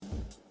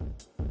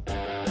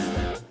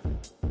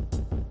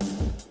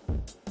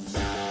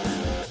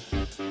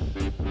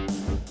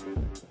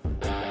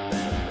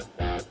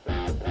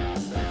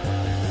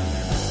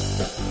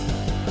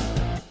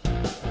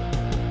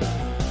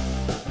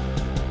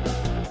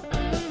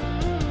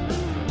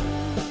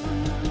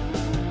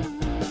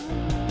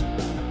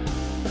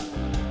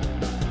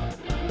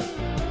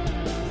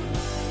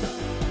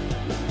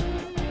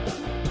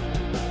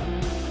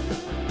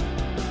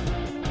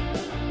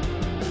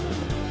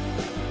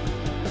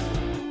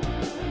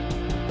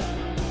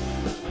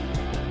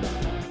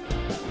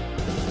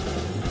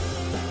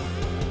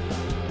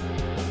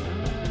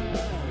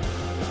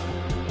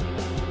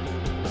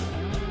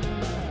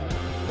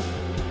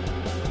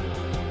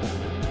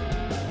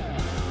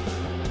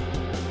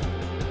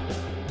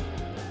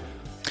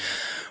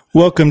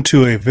Welcome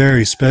to a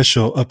very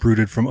special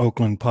Uprooted from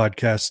Oakland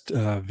podcast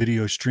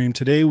video stream.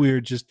 Today we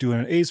are just doing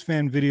an A's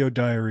fan video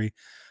diary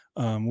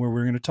where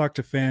we're going to talk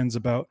to fans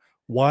about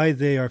why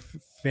they are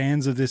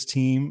fans of this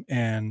team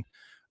and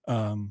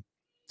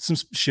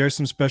share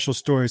some special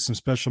stories, some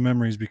special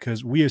memories,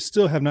 because we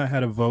still have not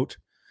had a vote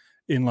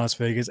in Las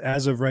Vegas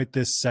as of right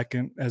this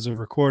second, as of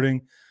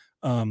recording.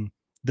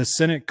 The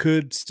Senate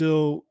could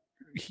still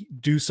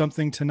do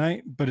something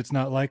tonight, but it's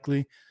not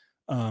likely.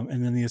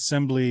 And then the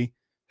Assembly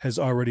has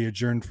already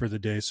adjourned for the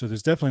day. So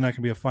there's definitely not going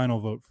to be a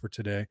final vote for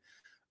today,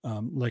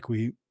 like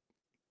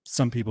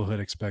some people had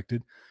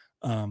expected.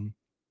 And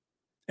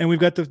we've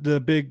got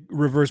the big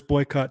reverse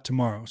boycott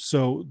tomorrow.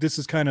 So this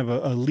is kind of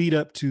a lead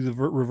up to the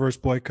reverse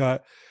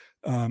boycott.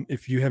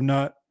 If you have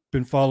not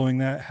been following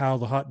that, Hal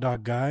the Hot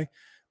Dog Guy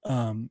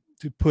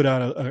to put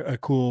out a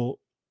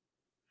cool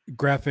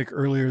graphic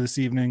earlier this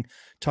evening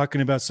talking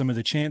about some of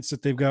the chants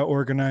that they've got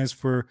organized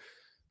for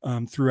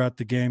throughout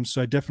the game.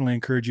 So I definitely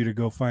encourage you to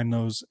go find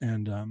those.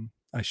 And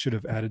I should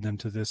have added them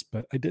to this,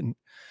 but I didn't.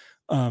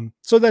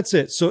 So that's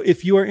it. So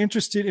if you are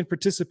interested in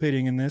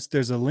participating in this,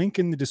 there's a link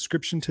in the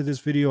description to this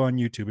video on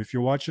YouTube. If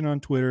you're watching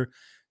on Twitter,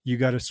 you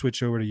got to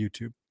switch over to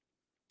YouTube.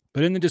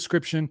 But in the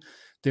description,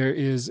 there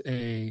is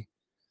a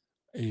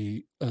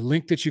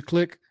link that you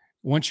click.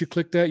 Once you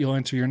click that, you'll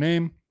enter your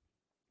name.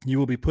 You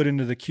will be put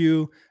into the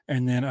queue,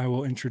 and then I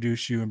will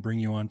introduce you and bring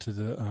you on to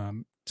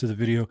the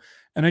video.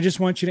 And I just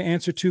want you to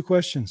answer two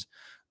questions.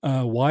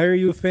 Why are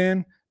you a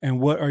fan? And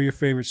what are your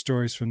favorite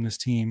stories from this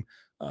team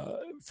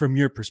from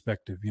your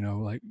perspective? You know,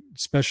 like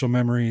special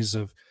memories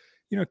of,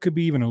 you know, it could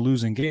be even a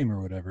losing game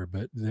or whatever,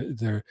 but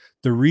the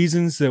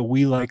reasons that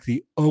we like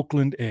the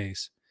Oakland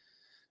A's.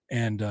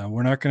 And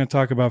we're not going to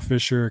talk about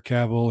Fisher or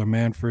Cavill or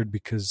Manfred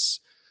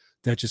because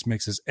that just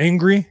makes us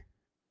angry.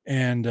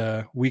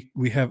 And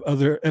we have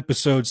other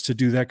episodes to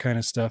do that kind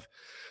of stuff.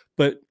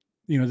 But,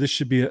 you know, this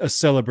should be a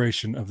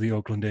celebration of the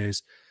Oakland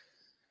A's.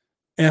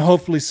 And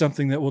hopefully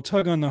something that will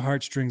tug on the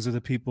heartstrings of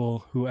the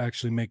people who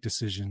actually make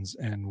decisions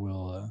and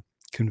will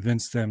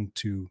convince them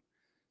to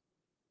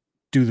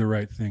do the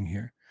right thing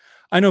here.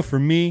 I know for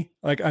me,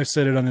 like I've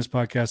said it on this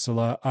podcast a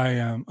lot,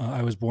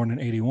 I was born in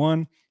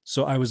 81,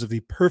 so I was of the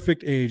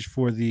perfect age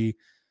for the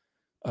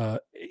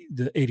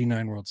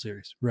 89 World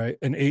Series, right?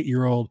 An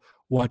 8-year-old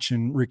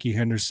watching Ricky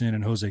Henderson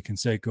and Jose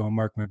Canseco and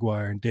Mark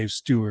McGuire and Dave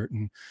Stewart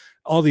and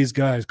all these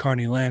guys,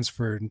 Carney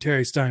Lansford and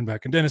Terry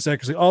Steinbeck and Dennis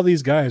Eckersley, all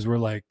these guys were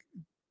like,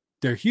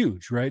 they're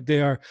huge, right? They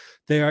are,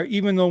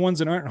 even though ones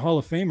that aren't Hall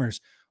of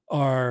Famers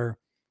are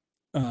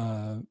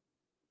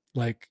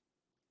like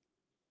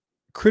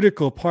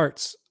critical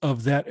parts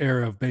of that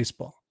era of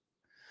baseball.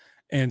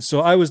 And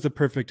so I was the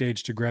perfect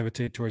age to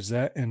gravitate towards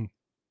that. And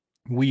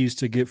we used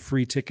to get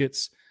free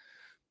tickets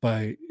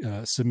by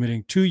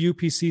submitting 2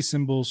 UPC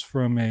symbols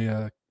from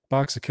a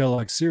box of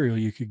Kellogg cereal.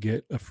 You could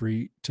get a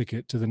free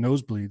ticket to the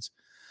nosebleeds.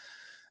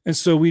 And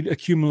so we'd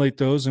accumulate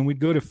those and we'd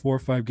go to 4 or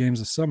 5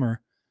 games a summer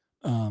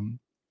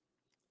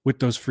with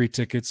those free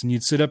tickets. And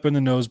you'd sit up in the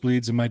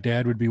nosebleeds and my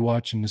dad would be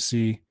watching to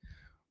see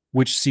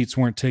which seats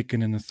weren't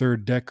taken in the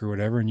third deck or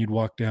whatever. And you'd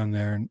walk down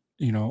there and,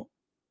 you know,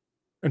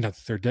 or not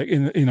the third deck,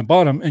 in the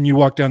bottom, and you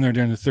walk down there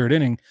during the third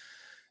inning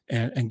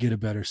and get a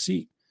better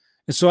seat.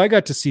 And so I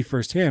got to see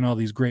firsthand all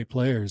these great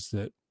players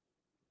that,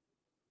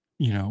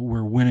 you know,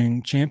 were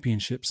winning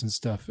championships and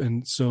stuff.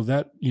 And so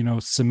that, you know,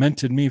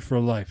 cemented me for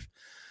life.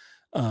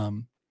 I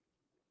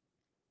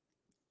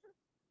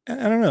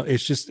don't know.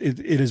 It's just,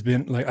 it has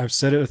been, like I've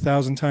said it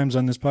 1,000 times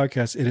on this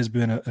podcast, it has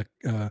been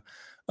an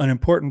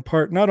important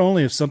part, not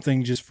only of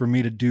something just for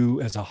me to do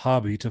as a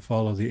hobby to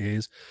follow the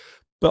A's,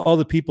 but all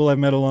the people I've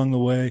met along the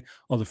way,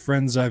 all the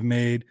friends I've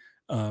made,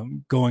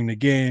 going to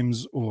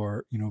games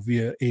or, you know,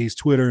 via A's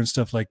Twitter and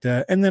stuff like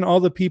that. And then all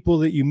the people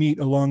that you meet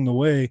along the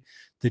way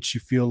that you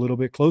feel a little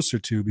bit closer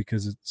to,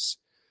 because it's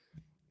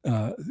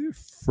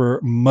for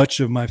much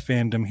of my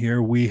fandom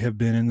here, we have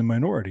been in the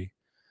minority.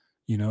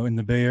 You know, in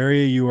the Bay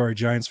Area, you are a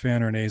Giants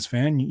fan or an A's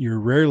fan. You're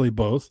rarely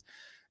both.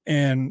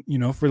 And, you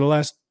know, for the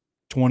last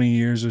 20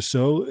 years or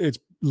so, it's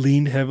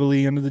leaned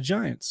heavily into the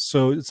Giants.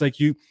 So it's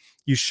like you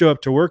show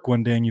up to work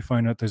one day and you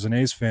find out there's an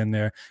A's fan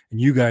there and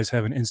you guys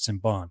have an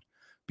instant bond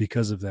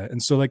because of that.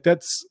 And so like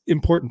that's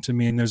important to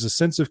me. And there's a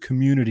sense of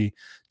community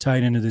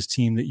tied into this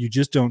team that you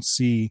just don't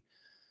see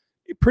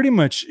pretty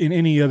much in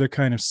any other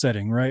kind of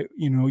setting, right?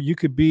 You know, you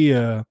could be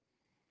a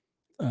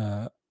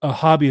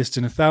hobbyist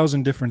in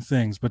 1,000 different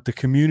things, but the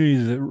community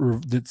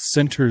that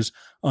centers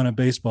on a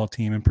baseball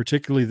team, and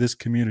particularly this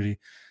community,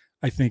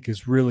 I think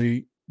is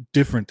really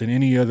different than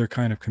any other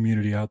kind of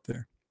community out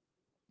there.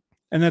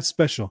 And that's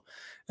special.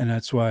 And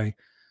that's why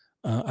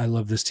I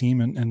love this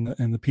team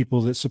and the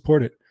people that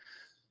support it.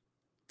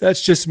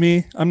 That's just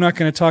me. I'm not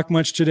going to talk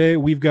much today.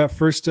 We've got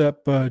first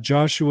up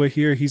Joshua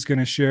here. He's going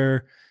to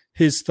share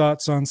his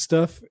thoughts on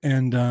stuff.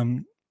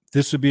 And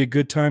this would be a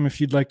good time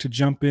if you'd like to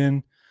jump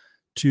in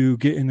to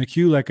get in the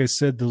queue. Like I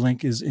said, the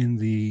link is in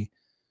the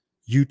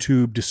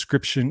YouTube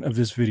description of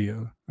this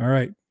video. All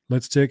right,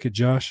 let's take it,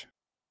 Josh.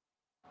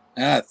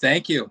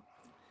 Thank you.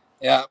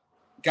 Yeah,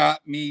 got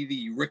me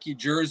the Ricky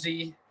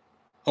jersey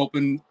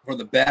hoping for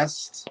the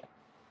best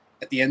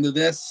at the end of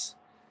this.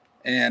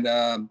 And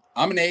I'm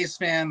an A's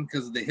fan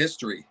because of the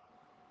history,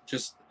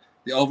 just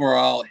the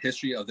overall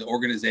history of the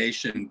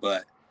organization,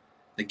 but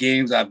the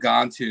games I've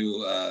gone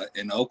to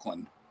in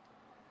Oakland.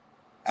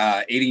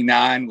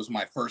 89 was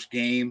my first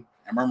game.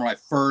 I remember my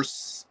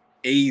first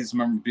A's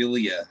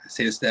memorabilia. I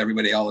say this to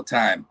everybody all the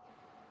time.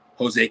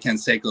 Jose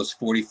Canseco's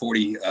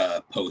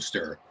 40-40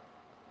 poster.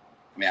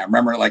 I mean, I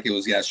remember it like it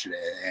was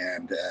yesterday.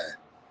 And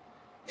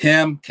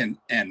him and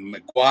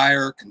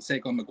McGuire,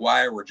 Canseco and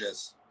McGuire were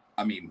just,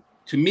 I mean,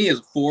 to me as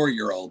a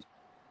 4-year-old,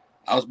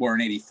 I was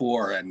born in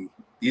 84, and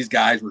these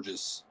guys were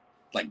just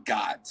like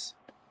gods.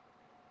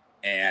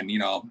 And, you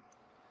know,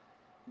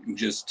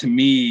 just to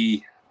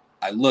me,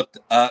 I looked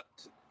up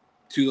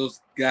to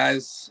those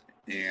guys,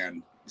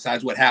 and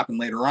besides what happened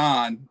later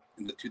on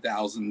in the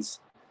 2000s,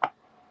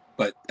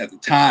 but at the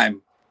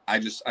time, I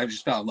just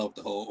fell in love with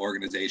the whole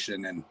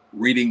organization and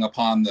reading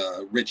upon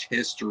the rich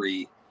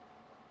history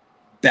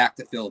back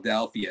to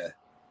Philadelphia.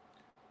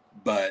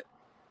 But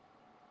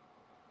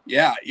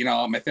yeah, you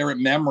know, my favorite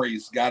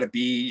memories got to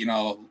be, you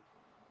know,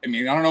 I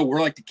mean, I don't know,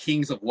 we're like the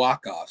kings of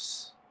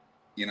walk-offs.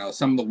 You know,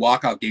 some of the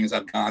walk-off games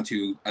I've gone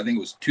to, I think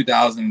it was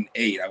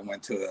 2008. I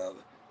went to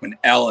when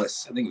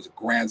Ellis, I think it was a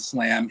grand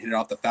slam, hit it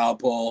off the foul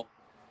pole.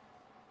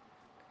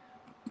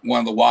 One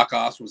of the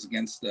walk-offs was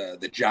against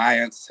the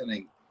Giants, I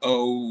think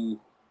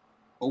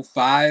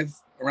 05,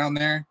 around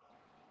there.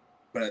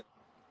 But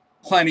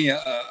plenty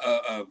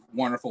of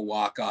wonderful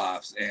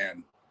walk-offs,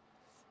 and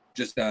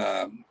just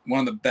one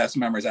of the best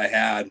memories I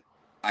had.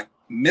 I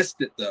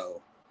missed it,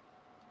 though,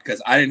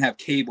 because I didn't have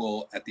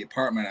cable at the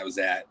apartment I was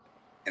at,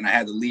 and I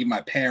had to leave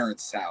my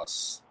parents'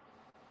 house.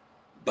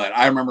 But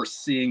I remember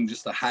seeing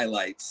just the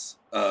highlights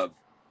of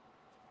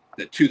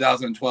the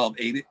 2012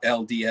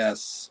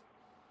 LDS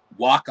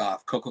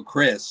walk-off Coco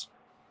Crisp,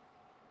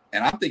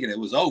 and I'm thinking it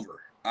was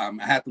over. I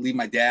had to leave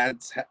my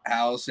dad's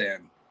house,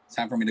 and it's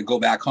time for me to go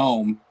back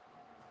home.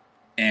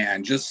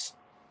 And just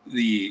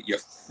the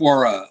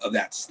euphoria of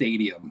that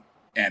stadium,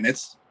 and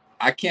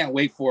I can't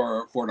wait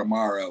for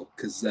tomorrow,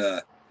 because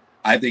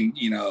I think,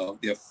 you know,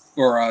 the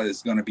euphoria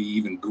is going to be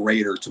even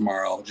greater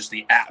tomorrow. Just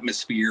the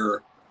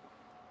atmosphere.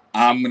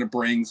 I'm going to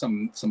bring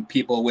some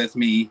people with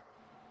me,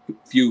 a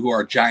few who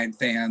are Giant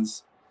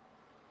fans,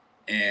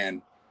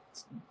 and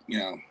you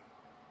know,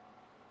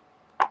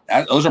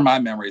 those are my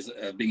memories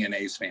of being an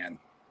A's fan.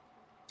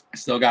 I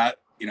still got,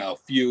 you know,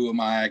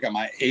 I got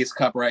my A's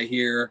Cup right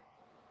here.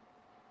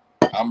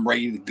 I'm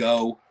ready to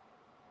go,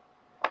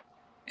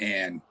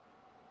 and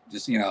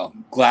just, you know,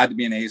 glad to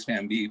be an A's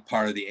fan, be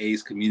part of the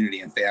A's community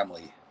and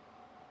family.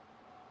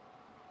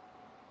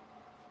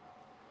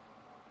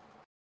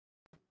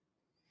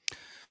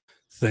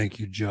 Thank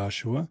you,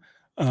 Joshua.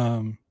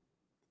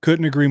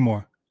 Couldn't agree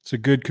more. It's a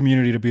good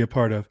community to be a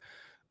part of.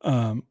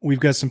 We've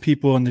got some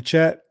people in the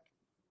chat.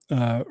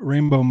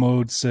 Rainbow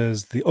Mode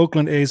says the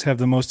Oakland A's have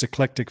the most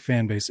eclectic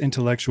fan base,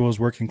 intellectuals,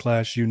 working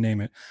class, you name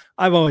it.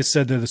 I've always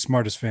said they're the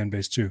smartest fan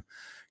base too,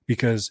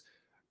 because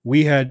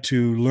we had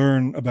to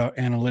learn about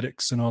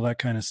analytics and all that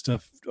kind of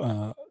stuff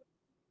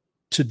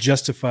to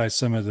justify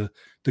some of the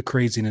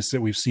craziness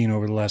that we've seen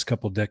over the last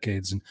couple of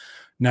decades. And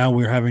now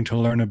we're having to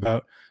learn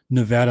about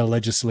Nevada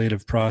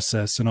legislative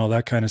process and all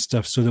that kind of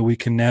stuff so that we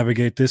can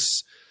navigate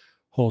this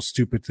whole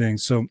stupid thing.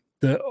 So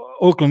the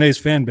Oakland A's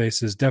fan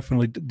base is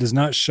definitely does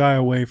not shy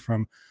away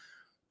from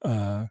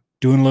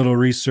doing a little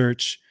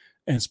research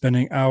and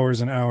spending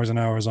hours and hours and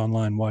hours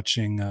online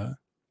watching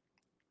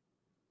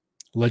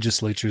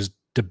legislatures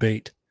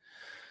debate.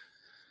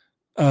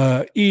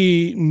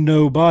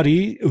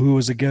 Nobody, who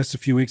was a guest a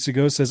few weeks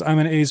ago, says, I'm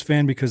an A's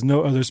fan because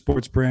no other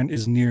sports brand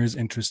is near as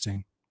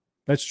interesting.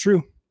 That's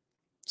true.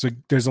 So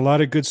there's a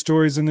lot of good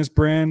stories in this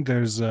brand.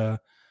 There's a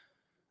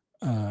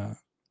lot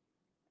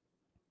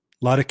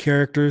of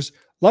characters,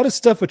 a lot of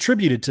stuff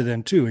attributed to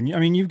them too. And I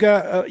mean, you've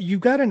got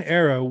an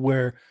era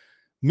where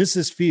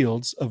Mrs.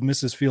 Fields of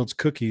Mrs. Fields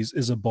Cookies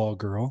is a ball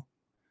girl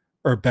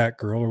or bat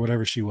girl or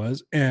whatever she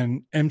was,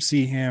 and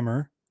MC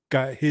Hammer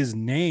got his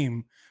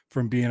name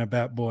from being a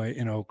bat boy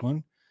in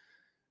Oakland.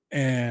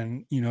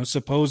 And, you know,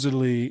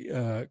 supposedly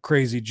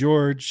Crazy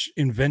George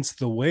invents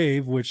the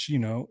wave, which, you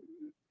know,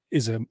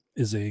 is a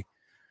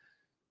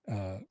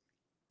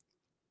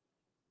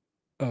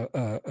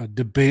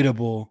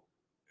debatable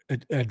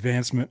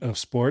advancement of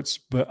sports,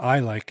 but I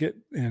like it.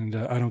 And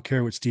I don't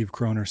care what Steve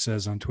Kroner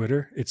says on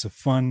Twitter. It's a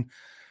fun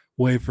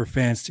way for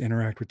fans to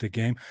interact with the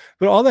game.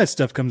 But all that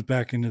stuff comes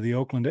back into the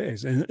Oakland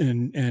A's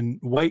and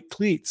white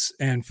cleats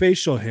and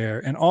facial hair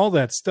and all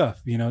that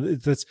stuff. You know,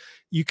 that's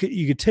you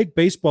could take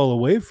baseball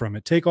away from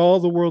it, take all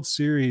the World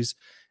Series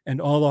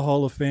and all the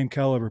Hall of Fame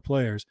caliber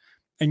players,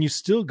 and you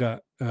still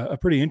got a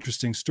pretty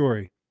interesting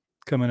story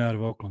coming out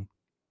of Oakland.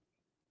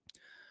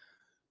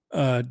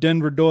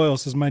 Denver Doyle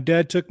says, my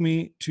dad took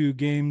me to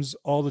games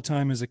all the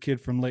time as a kid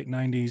from late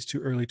 90s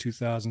to early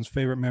 2000s.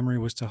 Favorite memory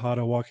was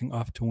Tejada walking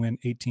off to win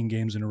 18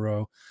 games in a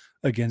row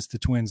against the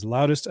Twins.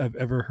 Loudest I've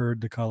ever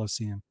heard the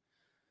Coliseum.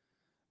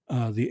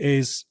 The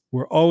A's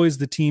were always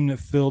the team that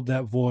filled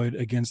that void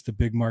against the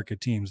big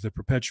market teams, the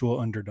perpetual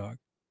underdog.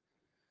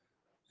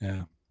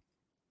 Yeah.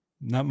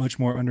 Not much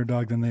more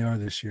underdog than they are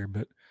this year,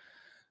 but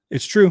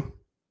it's true.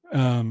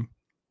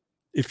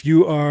 If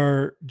you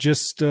are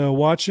just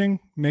watching,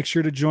 make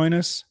sure to join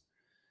us.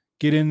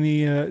 Get in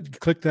the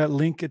click that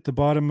link at the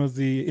bottom of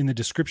in the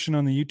description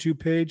on the YouTube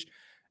page,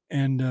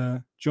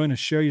 and join us.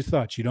 Share your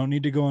thoughts. You don't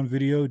need to go on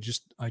video.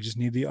 I just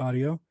need the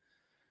audio.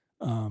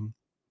 I'm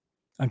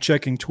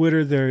checking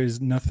Twitter. There is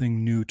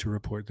nothing new to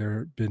report. There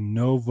have been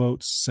no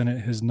votes.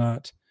 Senate has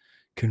not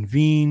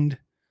convened.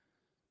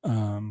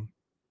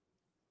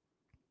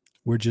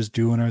 We're just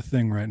doing our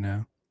thing right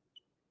now.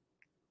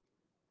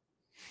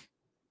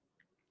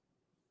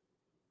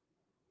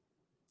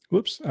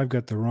 Whoops, I've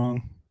got the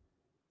wrong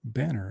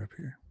banner up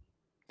here.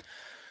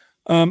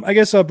 I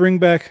guess I'll bring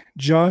back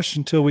Josh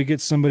until we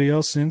get somebody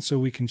else in so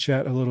we can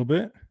chat a little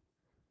bit.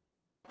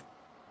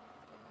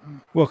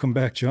 Welcome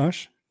back,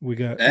 Josh.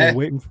 We're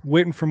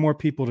waiting for more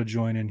people to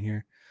join in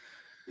here.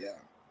 Yeah.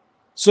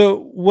 So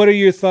what are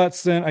your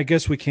thoughts then? I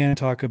guess we can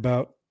talk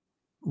about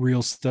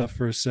real stuff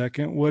for a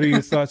second. What are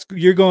your thoughts?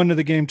 You're going to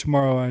the game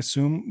tomorrow, I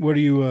assume. What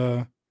do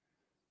you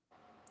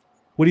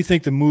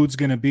think the mood's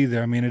going to be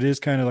there? I mean, it is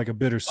kind of like a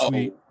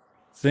bittersweet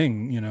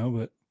thing,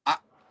 but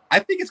I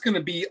think it's going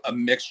to be a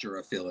mixture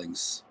of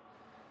feelings.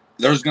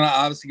 There's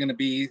obviously going to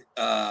be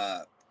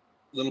a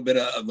little bit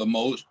of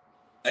emotion,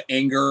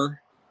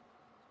 anger.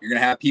 You're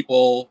going to have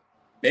people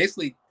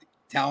basically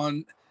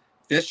telling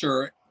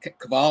Fisher,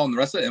 Caval, and the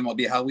rest of them will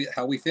be how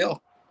we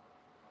feel.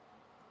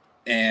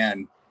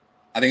 And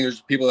I think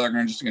there's people that are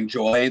going to just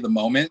enjoy the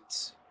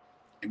moment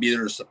and be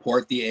there to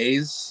support the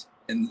A's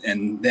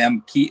and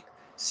them keep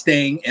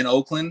staying in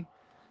Oakland.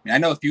 I mean, I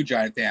know a few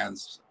Giant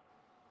fans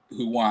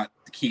who want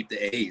to keep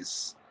the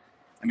A's.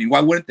 I mean,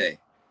 why wouldn't they?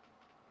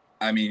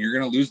 I mean, you're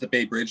going to lose the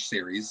Bay Bridge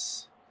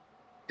series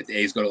if the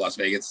A's go to Las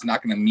Vegas. It's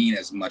not going to mean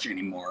as much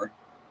anymore.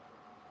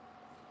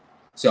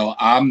 So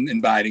I'm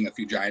inviting a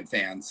few Giant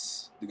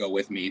fans to go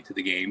with me to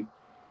the game.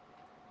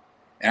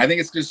 And I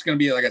think it's just going to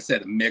be, like I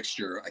said, a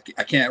mixture.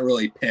 I can't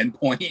really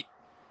pinpoint.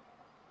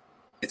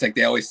 It's like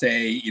they always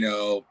say,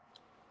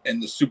 in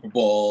the Super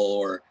Bowl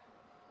or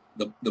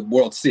the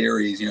World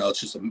Series, it's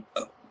just a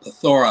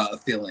plethora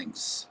of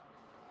feelings.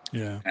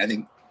 Yeah. And I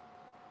think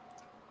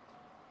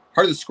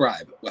hard to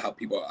describe how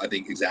people, I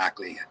think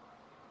exactly.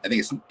 I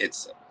think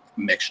it's a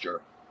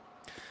mixture.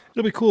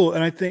 It'll be cool.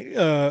 And I think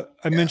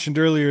I mentioned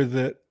earlier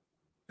that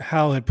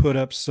Hal had put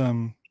up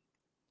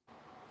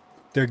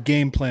their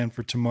game plan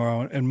for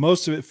tomorrow, and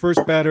most of it,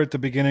 first batter at the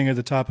beginning or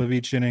the top of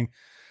each inning,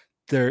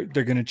 they're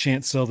going to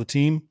chant "sell the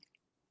team."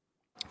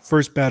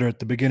 First batter at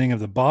the beginning of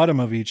the bottom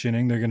of each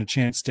inning, they're going to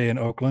chant "stay in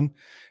Oakland,"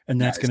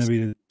 and that's going to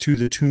be to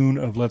the tune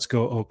of "Let's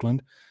go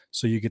Oakland."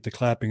 So you get the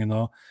clapping and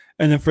all.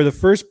 And then for the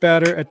first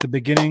batter at the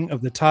beginning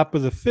of the top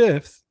of the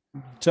fifth,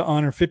 to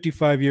honor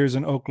 55 years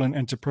in Oakland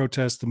and to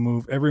protest the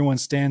move, everyone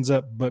stands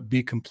up but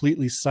be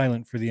completely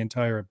silent for the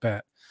entire at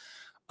bat.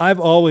 I've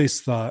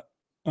always thought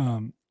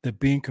that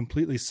being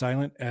completely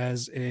silent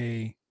as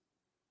a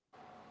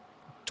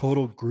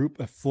total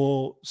group, a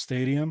full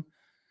stadium,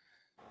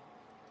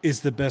 is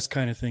the best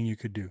kind of thing you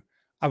could do.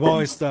 I've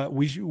always thought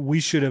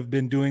we should have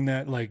been doing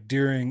that like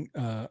during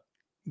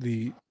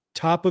the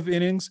top of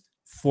innings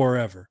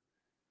forever,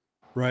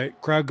 right?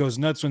 Crowd goes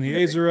nuts when the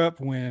A's are up,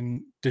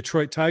 when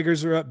Detroit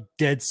Tigers are up,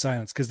 dead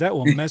silence, because that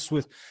would have messed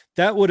with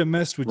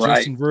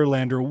Justin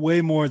Verlander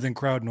way more than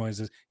crowd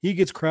noises. He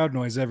gets crowd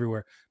noise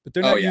everywhere, but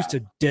they're not used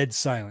to dead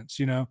silence,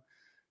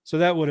 So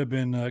that would have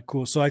been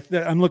cool. So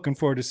I'm looking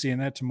forward to seeing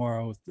that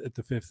tomorrow at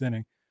the fifth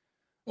inning.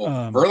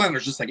 Well,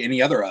 Verlander's just like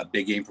any other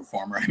big game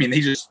performer. I mean,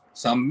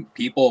 some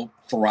people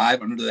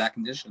thrive under that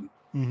condition.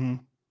 Mm-hmm.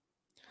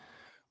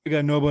 We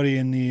got nobody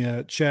in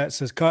the chat.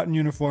 Says cotton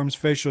uniforms,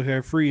 facial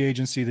hair, free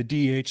agency, the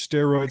DH,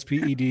 steroids,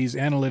 PEDs,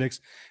 analytics,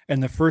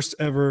 and the first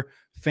ever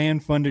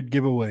fan-funded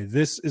giveaway.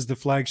 This is the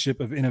flagship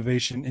of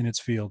innovation in its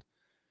field.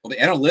 Well, the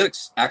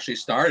analytics actually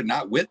started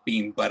not with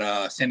Bean,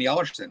 but Sandy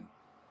Alderson.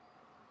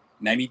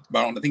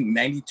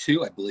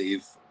 92, I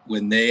believe,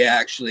 when they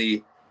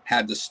actually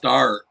had to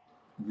start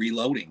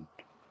reloading.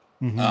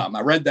 Mm-hmm. I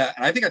read that,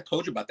 and I think I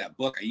told you about that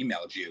book I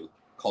emailed you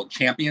called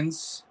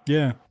Champions.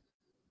 Yeah.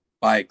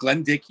 By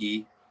Glenn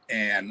Dickey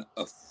and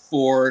a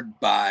forward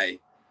by, I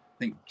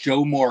think,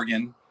 Joe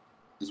Morgan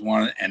is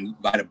one, and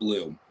Vita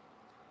Blue.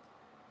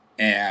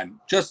 And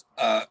just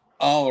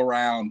all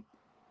around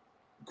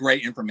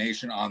great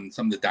information on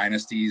some of the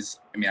dynasties.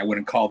 I mean, I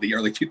wouldn't call the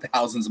early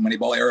 2000s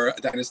Moneyball era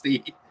a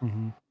dynasty.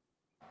 Mm-hmm.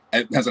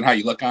 It depends on how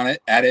you look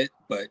at it,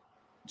 but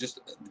just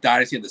the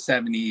dynasty of the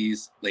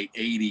 70s, late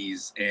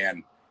 80s.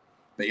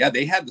 But yeah,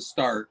 they had to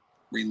start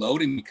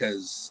reloading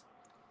because,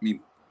 I mean,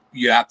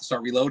 you have to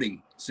start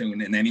reloading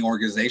soon in any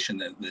organization.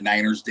 The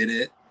Niners did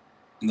it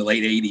in the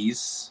late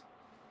 80s.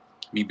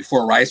 I mean,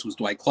 before Rice was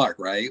Dwight Clark,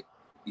 right?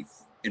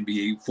 And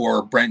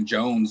before Brent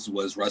Jones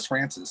was Russ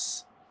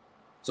Francis.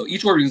 So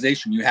each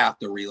organization, you have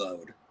to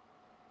reload.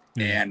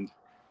 Yeah. And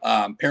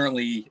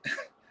apparently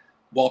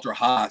Walter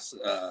Haas,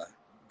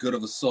 good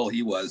of a soul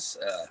he was,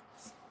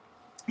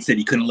 said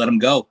he couldn't let him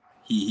go.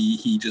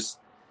 He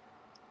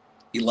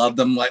loved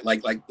them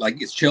like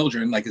his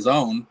children, like his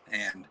own.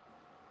 And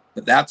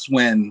But that's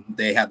when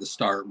they had to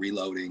start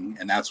reloading,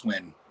 and that's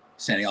when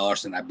Sandy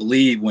Alderson, I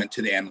believe, went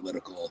to the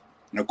analytical.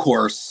 And of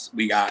course,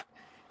 we got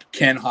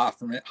Ken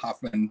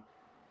Hoffman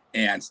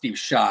and Steve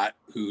Schott,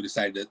 who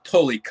decided to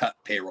totally cut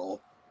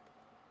payroll.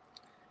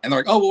 And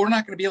they're like, oh, well, we're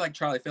not going to be like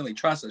Charlie Finley.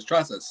 Trust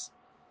us.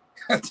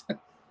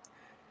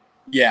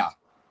 Yeah.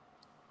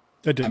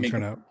 That didn't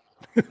turn out.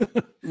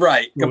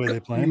 Right. The way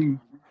they planned.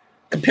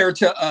 Compared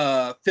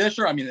to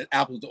Fisher, I mean,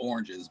 apples to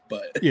oranges,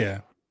 but yeah.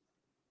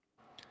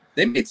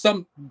 They made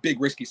some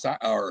big risky some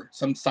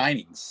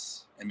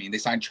signings. I mean, they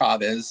signed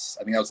Chavez.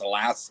 I think that was the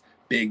last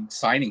big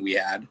signing we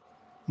had.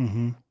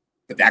 Mm-hmm.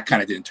 But that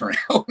kind of didn't turn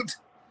out.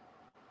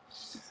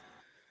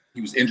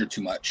 He was injured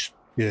too much.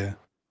 Yeah.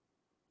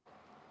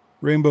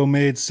 Rainbow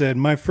Maid said,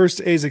 my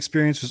first A's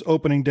experience was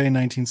opening day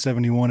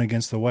 1971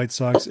 against the White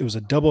Sox. It was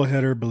a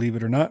doubleheader, believe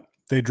it or not.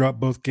 They dropped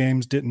both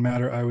games. Didn't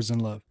matter. I was in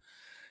love.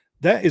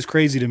 That is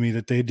crazy to me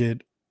that they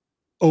did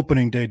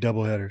opening day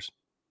doubleheaders.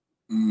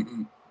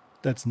 Mm-hmm.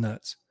 That's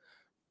nuts.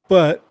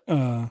 But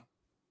it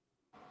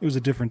was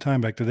a different time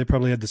back there. They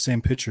probably had the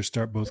same pitcher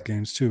start both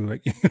games too.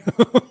 Like,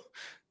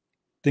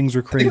 things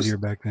were crazier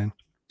back then.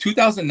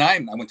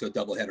 2009, I went to a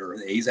doubleheader.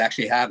 The A's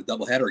actually had a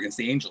doubleheader against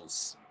the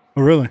Angels.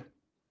 Oh, really?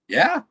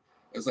 Yeah.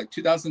 It was like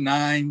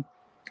 2009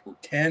 or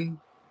 10.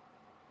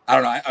 I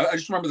don't know. I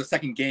just remember the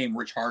second game,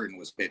 Rich Harden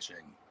was pitching.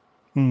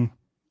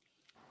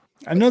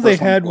 I know they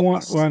had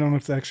one. Well, I don't know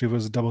if it actually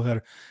was a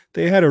doubleheader.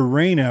 They had a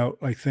rain out,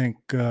 I think,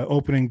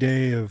 opening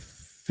day of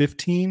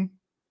 14,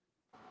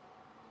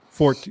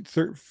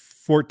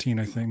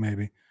 I think,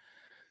 maybe.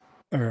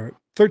 Or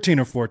 13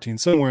 or 14,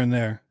 somewhere in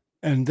there.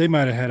 And they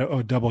might have had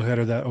a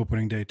doubleheader that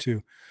opening day,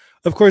 too.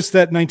 Of course,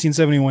 that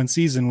 1971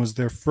 season was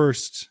their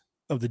first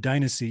of the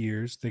dynasty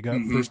years. They got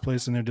first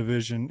place in their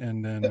division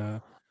and then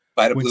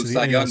went to the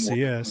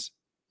ALCS.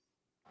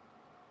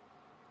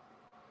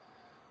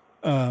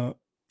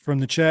 From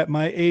the chat,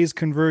 my A's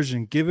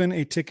conversion. Given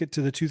a ticket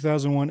to the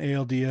 2001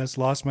 ALDS,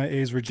 lost my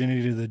A's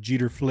virginity to the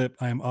Jeter flip.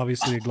 I am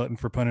obviously a glutton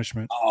for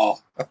punishment. Oh.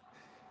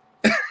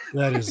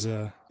 That is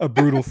a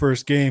brutal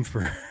first game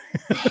for.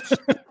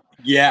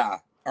 Yeah,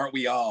 aren't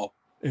we all?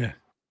 Yeah,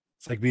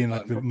 it's like being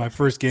like my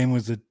first game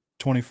was the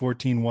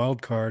 2014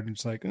 wild card.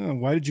 It's like, oh,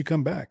 why did you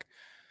come back?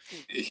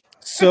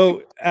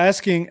 So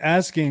asking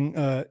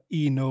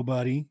E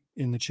Nobody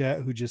in the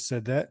chat who just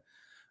said that,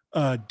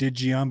 did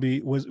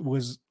Giambi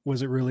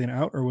was it really an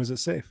out or was it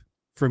safe?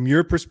 From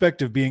your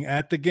perspective, being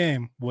at the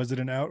game, was it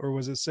an out or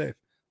was it safe?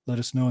 Let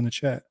us know in the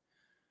chat.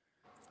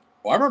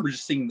 Well, I remember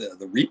just seeing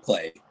the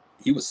replay.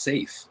 He was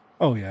safe.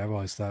 Oh yeah, I've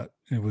always thought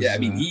it was. Yeah, I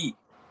mean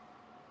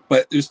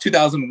but it was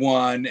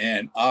 2001,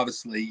 and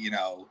obviously,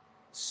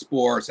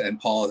 sports and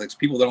politics.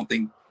 People don't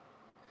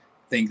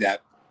think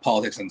that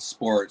politics and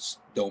sports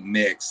don't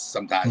mix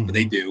sometimes, but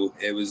they do.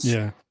 It was,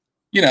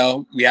 we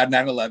had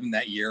 9/11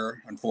 that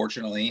year,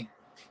 unfortunately.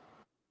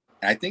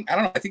 And I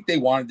think they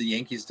wanted the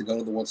Yankees to go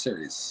to the World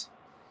Series.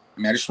 I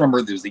mean, I just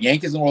remember there was the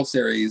Yankees in the World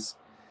Series,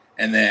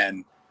 and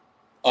then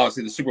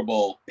obviously the Super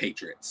Bowl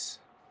Patriots.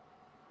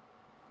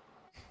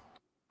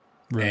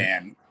 Right.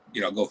 And,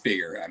 go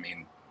figure. I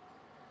mean,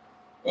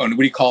 what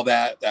do you call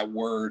that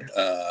word?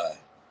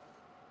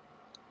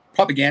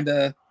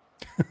 Propaganda,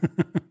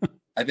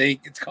 I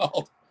think it's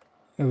called.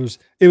 It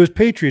was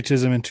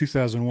patriotism in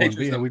 2001. But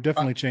yeah, we've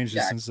definitely changed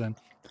it since then.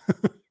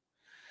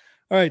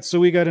 All right, so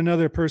we got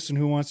another person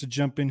who wants to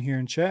jump in here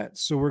and chat.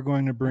 So we're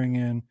going to bring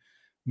in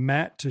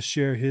Matt to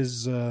share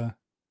his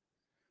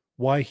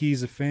why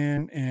he's a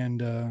fan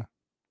and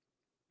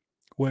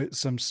what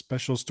some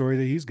special story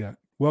that he's got.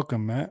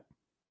 Welcome, Matt.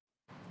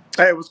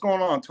 Hey, what's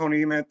going on,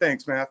 Tony? Man,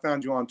 thanks, man. I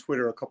found you on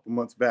Twitter a couple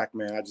months back,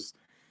 man. I just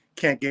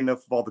can't get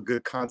enough of all the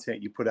good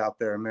content you put out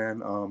there, man.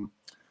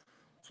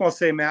 Just want to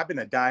say, man, I've been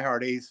a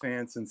diehard A's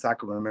fan since I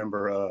can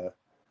remember.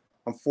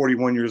 I'm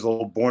 41 years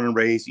old, born and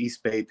raised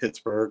East Bay,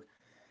 Pittsburgh,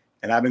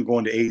 and I've been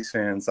going to A's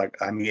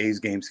A's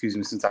games,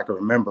 since I can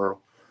remember.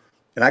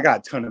 And I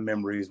got a ton of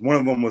memories. One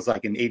of them was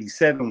like in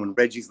 '87 when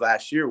Reggie's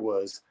last year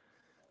was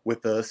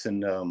with us,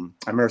 and I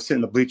remember sitting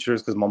in the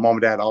bleachers because my mom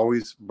and dad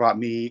always brought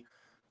me,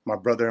 my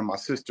brother and my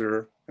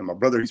sister, and my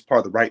brother, he's part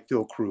of the right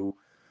field crew,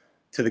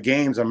 to the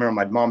games. I remember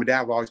my mom and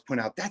dad would always point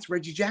out, that's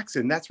Reggie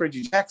Jackson. That's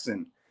Reggie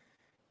Jackson.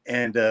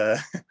 And I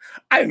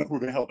didn't know who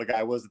the hell the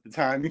guy was at the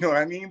time. You know what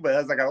I mean? But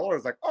as I got older, I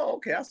was like, oh,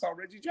 okay, I saw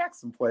Reggie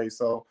Jackson play.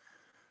 So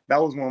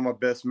that was one of my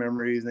best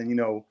memories.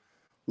 And,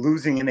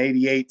 losing in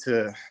 '88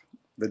 to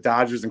the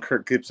Dodgers and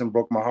Kirk Gibson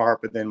broke my heart.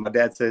 But then my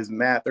dad says,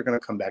 Matt, they're going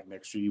to come back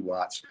next year. You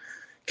watch.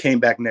 Came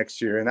back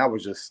next year. And that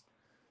was just,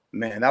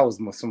 man, that was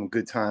some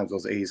good times,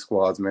 those A's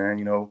squads, man.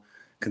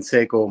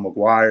 Canseco,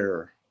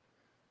 McGuire,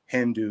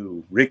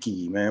 Hendu,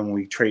 Ricky, man, when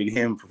we traded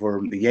him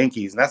for the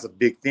Yankees. And that's a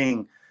big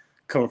thing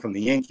coming from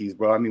the Yankees,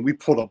 bro. I mean, we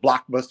pulled a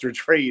blockbuster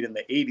trade in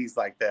the 80s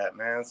like that,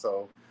 man.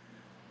 So,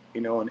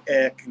 and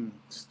Eck and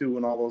Stu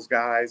and all those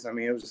guys. I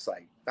mean, it was just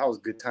like, that was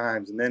good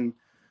times. And then,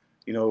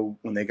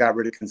 when they got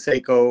rid of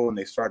Canseco and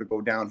they started to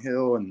go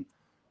downhill and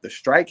the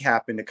strike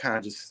happened, it kind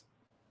of just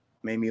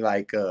made me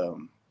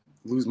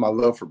lose my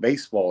love for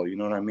baseball. You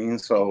know what I mean?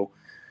 So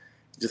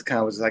just kind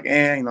of was like,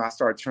 I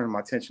started turning my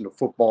attention to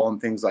football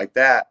and things like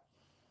that.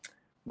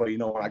 But,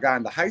 when I got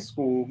into high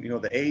school,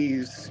 the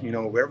A's,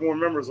 everyone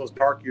remembers those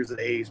dark years of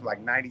the A's from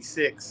like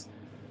 96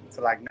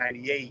 to like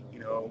 98,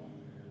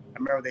 I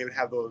remember they would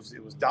have those,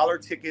 it was dollar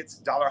tickets,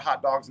 dollar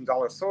hot dogs, and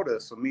dollar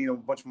sodas. So me and a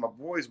bunch of my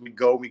boys, we'd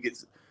go, we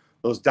get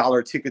those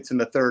dollar tickets in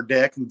the third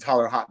deck and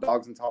dollar hot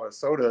dogs and dollar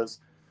sodas.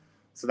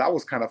 So that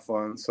was kind of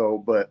fun. So,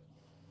 but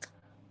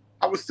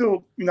I was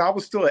still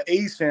an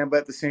A's fan, but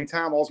at the same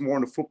time, I was more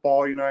into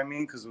football, you know what I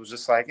mean? Because it was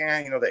just like,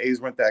 the A's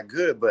weren't that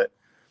good. But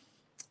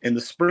in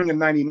the spring of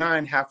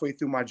 '99, halfway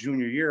through my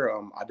junior year,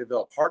 I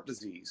developed heart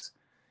disease.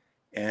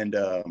 And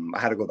I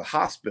had to go to the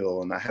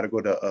hospital, and I had to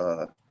go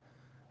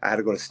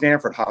to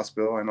Stanford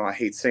Hospital. I know I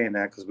hate saying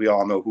that because we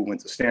all know who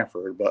went to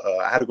Stanford, but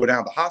I had to go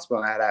down to the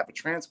hospital and I had to have a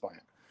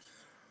transplant.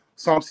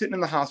 So I'm sitting in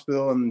the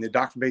hospital and the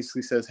doctor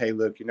basically says, hey,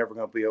 look, you're never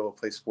going to be able to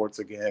play sports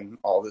again,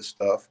 all this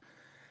stuff.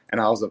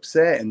 And I was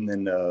upset. And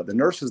then the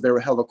nurses, they were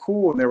hella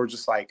cool. And they were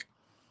just like,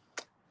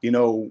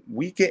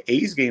 we get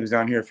A's games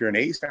down here if you're an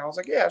A's fan. I was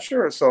like, yeah,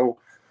 sure. So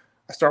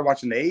I started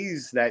watching the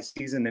A's that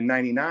season in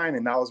 '99.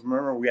 And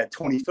remember we had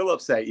Tony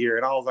Phillips that year.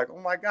 And I was like, oh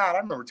my God, I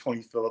remember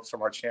Tony Phillips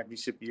from our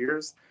championship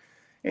years.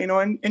 And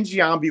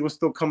Giambi was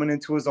still coming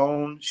into his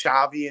own.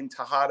 Xavi and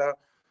Tejada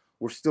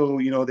were still,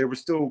 they were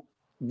still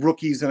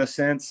rookies in a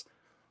sense.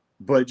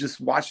 But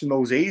just watching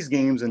those A's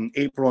games in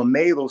April and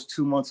May, those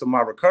 2 months of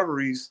my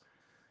recoveries,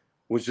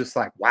 was just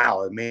like,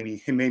 wow, it made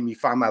me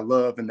find my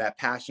love and that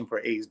passion for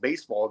A's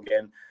baseball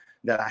again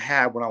that I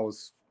had when I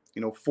was,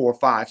 4,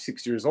 5,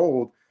 6 years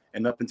old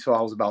and up until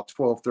I was about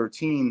 12,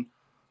 13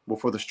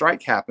 before the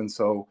strike happened.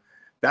 So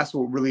that's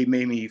what really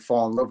made me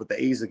fall in love with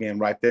the A's again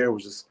right there,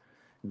 was just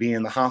being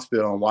in the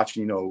hospital and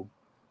watching,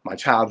 my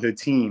childhood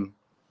team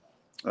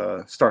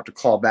start to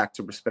call back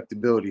to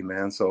respectability,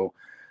 man. So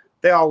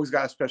they always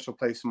got a special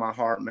place in my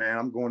heart, man.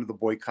 I'm going to the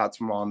boycott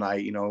tomorrow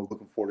night,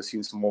 looking forward to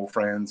seeing some old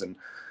friends. And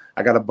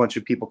I got a bunch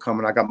of people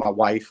coming. I got my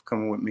wife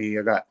coming with me.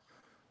 I got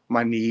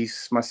my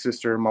niece, my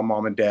sister, my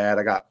mom and dad.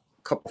 I got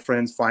a couple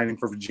friends flying in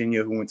from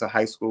Virginia who went to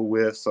high school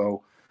with.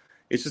 So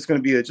it's just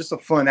going to be just a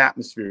fun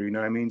atmosphere. You know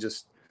what I mean?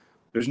 Just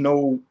there's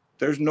no,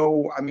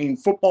 I mean,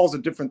 football's a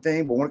different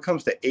thing, but when it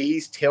comes to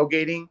A's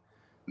tailgating,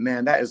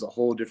 man, that is a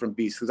whole different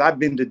beast. Because I've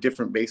been to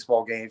different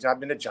baseball games. I've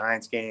been to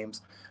Giants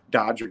games,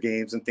 Dodger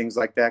games, and things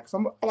like that.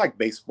 Because I like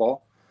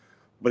baseball,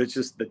 but it's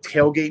just the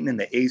tailgating in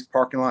the A's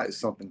parking lot is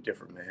something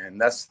different, man.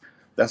 That's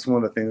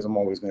one of the things I'm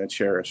always going to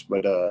cherish.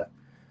 But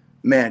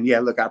man, yeah,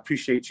 look, I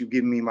appreciate you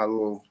giving me my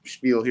little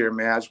spiel here,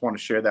 man. I just want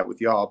to share that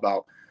with y'all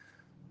about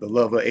the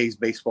love of A's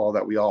baseball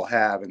that we all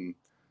have and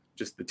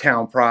just the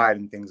town pride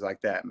and things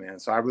like that, man.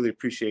 So I really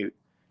appreciate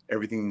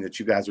everything that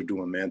you guys are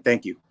doing, man.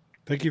 Thank you.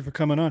 Thank you for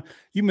coming on.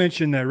 You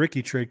mentioned that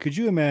Ricky trade. Could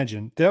you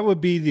imagine? That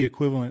would be the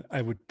equivalent,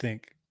 I would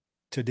think,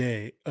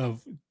 today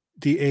of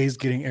the A's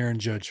getting Aaron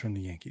Judge from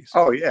the Yankees.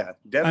 Oh, yeah,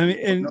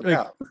 definitely. I mean,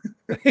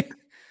 and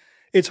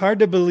it's hard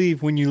to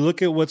believe when you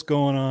look at what's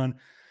going on,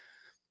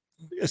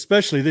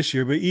 especially this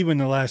year, but even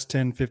the last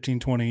 10, 15,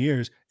 20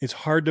 years, it's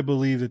hard to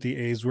believe that the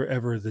A's were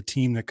ever the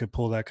team that could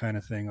pull that kind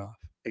of thing off.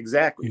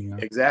 Exactly.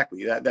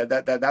 Exactly.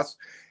 That's,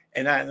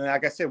 and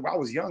like I said, when I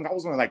was young, I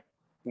was only like,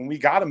 when we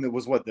got him, it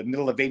was the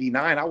middle of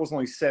 '89. I was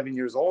only 7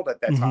 years old at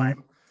that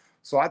time.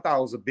 So I thought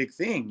it was a big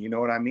thing. You know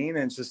what I mean?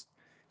 And it's just,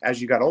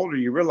 as you got older,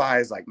 you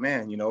realize like,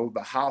 man,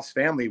 the Haas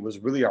family was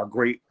really our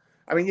great,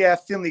 I mean, yeah,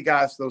 Finley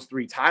got us those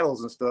 3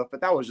 titles and stuff,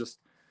 but that was just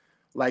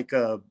like,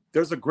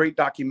 there's a great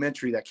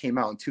documentary that came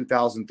out in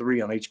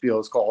 2003 on HBO.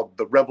 It's called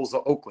The Rebels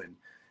of Oakland.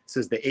 It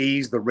says the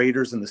A's, the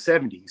Raiders in the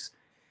 70s.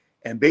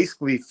 And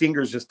basically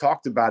Fingers just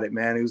talked about it,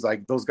 man. It was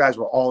like, those guys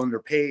were all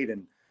underpaid.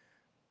 And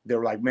they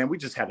were like, man, we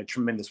just had a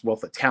tremendous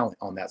wealth of talent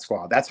on that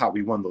squad. That's how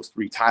we won those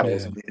 3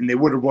 titles. Yeah. And they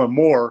would have won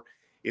more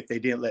if they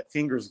didn't let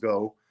Fingers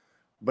go.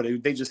 But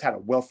they just had a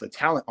wealth of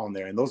talent on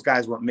there. And those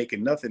guys weren't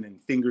making nothing.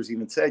 And Fingers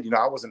even said,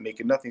 I wasn't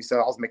making nothing. He said,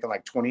 I was making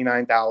like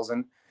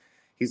 $29,000.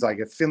 He's like,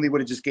 if Finley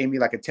would have just gave me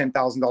like a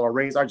 $10,000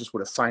 raise, I just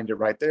would have signed it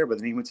right there. But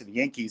then he went to the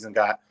Yankees and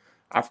got,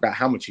 I forgot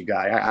how much he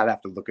got. I'd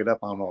have to look it up.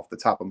 I don't know off the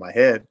top of my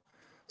head.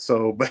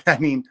 So, but I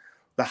mean,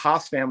 the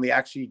Haas family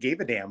actually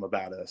gave a damn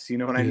about us. You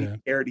know what I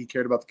mean? He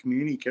cared about the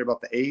community. He cared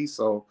about the A's.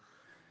 So,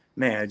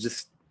 man,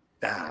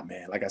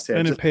 man, like I said.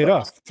 And it paid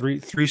off.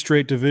 Three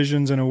straight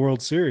divisions and a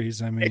World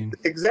Series. I mean.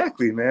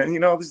 Exactly, man.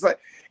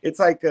 It's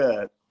like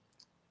that.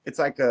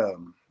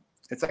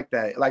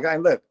 Like,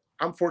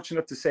 I'm fortunate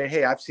enough to say,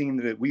 hey,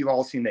 we've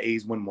all seen the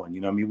A's win one. You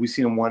know what I mean? We've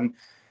seen them one.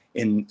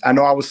 And I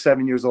know I was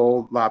 7 years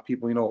old. A lot of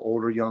people,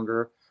 older,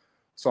 younger.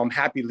 So I'm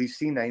happy to at least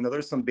seen that.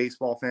 There's some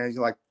baseball fans,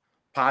 like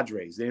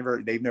Padres.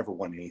 They've never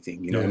won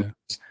anything.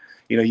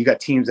 You got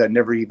teams that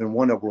never even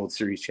won a World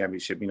Series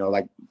championship.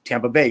 Like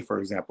Tampa Bay, for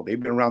example. They've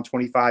been around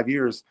 25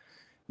 years.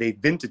 They've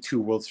been to 2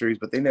 World Series,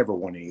 but they never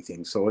won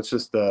anything. So it's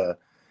just,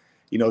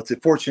 it's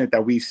fortunate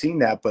that we've seen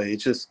that. But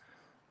it's just,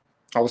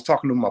 I was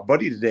talking to my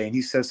buddy today, and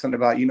he said something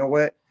about, you know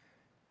what?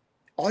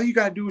 All you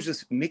got to do is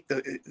just make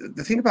the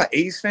thing about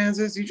A's fans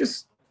is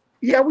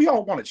we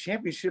all want a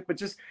championship, but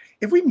just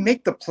if we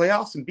make the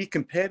playoffs and be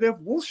competitive,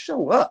 we'll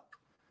show up.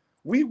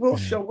 we will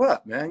show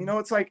up, man. You know,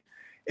 it's like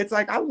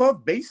I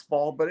love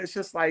baseball, but it's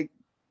just like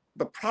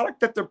the product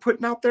that they're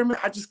putting out there, man.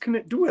 I just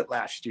couldn't do it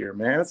last year,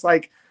 man. It's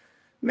like,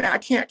 man, I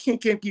can't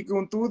keep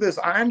going through this.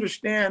 I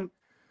understand,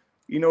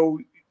 you know,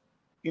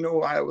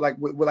 I like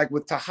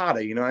with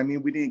Tejada, you know, I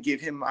mean, we didn't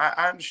give him.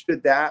 I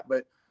understood that,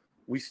 but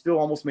we still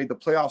almost made the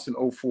playoffs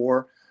in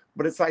 '04.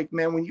 But it's like,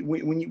 man,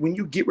 when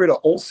you get rid of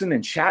Olsen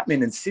and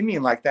Chapman and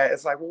Simeon like that,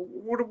 it's like, well,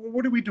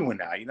 what are we doing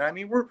now? You know what I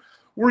mean?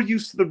 We're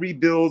used to the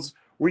rebuilds.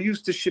 We're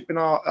used to shipping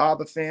all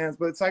the fans,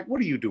 but it's like, what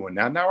are you doing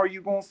now? Now are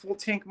you going full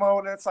tank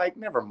mode? And it's like,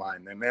 never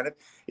mind then, man.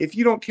 If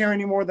you don't care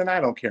anymore, then I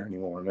don't care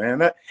anymore,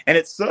 man. And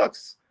it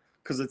sucks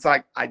because it's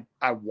like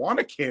I want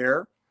to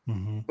care,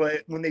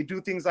 but when they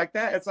do things like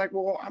that, it's like,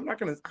 well, I'm not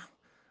gonna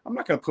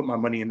put my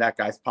money in that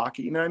guy's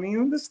pocket. You know what I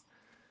mean? This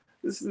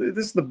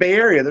is the Bay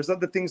Area. There's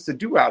other things to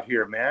do out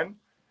here, man.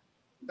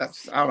 I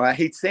don't know. I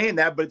hate saying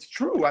that, but it's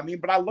true. I mean,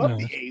 but I love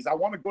the A's. I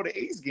want to go to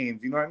A's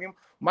games. You know what I mean?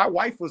 My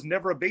wife was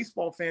never a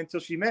baseball fan until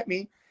she met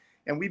me,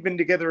 and we've been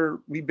together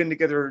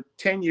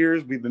 10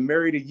 years. We've been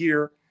married a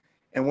year,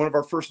 and one of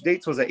our first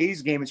dates was an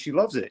A's game, and she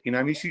loves it. You know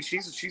what I mean?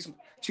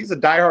 She's a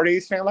diehard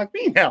A's fan like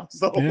me now.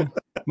 So yeah.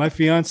 My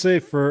fiance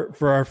for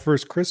our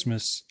first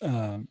Christmas,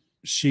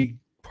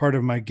 part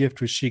of my gift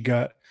was she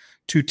got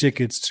 2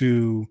 tickets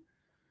to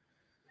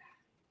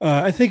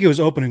I think it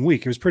was opening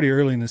week. It was pretty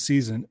early in the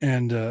season,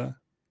 and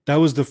that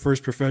was the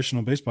first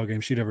professional baseball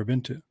game she'd ever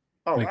been to.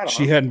 Oh, like right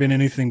she hadn't been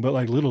anything but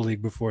like Little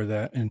League before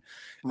that. And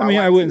My I mean,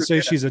 I wife wouldn't too, say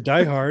yeah. she's a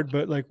diehard,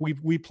 but like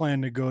we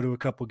plan to go to a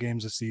couple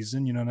games a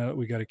season, you know, now that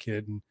we got a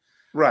kid and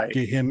right.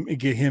 get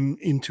him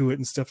into it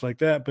and stuff like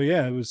that. But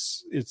yeah,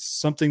 it's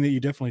something that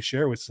you definitely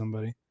share with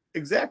somebody.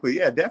 Exactly.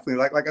 Yeah, definitely.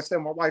 Like I said,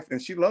 my wife, and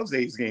she loves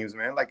A's games,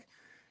 man. Like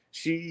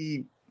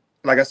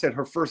I said,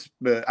 her first,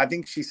 I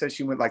think she said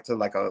she went I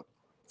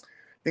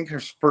think her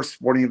first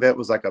sporting event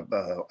was like a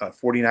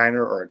 49er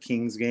or a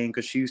Kings game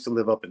because she used to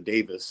live up in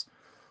Davis.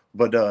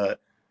 But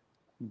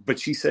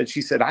she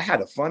said I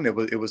had a fun. It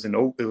was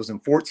in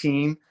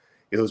 14.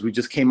 We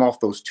just came off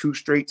those 2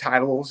 straight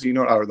titles, you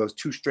know, or those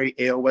 2 straight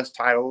AL West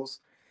titles.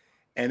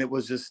 And it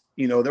was just,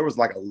 you know, there was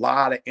like a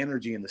lot of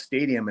energy in the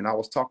stadium. And I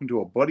was talking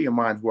to a buddy of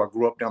mine who I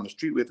grew up down the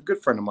street with, a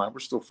good friend of mine.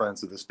 We're still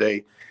friends to this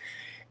day.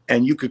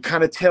 And you could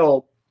kind of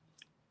tell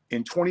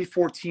in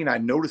 2014, I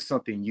noticed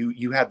something.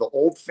 You had the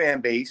old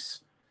fan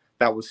base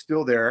that was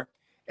still there.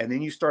 And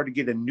then you started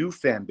to get a new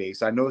fan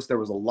base. I noticed there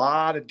was a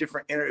lot of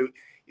different energy.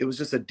 It was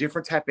just a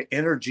different type of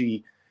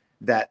energy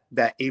that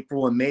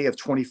April and May of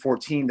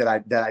 2014 that I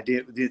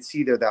did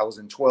see there. That was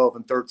in 12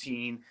 and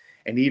 13.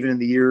 And even in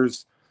the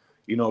years,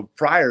 you know,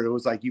 prior, it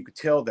was like you could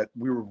tell that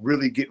we were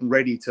really getting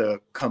ready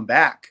to come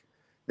back,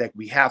 that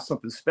we have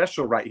something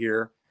special right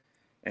here.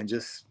 And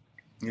just,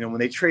 you know, when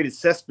they traded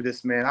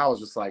Cespedes, man, I was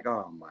just like,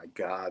 oh my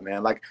God,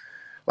 man. Like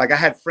I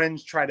had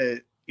friends try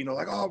to, you know,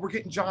 like, oh, we're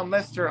getting John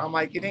Lester. I'm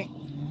like, it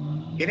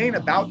ain't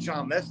about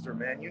John Lester,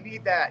 man. You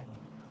need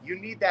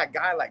that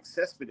guy like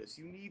Cespedes.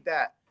 You need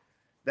that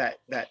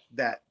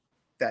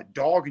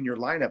dog in your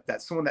lineup,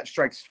 that someone that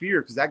strikes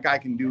fear, because that guy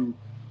can do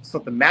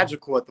something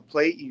magical at the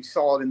plate. You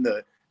saw it in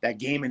that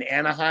game in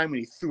Anaheim when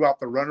he threw out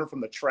the runner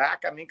from the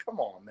track. I mean, come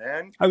on,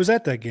 man. I was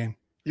at that game.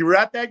 You were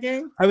at that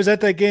game? I was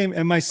at that game,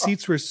 and my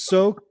seats were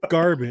so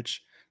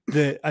garbage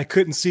that I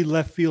couldn't see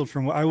left field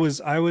from I was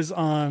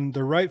on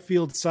the right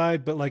field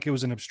side, but like it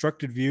was an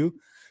obstructed view.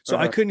 So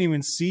I couldn't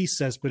even see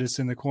Cespedes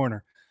in the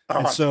corner.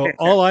 And so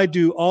all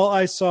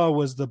I saw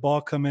was the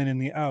ball come in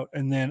the out.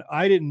 And then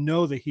I didn't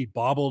know that he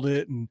bobbled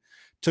it and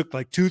took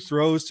like 2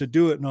 throws to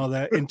do it and all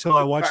that until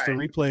I watched the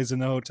replays in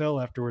the hotel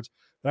afterwards.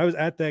 But I was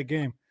at that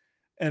game,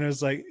 and it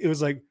was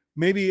like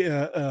maybe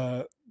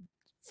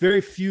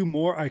very few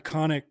more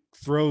iconic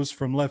throws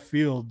from left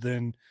field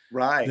than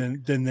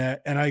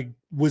that. And I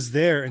was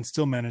there and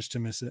still managed to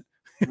miss it.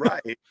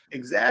 Right.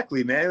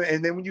 Exactly, man.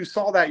 And then when you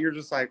saw that, you're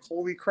just like,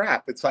 holy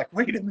crap. It's like,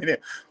 wait a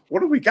minute. What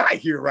do we got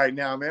here right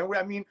now, man?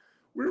 I mean,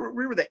 we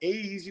were the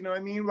A's, you know what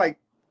I mean? Like,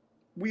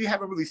 we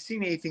haven't really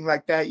seen anything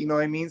like that, you know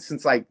what I mean?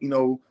 Since like, you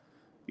know,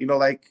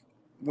 like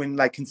when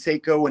like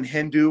Canseco and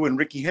Hendu and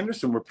Ricky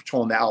Henderson were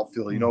patrolling the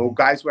outfield, you know,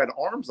 guys who had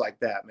arms like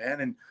that,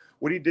 man. And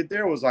what he did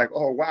there was like,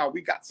 oh, wow,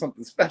 we got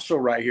something special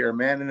right here,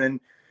 man. And then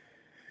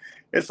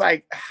it's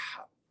like,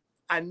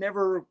 I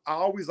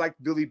always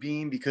liked Billy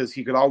Beane because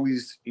he could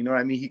always, you know what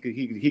I mean? He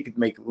could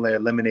make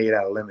lemonade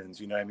out of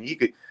lemons, you know what I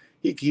mean?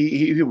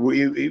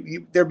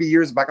 There'd be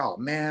years like, oh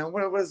man,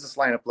 what is this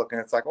lineup looking?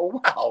 It's like, oh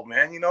wow,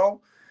 man, you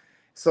know?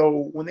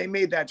 So when they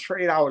made that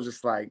trade, I was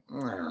just like,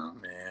 oh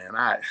man,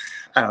 I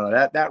don't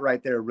know, that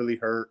right there really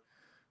hurt,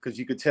 because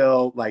you could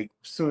tell like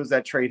as soon as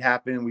that trade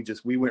happened,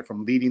 we went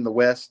from leading the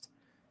West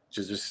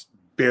to just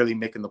barely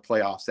making the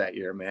playoffs that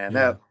year, man.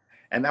 Yeah.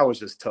 That was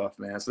just tough,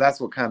 man. So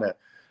that's what kind of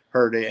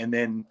hurt it. And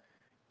then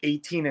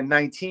 18 and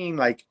 19,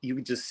 like you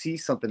could just see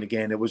something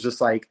again. It was just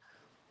like,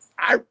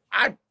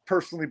 I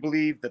personally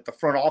believe that the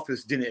front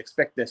office didn't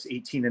expect this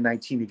 18 and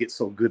 19 to get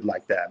so good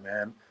like that,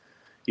 man.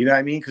 You know what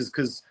I mean?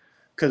 Because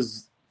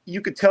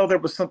you could tell there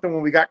was something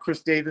when we got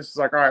Chris Davis. It's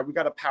like, all right, we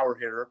got a power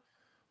hitter,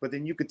 But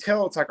then you could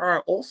tell it's like, all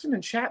right, Olsen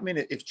and Chapman,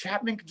 if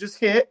Chapman could just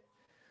hit,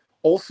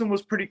 Olsen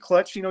was pretty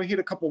clutch. He hit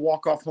a couple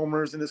walk-off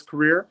homers in his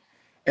career.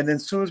 And then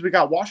as soon as we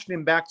got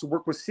Washington back to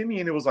work with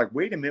Simeon, it was like,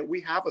 wait a minute,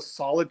 we have a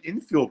solid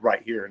infield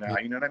right here now.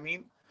 You know what I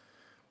mean?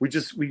 We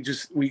could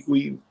just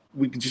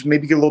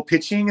maybe get a little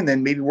pitching and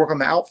then maybe work on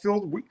the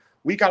outfield.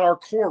 We got our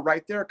core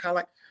right there, kind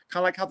of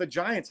like how the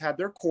Giants had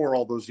their core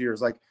all those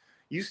years. Like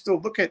you still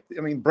look at,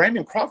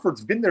 Brandon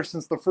Crawford's been there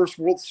since the first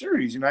World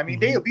Series.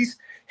 They at least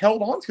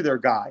held on to their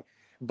guy.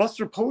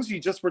 Buster Posey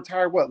just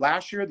retired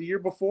last year, or the year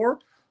before.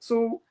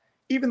 So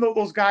even though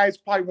those guys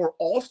probably weren't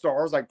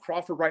all-stars, like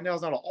Crawford right now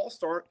is not an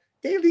all-star,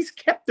 they at least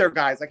kept their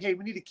guys. Like, hey,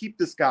 we need to keep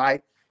this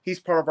guy. He's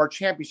part of our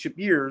championship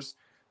years.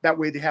 That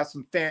way they have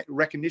some fan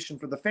recognition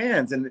for the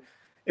fans. And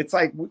it's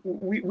like,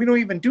 we don't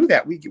even do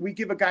that. We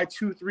give a guy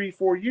 2, 3,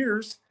 4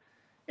 years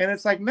and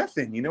it's like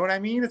nothing, you know what I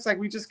mean? It's like,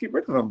 we just get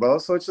rid of them, bro.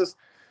 So it's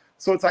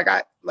like,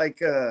 as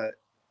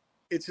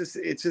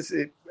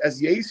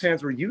the A's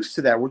fans, we're used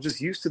to that. We're just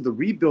used to the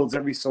rebuilds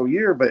every so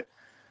year. But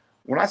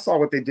when I saw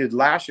what they did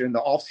last year in the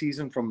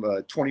offseason from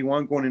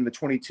 21 going into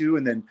 22,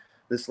 and then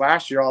this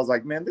last year, I was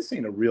like, man, this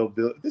ain't a real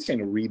build. This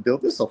ain't a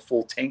rebuild. This is a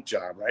full tank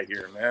job right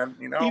here, man.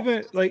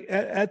 Even like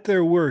at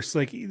their worst,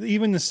 like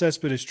even the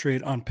Cespedes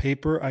trade on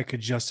paper, I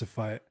could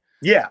justify it.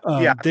 Yeah,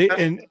 They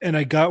and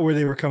I got where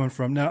they were coming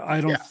from. Now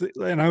I don't,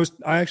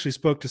 I actually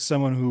spoke to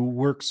someone who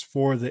works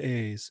for the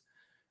A's,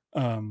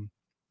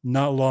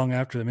 not long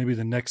after that, maybe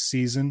the next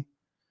season,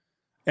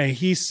 and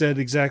he said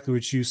exactly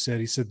what you said.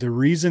 He said the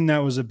reason that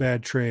was a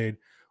bad trade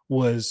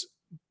was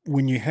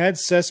when you had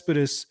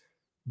Cespedes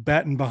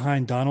batting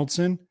behind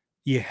Donaldson,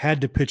 you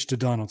had to pitch to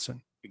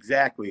Donaldson.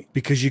 Exactly.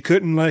 Because you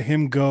couldn't let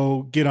him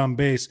go get on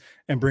base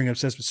and bring up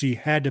Cespedes. So you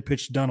had to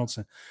pitch to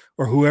Donaldson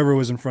or whoever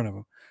was in front of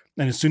him.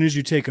 And as soon as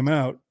you take him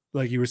out,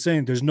 like you were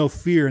saying, there's no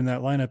fear in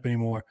that lineup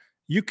anymore.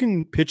 You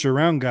can pitch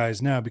around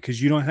guys now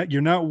because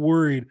you're not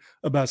worried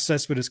about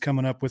Cespedes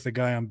coming up with a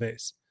guy on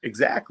base.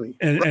 Exactly.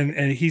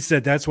 And he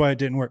said that's why it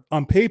didn't work.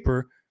 On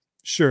paper,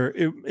 sure,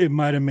 it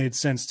might have made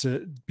sense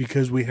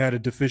because we had a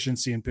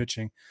deficiency in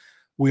pitching.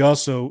 We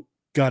also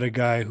got a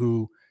guy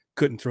who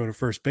couldn't throw to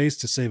first base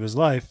to save his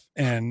life,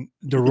 and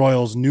the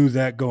Royals knew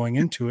that going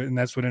into it, and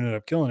that's what ended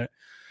up killing it.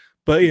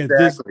 But yeah,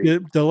 exactly.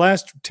 the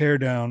last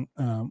teardown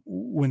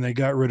when they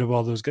got rid of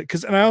all those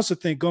guys, and I also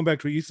think, going back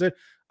to what you said,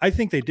 I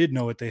think they did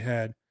know what they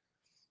had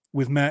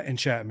with Matt and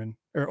Chapman,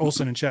 or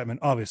Olsen and Chapman,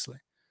 obviously.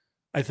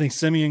 I think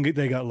Semien,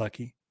 they got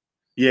lucky.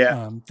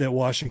 Yeah. That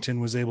Washington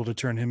was able to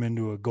turn him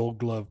into a Gold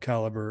Glove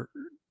caliber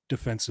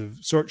defensive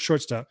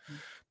shortstop.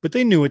 But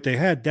they knew what they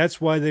had.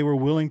 That's why they were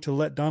willing to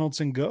let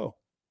Donaldson go.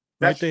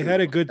 Right? They had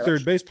a good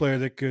third base player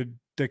that could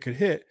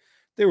hit.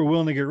 They were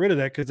willing to get rid of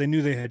that because they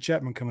knew they had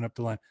Chapman coming up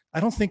the line. I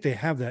don't think they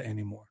have that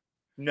anymore.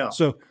 No.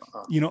 So,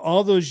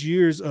 all those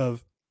years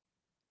of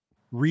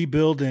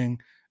rebuilding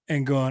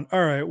and going,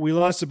 all right, we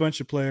lost a bunch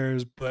of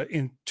players, but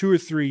in 2 or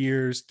 3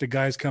 years, the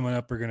guys coming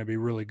up are going to be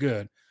really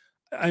good.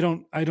 I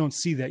don't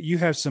see that. You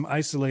have some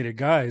isolated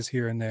guys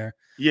here and there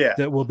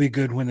that will be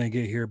good when they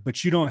get here,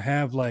 but you don't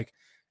have like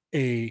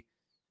a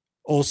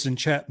Olsen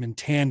Chapman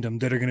tandem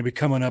that are going to be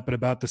coming up at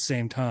about the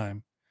same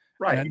time.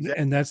 Right.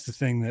 And that's the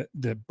thing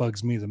that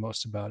bugs me the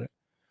most about it.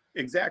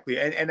 Exactly.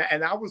 And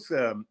I was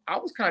kind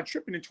of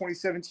tripping in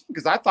 2017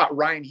 because I thought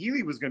Ryan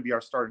Healy was going to be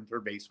our starting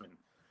third baseman.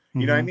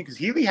 You know what I mean? Because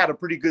Healy had a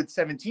pretty good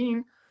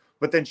 17,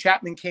 but then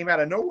Chapman came out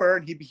of nowhere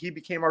and he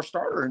became our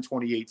starter in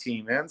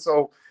 2018, man.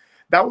 So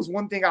that was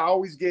one thing I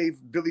always gave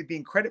Billy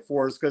Beane credit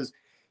for, is because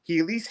he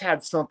at least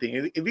had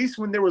something. At least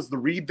when there was the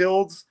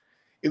rebuilds,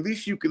 at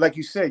least you could, like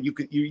you said,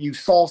 you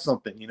saw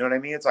something. You know what I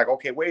mean? It's like,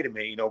 okay, wait a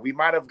minute. We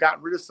might have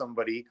gotten rid of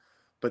somebody,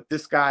 but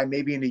this guy,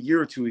 maybe in a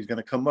year or two, he's going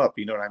to come up.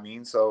 You know what I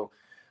mean? So,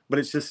 but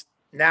it's just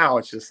now,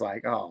 it's just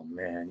like, oh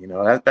man,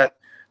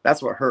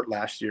 that's what hurt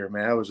last year,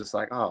 man. It was just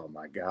like, oh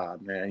my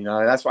God, man.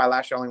 That's why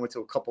last year I only went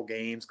to a couple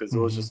games because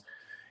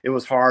it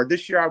was hard.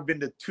 This year I've been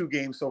to 2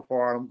 games so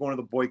far. I'm going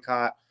to the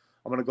boycott.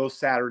 I'm going to go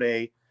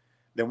Saturday.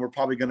 Then we're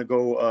probably going to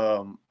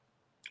go.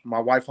 My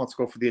wife wants to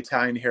go for the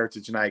Italian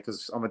Heritage night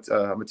because I'm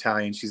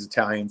Italian. She's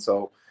Italian.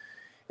 So,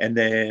 and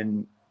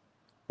then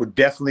we're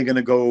definitely going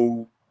to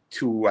go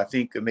to, I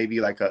think,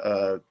 maybe like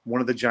one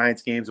of the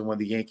Giants games and one of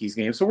the Yankees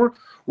games. So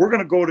we're going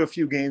to go to a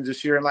few games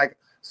this year. And like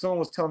someone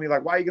was telling me,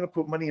 like, why are you going to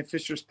put money in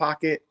Fisher's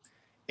pocket?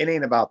 It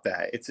ain't about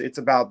that. It's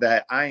about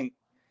that.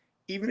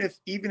 Even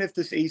if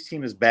this A's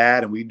team is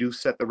bad and we do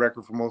set the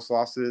record for most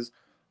losses,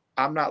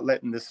 I'm not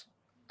letting this.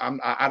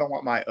 I don't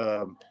want my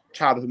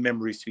childhood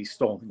memories to be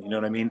stolen. You know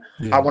what I mean?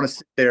 Yeah. I want to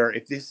sit there.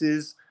 If this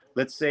is,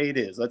 let's say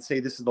this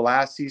is the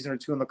last season or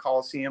 2 in the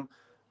Coliseum,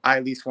 I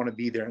at least want to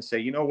be there and say,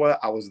 you know what?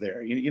 I was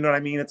there. You know what I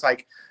mean? It's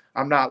like,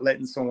 I'm not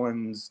letting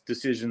someone's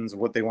decisions of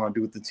what they want to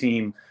do with the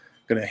team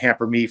going to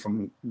hamper me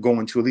from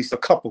going to at least a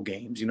couple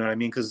games. You know what I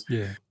mean? Because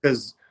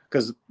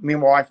me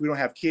and my wife, we don't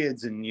have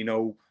kids, and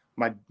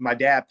my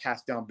dad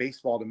passed down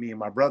baseball to me and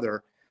my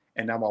brother.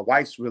 And now my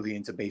wife's really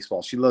into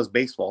baseball. She loves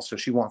baseball, so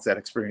she wants that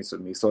experience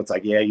with me. So it's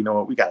like, yeah, you know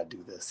what? We got to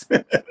do this.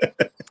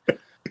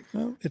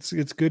 Well, it's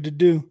good to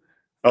do.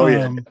 Oh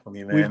yeah,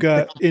 definitely, We've man.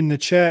 got in the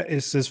chat,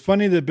 it says,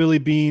 funny that Billy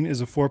Beane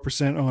is a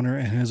 4% owner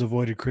and has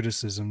avoided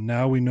criticism.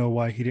 Now we know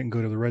why he didn't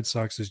go to the Red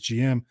Sox as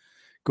GM,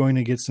 going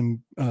to get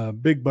some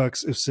big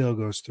bucks if sale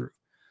goes through.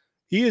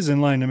 He is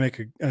in line to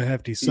make a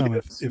hefty sum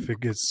if it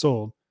gets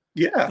sold.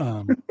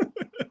 Yeah.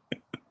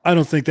 I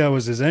don't think that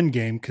was his end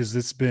game because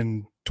it's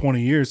been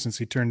 20 years since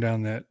he turned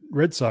down that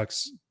Red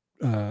Sox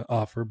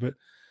offer. But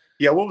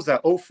yeah, what was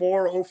that?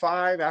 04,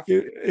 05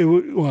 after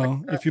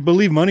well, if you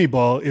believe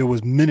Moneyball, it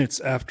was minutes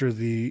after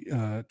the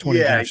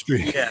 20-game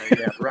streak. Yeah,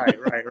 right.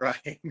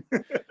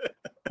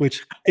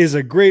 Which is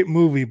a great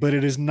movie, but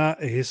it is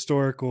not a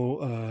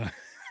historically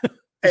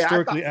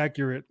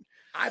accurate.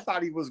 I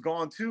thought he was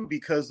gone too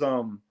because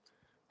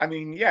I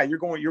mean, yeah, you're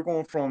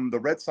going from the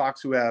Red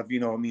Sox who have,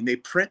 I mean, they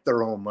print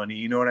their own money,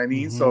 you know what I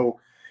mean? Mm-hmm. So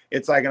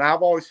it's like, and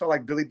I've always felt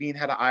like Billy Beane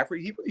had an eye for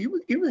he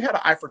had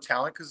an eye for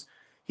talent because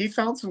he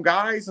found some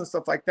guys and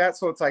stuff like that.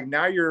 So it's like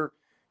now you're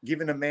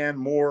giving a man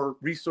more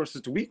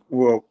resources to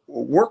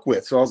work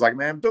with. So I was like,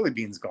 man, Billy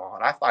Beane's gone.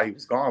 I thought he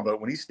was gone,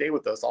 but when he stayed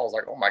with us, I was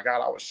like, oh my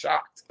God, I was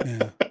shocked.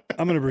 Yeah.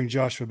 I'm going to bring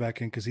Joshua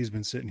back in because he's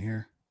been sitting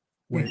here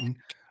waiting.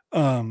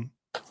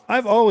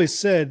 I've always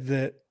said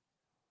that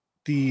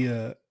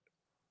the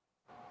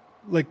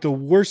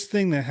worst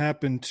thing that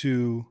happened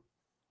to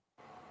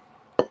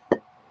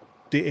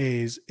the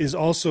A's is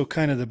also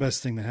kind of the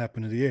best thing that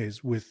happened to the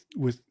A's with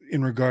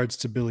in regards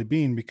to Billy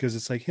Beane, because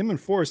it's like him and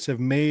Forrest have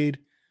made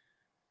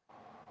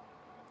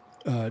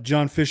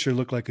John Fisher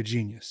look like a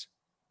genius.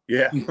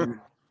 Yeah.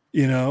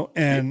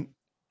 And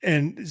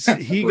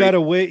he got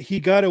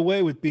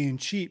away with being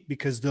cheap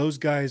because those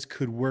guys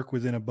could work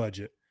within a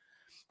budget.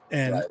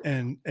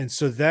 And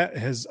so that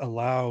has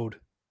allowed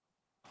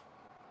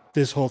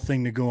this whole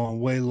thing to go on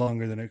way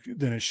longer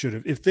than it should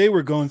have. If they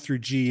were going through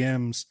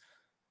GMs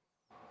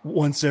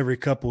once every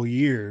couple of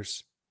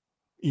years,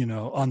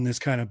 on this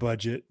kind of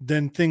budget,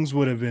 then things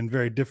would have been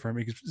very different,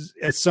 because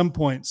at some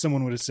point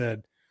someone would have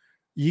said,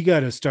 you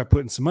got to start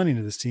putting some money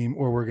into this team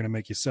or we're going to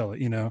make you sell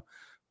it,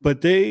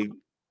 but they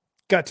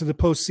got to the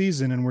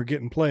postseason and we're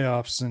getting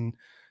playoffs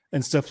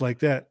and stuff like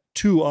that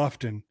too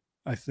often,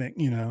 I think,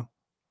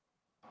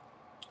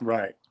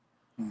 Right.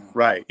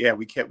 Yeah.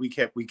 We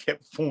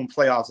kept fooling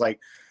playoffs. Like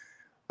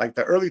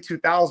the early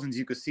 2000s,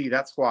 you could see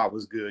that squad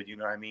was good. You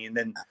know what I mean?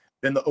 Then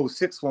the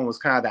 06 one was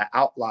kind of that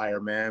outlier,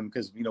 man,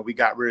 because, we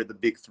got rid of the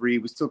big three.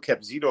 We still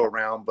kept Zito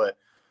around, but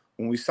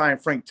when we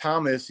signed Frank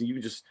Thomas, and you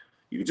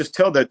could just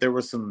tell that there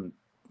was some,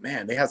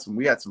 man, we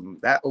had some,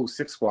 that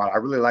 06 squad. I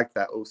really liked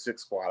that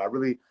 06 squad. I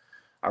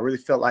really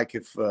felt like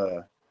if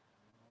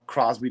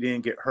Crosby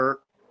didn't get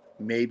hurt,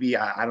 maybe,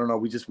 I don't know,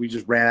 we just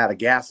ran out of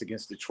gas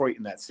against Detroit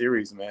in that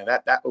series, man.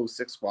 That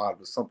 06 squad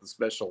was something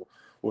special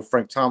with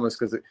Frank Thomas,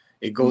 because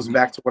it goes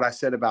back to what I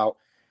said about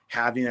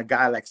having a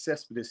guy like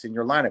Cespedes in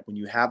your lineup. When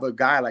you have a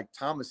guy like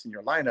Thomas in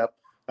your lineup,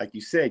 like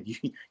you said,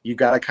 you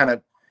got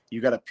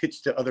to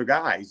pitch to other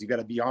guys. You got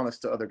to be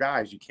honest to other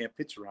guys. You can't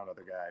pitch around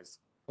other guys.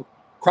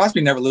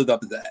 Crosby never lived up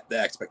to the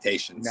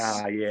expectations.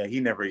 Nah, yeah, he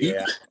never.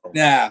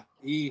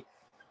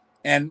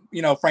 And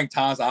Frank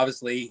Thomas,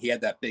 obviously, he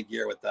had that big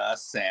year with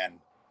us and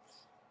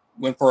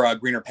went for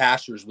greener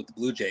pastures with the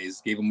Blue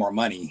Jays, gave him more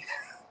money.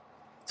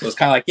 So it's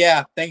kind of like,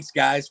 yeah, thanks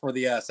guys for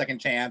the second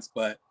chance,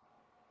 but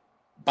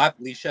bye,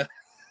 Felicia.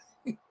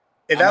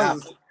 And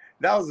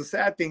that was a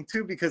sad thing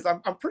too, because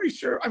I'm pretty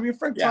sure. I mean,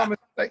 Frank Thomas,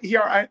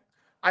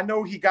 I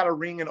know he got a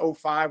ring in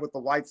 05 with the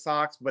White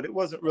Sox, but it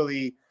wasn't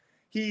really.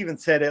 He even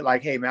said it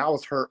like, "Hey man, I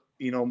was hurt,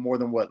 more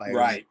than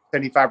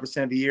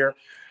 75% of the year."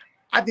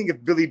 I think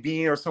if Billy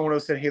Beane or someone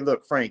else said, "Hey,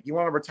 look, Frank, you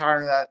want to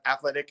retire in that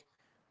athletic?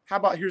 How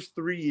about here's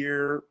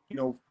 3-year,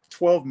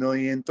 $12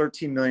 million,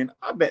 $13 million?"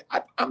 I bet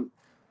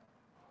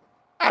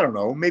I don't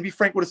know. Maybe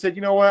Frank would have said,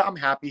 "You know what? I'm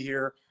happy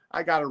here.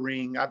 I got a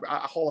ring. I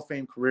a Hall of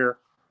Fame career.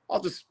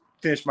 I'll just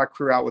finish my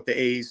career out with the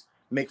A's,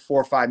 make $4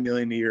 or $5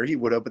 million a year." He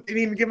would have, but they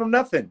didn't even give him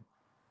nothing.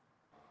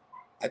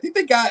 I think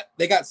they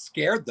got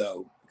scared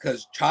though,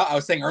 because I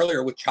was saying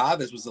earlier with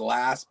Chavez was the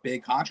last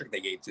big contract they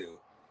gave to.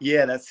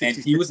 Yeah, that's, and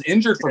he was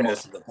injured for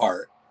most of the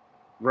part.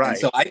 Right. And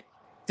so I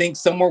think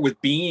somewhere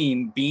with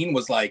Beane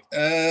was like, do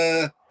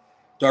I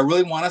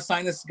really want to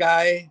sign this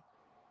guy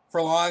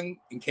for long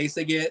in case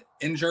they get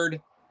injured?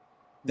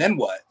 Then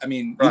what? I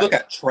mean, you look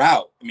at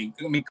Trout. I mean,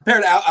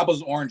 compared to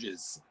apples and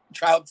oranges,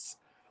 Trout's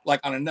like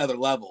on another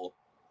level,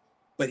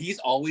 but he's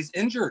always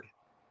injured.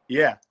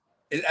 Yeah.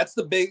 That's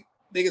the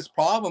biggest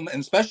problem. And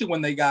especially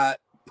when they got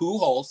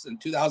Pujols in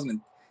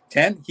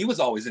 2010, he was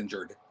always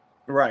injured.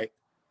 Right.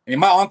 I mean,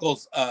 my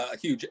uncle's a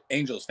huge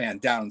Angels fan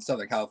down in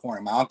Southern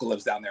California. My uncle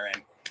lives down there,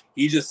 and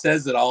he just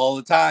says it all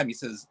the time. He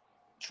says,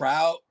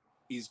 Trout,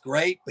 he's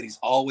great, but he's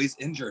always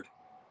injured.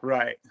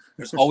 Right.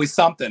 There's always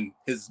something.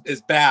 His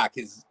back,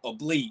 his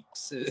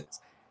obliques.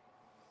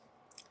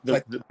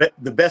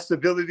 The best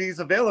ability is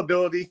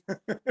availability.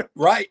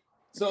 Right.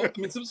 So, I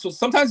mean, so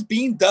sometimes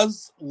Beane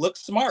does look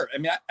smart. I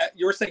mean,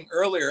 you were saying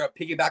earlier,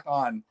 piggyback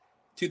on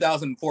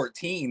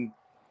 2014,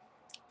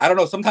 I don't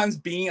know. Sometimes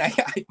Beane, I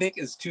think,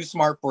 is too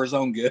smart for his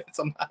own good.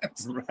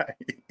 Sometimes, right?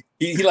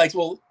 He likes.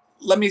 Well,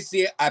 let me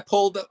see. I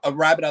pulled a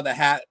rabbit out of the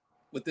hat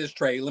with this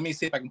trade. Let me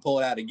see if I can pull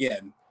it out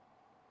again.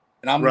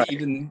 And I'm Right.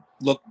 even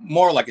look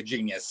more like a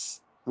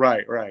genius.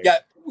 Right. Yeah,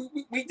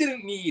 we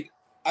didn't need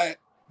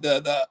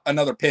the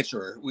another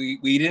pitcher. We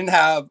didn't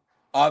have,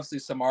 obviously,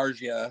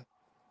 Samardzija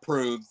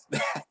proved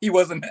that he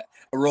wasn't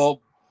a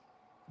real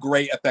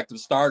great effective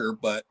starter,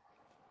 but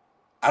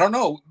I don't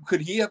know.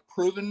 Could he have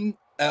proven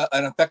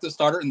an effective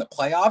starter in the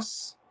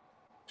playoffs?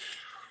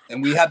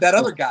 And we had that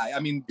other guy. I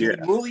mean, do we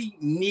really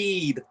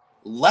need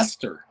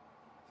Lester?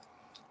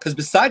 Because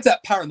besides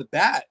that power in the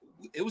bat,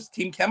 it was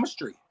team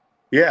chemistry.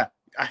 Yeah.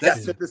 I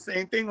said the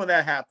same thing when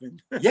that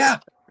happened. Yeah.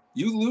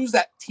 You lose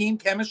that team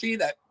chemistry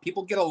that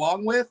people get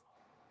along with.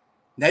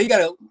 Now you got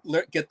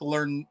to get to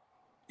learn.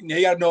 Now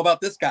you got to know about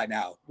this guy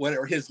now. What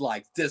are his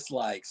likes,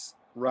 dislikes?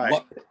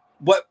 Right.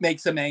 What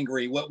makes him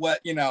angry?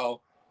 What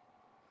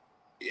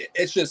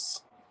It's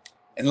just,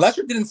 and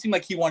Lester didn't seem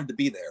like he wanted to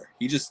be there.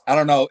 He just, I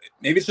don't know.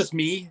 Maybe it's just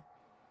me.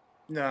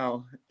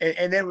 No.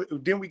 And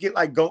then we get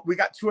we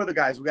got two other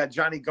guys. We got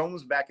Johnny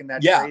Gomes back in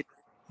that trade.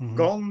 Mm-hmm.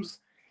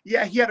 Gomes,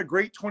 yeah, he had a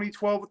great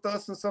 2012 with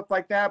us and stuff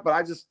like that. But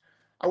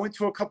I went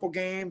to a couple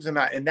games, and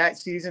in that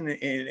season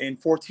in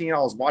 14, I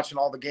was watching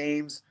all the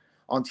games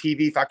on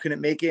TV if I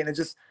couldn't make it, and it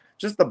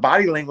just the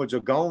body language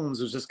of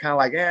Gomes was just kind of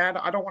like,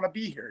 I don't want to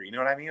be here. You know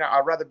what I mean?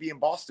 I'd rather be in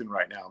Boston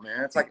right now,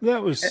 man. It's like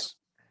that was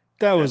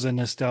a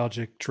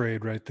nostalgic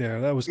trade right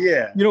there. That was,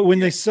 when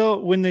they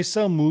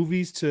sell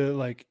movies to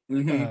like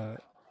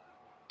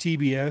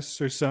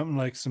TBS or something,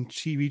 like some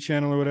TV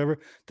channel or whatever,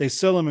 they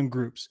sell them in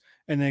groups,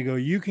 and they go,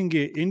 you can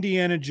get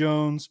Indiana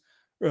Jones,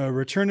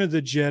 Return of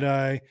the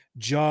Jedi,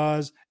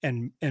 Jaws,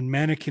 and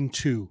Mannequin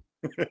 2.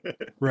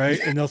 Right.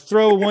 And they'll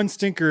throw one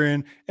stinker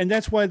in. And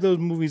that's why those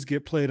movies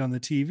get played on the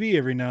TV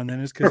every now and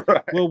then, is because,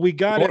 well, we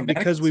got it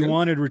because we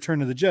wanted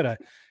Return of the Jedi.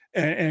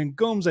 And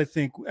Gomes, I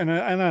think, and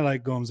I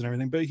like Gomes and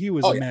everything, but he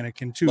was a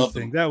Mannequin 2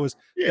 thing. That was,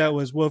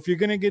 well, if you're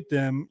going to get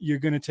them, you're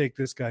going to take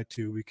this guy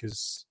too,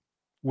 because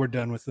we're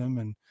done with them.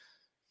 And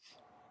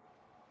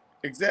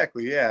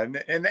exactly. Yeah.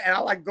 And I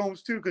like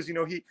Gomes too, because,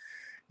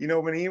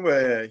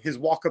 when his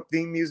walk-up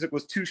theme music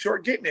was Too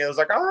Short Getting It, I was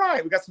like, all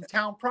right, we got some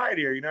town pride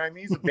here. You know what I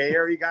mean? He's a Bay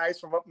Area guy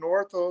from up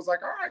north. So I was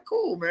like, all right,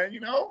 cool, man,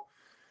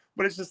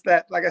 But it's just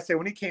that, like I said,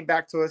 when he came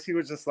back to us, he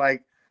was just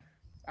like,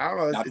 I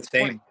don't know. It's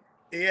funny.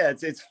 Yeah,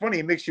 it's funny.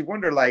 It makes you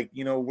wonder, like,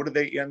 what do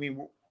they,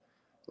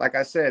 like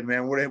I said,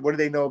 man, what do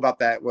they know about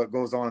that, what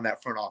goes on in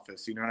that front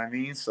office? You know what I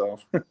mean? So,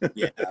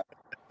 yeah.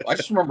 I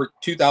just remember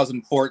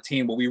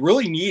 2014, what we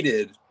really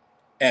needed.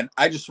 And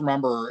I just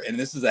remember, and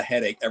this is a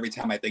headache every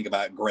time I think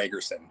about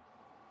Gregerson.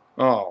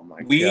 Oh, my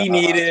God. We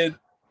needed,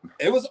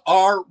 it was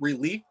our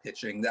relief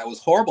pitching that was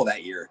horrible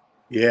that year.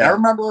 Yeah. And I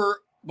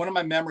remember one of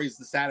my memories,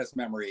 the saddest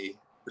memory,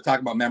 we're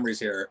talking about memories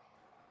here.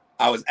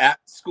 I was at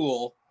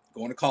school,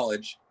 going to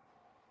college,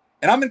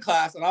 and I'm in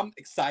class, and I'm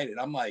excited.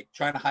 I'm like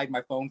trying to hide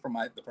my phone from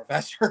the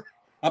professor.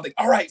 I'm thinking,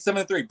 all right,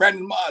 7-3,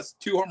 Brandon Moss,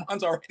 2 home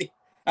runs already.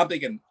 I'm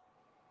thinking,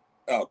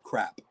 oh,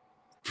 crap.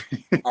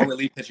 Our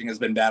relief pitching has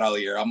been bad all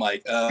year. I'm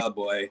like, oh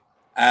boy.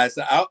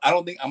 So I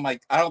don't think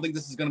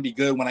this is going to be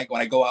good when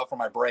I go out for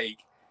my break.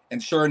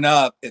 And sure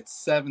enough,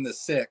 it's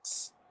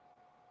 7-6.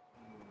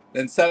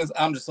 Then 7.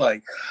 I'm just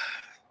like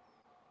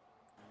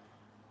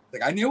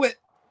I knew it.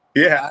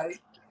 Yeah.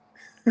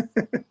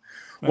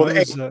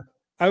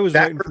 I was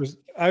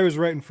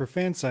writing for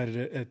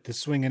Fansided at the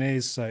Swingin'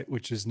 A's site,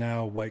 which is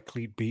now White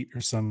Cleat Beat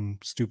or some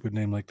stupid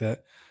name like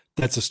that.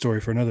 That's a story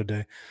for another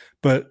day.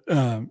 But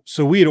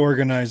so we had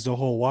organized a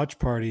whole watch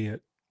party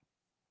at,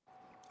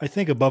 I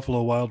think, a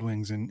Buffalo Wild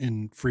Wings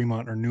in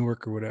Fremont or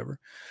Newark or whatever.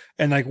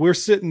 And like, we're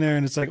sitting there,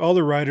 and it's like all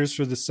the writers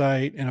for the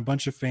site and a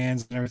bunch of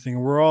fans and everything.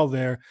 And we're all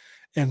there.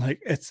 And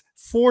like, it's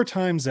 4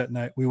 times that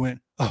night we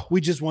went, oh,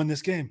 we just won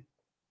this game.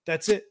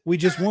 That's it. We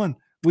just won.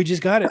 We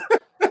just got it.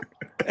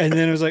 And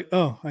then it was like,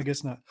 oh, I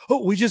guess not.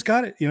 Oh, we just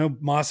got it.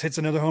 Moss hits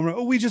another home run.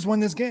 Oh, we just won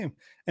this game.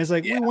 And it's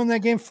like, we won that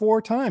game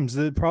 4 times.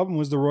 The problem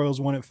was the Royals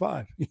won at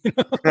 5.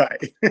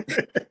 Right.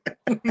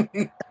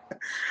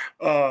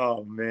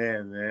 Oh,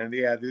 man.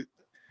 Yeah.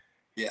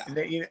 Yeah. And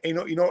then, you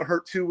know what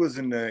hurt too was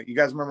you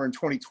guys remember in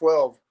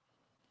 2012,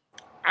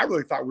 I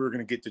really thought we were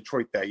going to get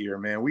Detroit that year,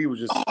 man. We were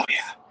just,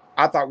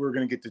 I thought we were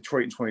going to get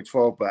Detroit in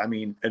 2012. But I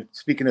mean,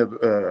 speaking of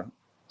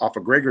off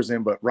of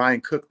Gregerson, but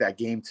Ryan Cook that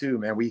game too,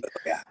 man.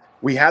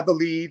 We had the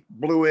lead,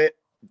 blew it.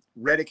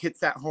 Reddick hits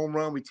that home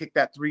run. We take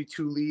that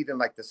 3-2 lead in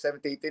like the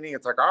 7th, 8th inning.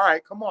 It's like, all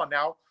right, come on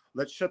now.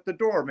 Let's shut the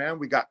door, man.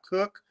 We got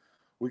Cook.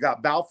 We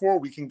got Balfour.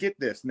 We can get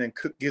this. And then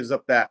Cook gives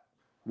up that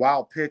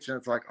wild pitch. And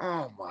it's like,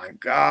 oh, my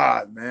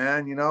God,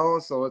 man.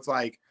 So it's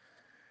like,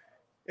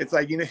 it's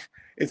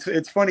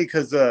funny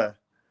because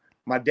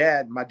my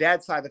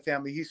dad's side of the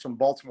family, he's from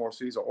Baltimore.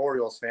 So he's an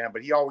Orioles fan.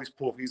 But he's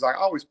like, I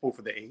always pull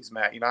for the A's,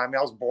 Matt. I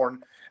was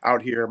born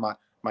out here.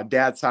 My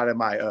dad's side of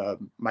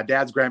my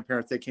dad's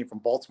grandparents, they came from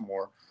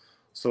Baltimore.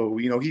 So,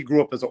 he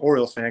grew up as an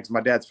Orioles fan because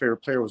my dad's favorite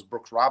player was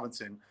Brooks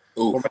Robinson.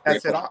 Ooh,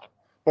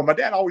 but my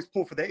dad always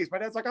pulled for the A's. My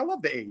dad's like, I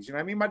love the A's. You know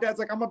what I mean? My dad's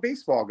like, I'm a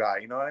baseball guy.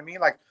 You know what I mean?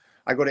 Like,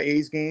 I go to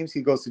A's games.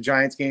 He goes to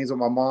Giants games with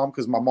my mom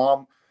because my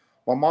mom's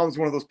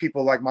one of those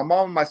people. Like, my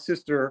mom and my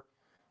sister,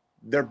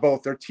 they're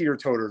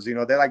teeter-toters, you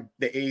know, they're like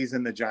the A's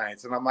and the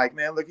Giants. And I'm like,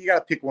 man, look, you got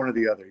to pick one or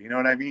the other. You know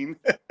what I mean?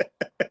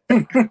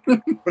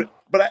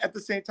 but at the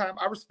same time,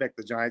 I respect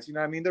the Giants. You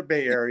know what I mean? They're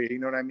Bay Area. You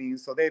know what I mean?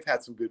 So they've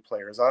had some good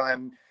players.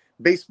 And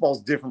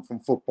baseball's different from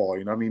football.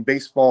 You know what I mean?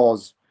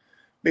 Baseball's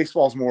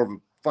more of a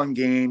fun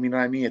game. You know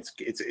what I mean?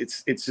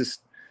 It's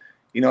just,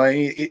 you know,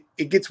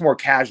 it gets more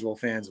casual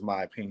fans, in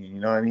my opinion.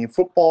 You know what I mean?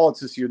 Football, it's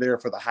just you're there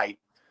for the hype.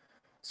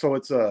 So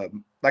it's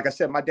like I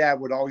said, my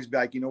dad would always be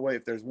like, you know what?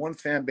 If there's one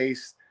fan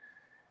base,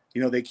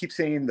 you know, they keep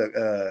saying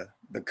the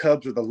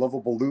Cubs are the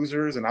lovable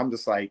losers, and I'm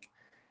just like,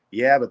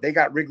 yeah, but they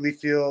got Wrigley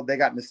Field, they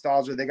got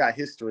nostalgia, they got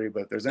history.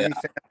 But if there's any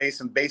fan base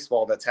in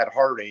baseball that's had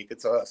heartache,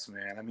 it's us,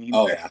 man. I mean,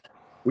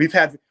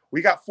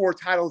 we got 4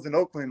 titles in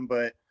Oakland,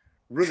 but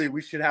really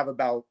we should have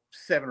about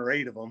 7 or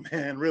 8 of them,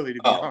 man. Really, to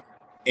be honest.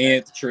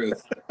 Ain't the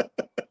truth.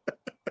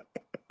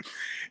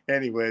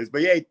 Anyways,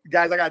 but yeah,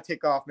 guys, I gotta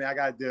take off, man. I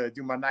gotta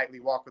do my nightly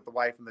walk with the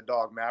wife and the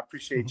dog, man. I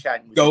appreciate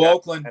chatting with you. Go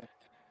Oakland. Man.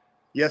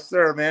 Yes,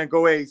 sir, man.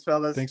 Go A's,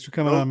 fellas. Thanks for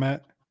coming on,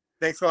 Matt.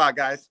 Thanks a lot,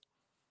 guys.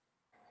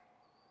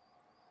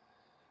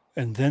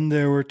 And then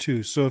there were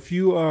 2. So if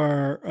you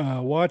are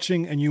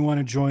watching and you want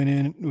to join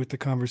in with the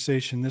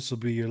conversation, this will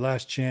be your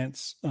last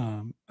chance.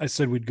 I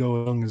said we'd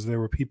go as long as there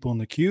were people in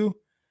the queue.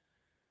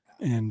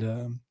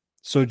 And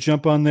so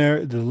jump on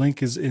there. The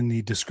link is in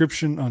the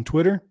description on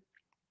Twitter.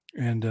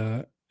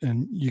 And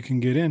you can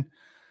get in.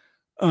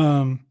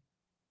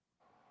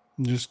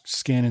 I'm just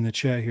scanning the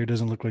chat here.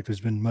 Doesn't look like there's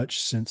been much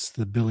since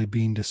the Billy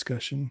Bean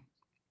discussion.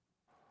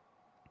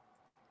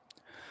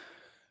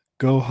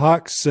 Go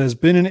Hawks says,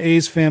 been an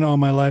A's fan all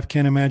my life.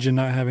 Can't imagine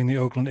not having the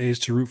Oakland A's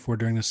to root for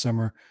during the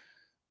summer.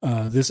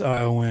 This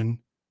Iowan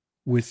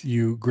with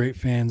you, great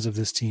fans of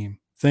this team.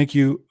 Thank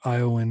you,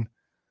 Iowan.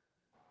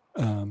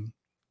 All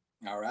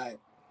right.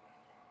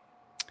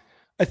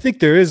 I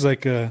think there is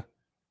like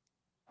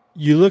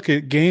you look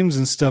at games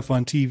and stuff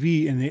on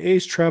TV and the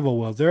A's travel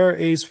well. There are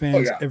A's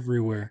fans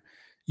everywhere,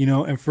 you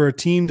know, and for a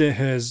team that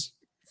has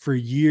for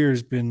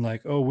years been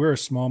like, oh, we're a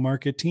small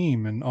market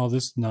team and all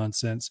this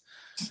nonsense.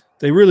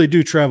 They really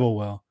do travel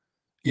well.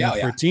 You know,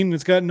 for a team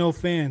that's got no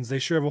fans, they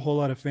sure have a whole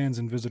lot of fans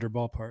in visitor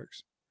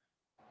ballparks.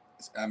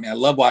 I mean, I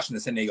love watching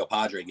the San Diego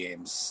Padre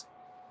games.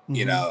 Mm-hmm.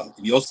 You know,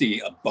 you'll see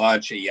a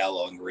bunch of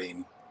yellow and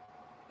green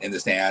in the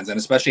stands, and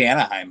especially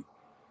Anaheim.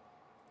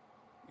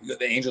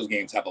 The Angels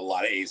games have a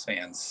lot of A's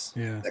fans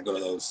that go to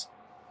those.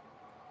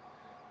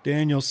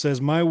 Daniel says,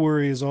 my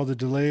worry is all the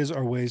delays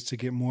are ways to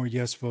get more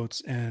yes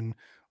votes, and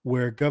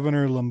where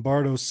Governor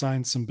Lombardo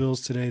signed some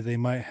bills today, they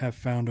might have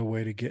found a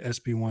way to get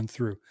SB1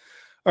 through.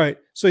 All right,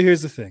 so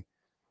here's the thing.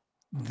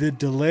 The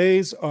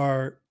delays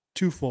are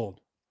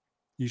twofold.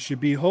 You should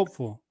be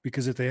hopeful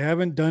because if they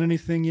haven't done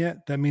anything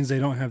yet, that means they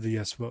don't have the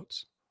yes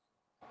votes.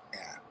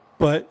 Yeah.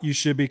 But you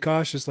should be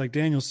cautious, like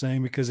Daniel's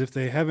saying, because if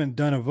they haven't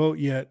done a vote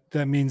yet,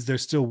 that means they're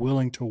still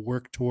willing to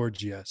work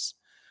towards yes,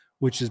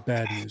 which is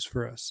bad news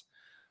for us.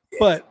 Yeah.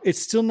 But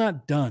it's still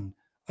not done.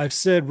 I've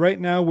said right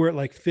now we're at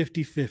like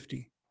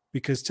 50-50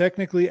 because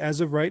technically, as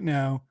of right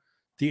now,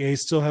 the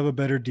A's still have a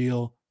better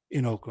deal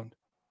in Oakland.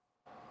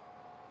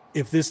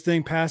 If this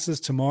thing passes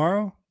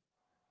tomorrow,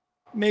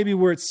 maybe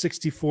we're at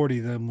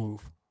 60-40, they'll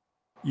move.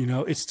 You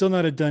know, it's still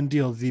not a done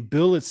deal. The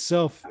bill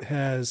itself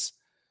has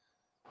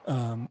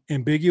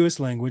ambiguous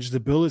language. The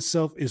bill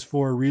itself is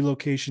for a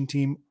relocation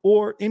team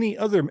or any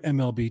other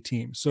MLB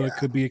team. So it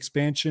could be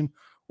expansion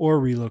or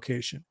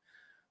relocation.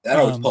 That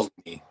always puzzled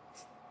me.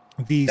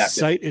 The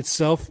site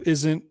itself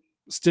isn't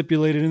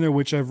stipulated in there,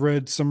 which I've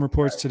read some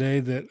reports today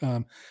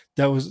that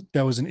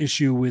that was an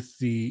issue with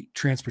the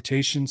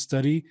transportation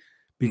study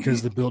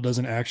because the bill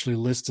doesn't actually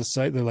list a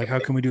site. They're like, how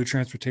can we do a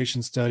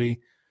transportation study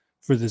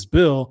for this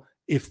bill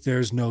if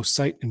there's no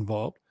site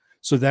involved?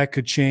 So that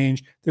could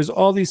change. There's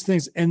all these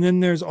things. And then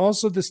there's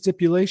also the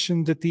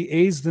stipulation that the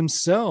A's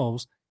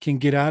themselves can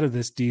get out of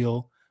this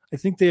deal. I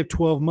think they have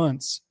 12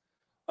 months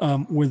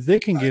where they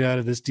can get out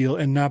of this deal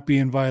and not be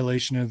in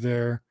violation of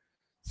their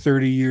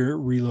 30-year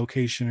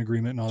relocation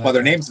agreement and all that. Well,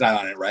 their name's not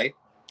on it, right?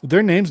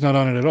 Their name's not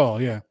on it at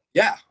all, yeah.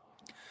 Yeah.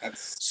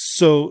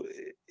 So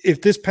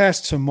if this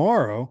passed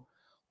tomorrow,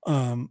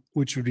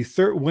 which would be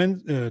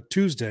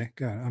Tuesday.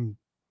 God, I'm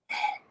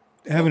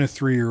having a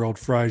 3-year-old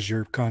fries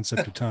your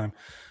concept of time.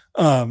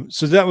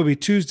 So that would be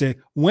Tuesday.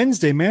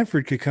 Wednesday,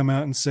 Manfred could come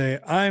out and say,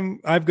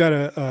 I've got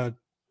a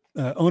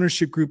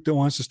ownership group that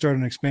wants to start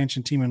an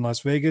expansion team in Las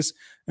Vegas,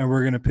 and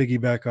we're going to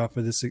piggyback off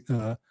of this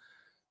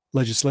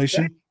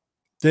legislation.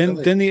 Then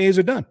the A's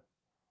are done,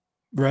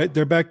 right?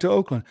 They're back to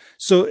Oakland.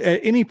 So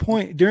at any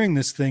point during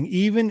this thing,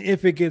 even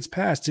if it gets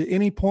passed, at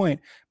any point,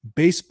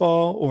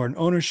 baseball or an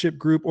ownership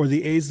group or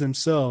the A's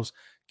themselves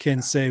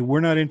can say,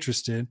 we're not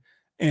interested.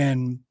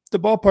 And the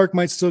ballpark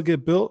might still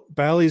get built.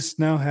 Bally's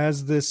now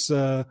has this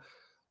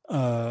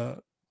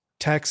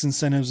tax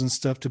incentives and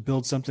stuff to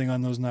build something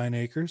on those 9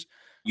 acres.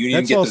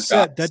 That's all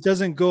set. That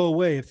doesn't go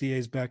away if the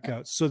A's back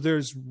out. So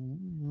there's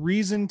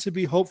reason to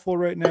be hopeful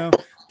right now.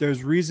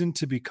 There's reason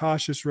to be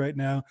cautious right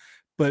now.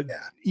 But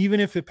even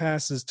if it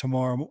passes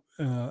tomorrow,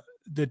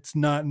 that's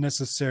not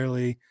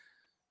necessarily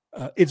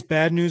it's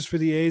bad news for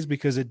the A's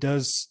because it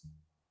does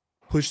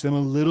push them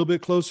a little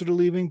bit closer to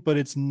leaving, but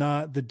it's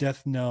not the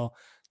death knell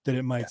that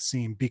it might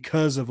seem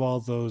because of all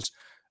those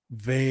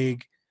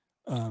vague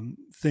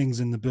things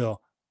in the bill.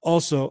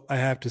 Also, I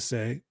have to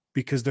say,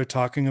 because they're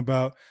talking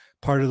about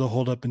part of the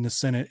holdup in the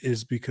Senate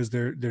is because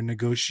they're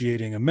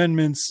negotiating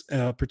amendments,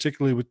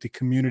 particularly with the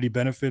community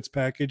benefits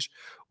package,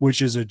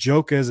 which is a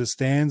joke as it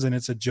stands, and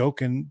it's a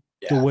joke in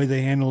the way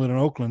they handle it in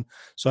Oakland.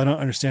 So I don't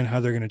understand how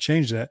they're going to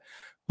change that.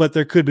 But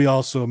there could be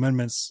also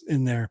amendments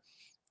in there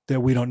that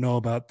we don't know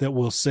about that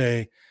will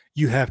say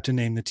you have to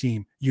name the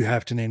team, you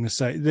have to name the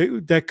site.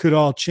 That could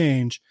all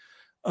change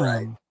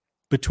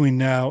between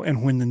now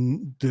and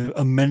when the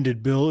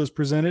amended bill is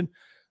presented.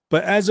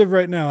 But as of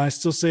right now, I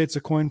still say it's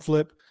a coin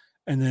flip.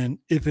 And then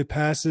if it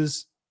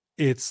passes,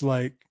 it's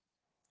like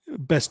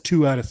best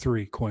 2 out of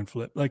 3 coin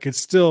flip. Like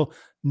it's still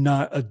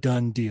not a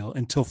done deal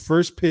until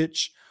first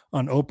pitch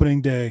on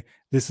opening day.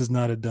 This is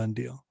not a done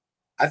deal.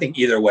 I think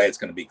either way, it's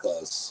going to be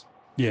close.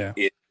 Yeah.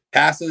 If it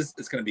passes,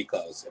 it's going to be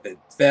close. If it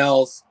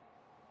fails,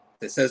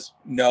 if it says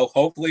no,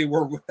 hopefully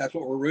that's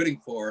what we're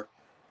rooting for.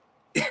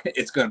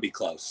 It's going to be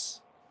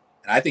close.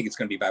 And I think it's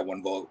going to be by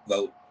 1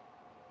 vote.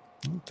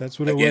 That's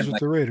what it was with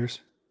the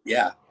Raiders.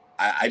 Yeah.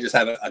 I just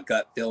have a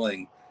gut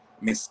feeling.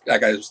 I mean,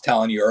 like I was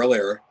telling you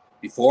earlier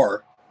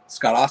before,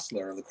 Scott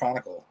Ostler of the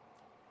Chronicle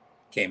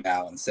came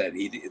out and said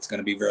it's going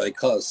to be really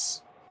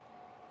close.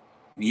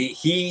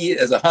 He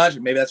is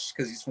 100. Maybe that's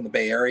because he's from the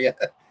Bay Area.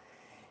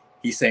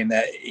 He's saying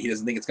that he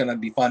doesn't think it's going to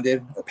be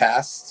funded or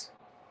passed.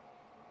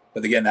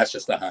 But again, that's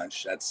just a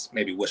hunch. That's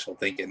maybe wishful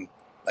thinking,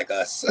 like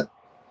us.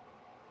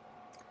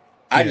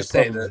 I just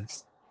say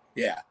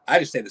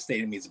the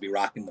stadium needs to be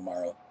rocking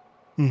tomorrow.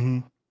 Mm-hmm.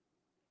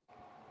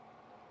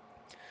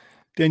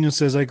 Daniel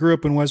says, I grew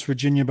up in West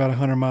Virginia, about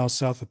 100 miles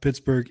south of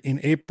Pittsburgh. In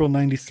April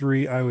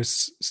 93, I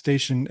was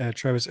stationed at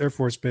Travis Air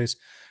Force Base.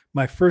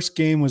 My first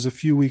game was a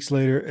few weeks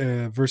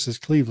later versus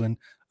Cleveland.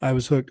 I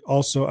was hooked.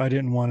 Also, I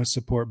didn't want to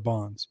support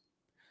Bonds.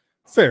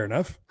 Fair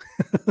enough.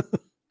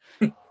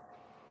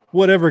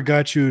 Whatever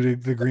got you to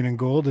the green and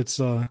gold, it's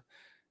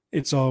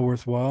all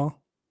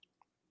worthwhile.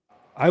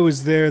 I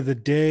was there the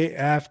day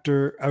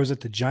after I was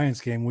at the Giants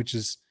game, which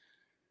is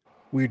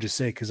weird to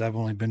say because I've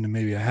only been to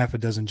maybe a half a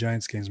dozen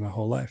Giants games my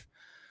whole life.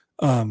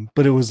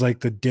 But it was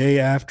like the day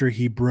after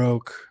he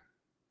broke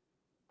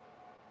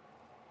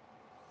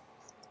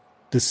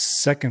the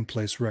second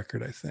place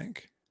record, I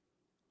think.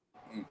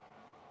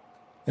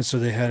 And so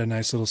they had a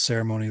nice little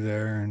ceremony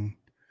there, and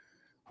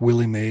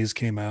Willie Mays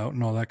came out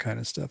and all that kind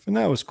of stuff. And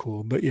that was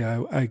cool. But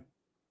yeah, I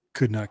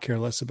could not care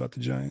less about the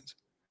Giants.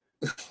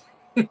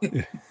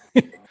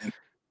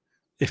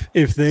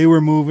 if they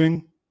were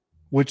moving,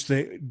 which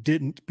they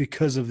didn't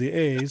because of the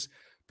A's,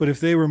 but if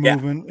they were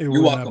moving, it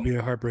would not be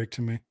a heartbreak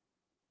to me.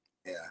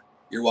 Yeah,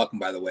 you're welcome.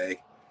 By the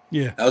way,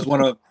 yeah, that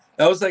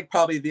was like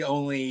probably the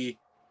only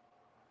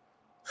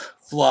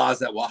flaws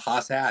that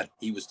Haas had.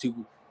 He was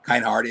too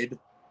kind-hearted,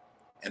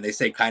 and they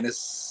say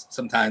kindness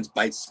sometimes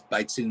bites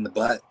you in the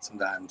butt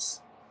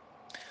sometimes.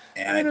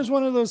 And it was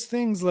one of those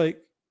things.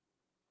 Like,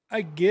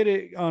 I get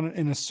it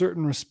in a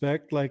certain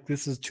respect. Like,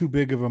 this is too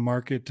big of a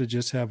market to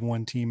just have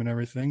one team and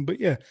everything. But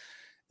yeah,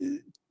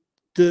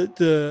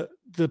 the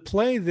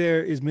play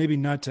there is maybe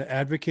not to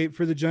advocate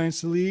for the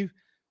Giants to leave,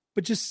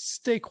 but just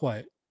stay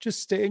quiet.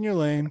 Just stay in your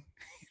lane.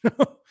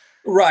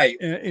 Right.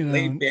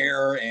 Lay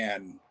Bear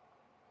and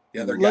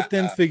the other guy. Let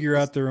them figure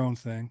out their own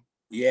thing.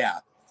 Yeah.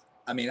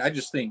 I mean, I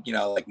just think,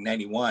 like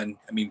 91,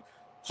 I mean,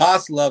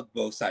 Haas loved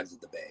both sides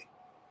of the Bay.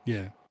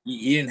 Yeah.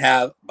 He didn't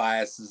have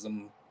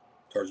biasism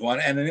towards one.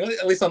 And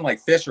at least unlike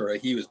Fisher,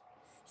 he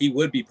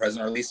would be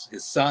present, or at least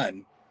his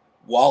son,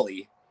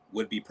 Wally,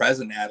 would be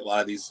present at a lot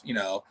of these,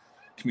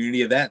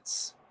 community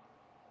events.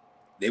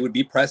 They would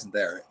be present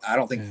there. I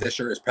don't think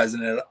Fisher is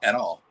present at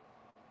all.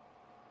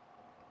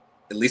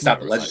 At least not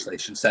the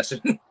legislation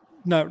session.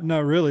 Not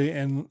really.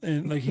 And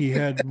like he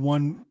had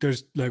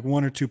there's like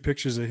 1 or 2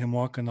 pictures of him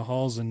walking the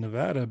halls in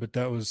Nevada, but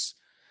that was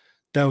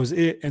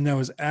it. And that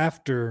was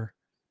after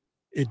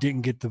it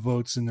didn't get the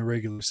votes in the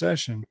regular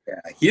session. Yeah,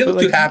 he didn't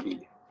look too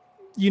happy.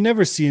 You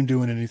never see him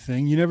doing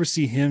anything. You never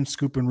see him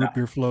scooping root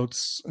beer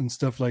floats and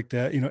stuff like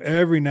that.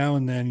 Every now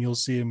and then you'll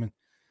see him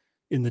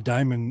in the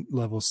diamond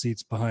level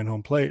seats behind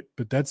home plate,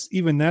 but that's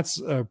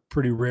a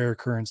pretty rare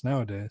occurrence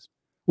nowadays,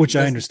 which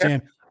I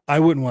understand. I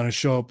wouldn't want to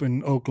show up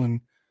in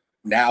Oakland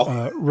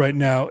right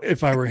now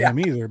if I were him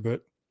either,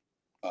 but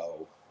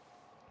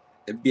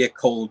it'd be a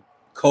cold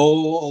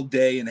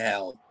day in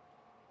hell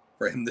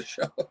for him to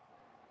show up.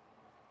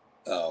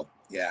 Oh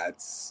yeah,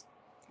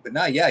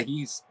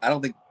 I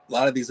don't think a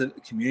lot of these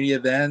community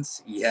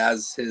events, he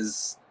has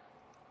his,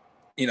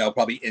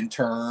 probably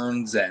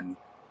interns and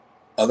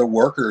other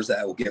workers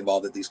that will get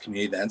involved at these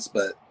community events,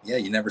 but yeah,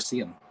 you never see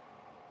them.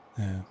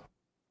 Yeah.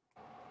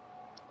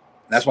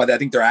 That's why I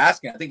think they're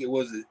asking. I think it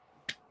was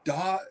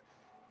Daryl.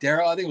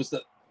 I think it was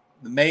the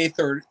May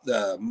 3rd,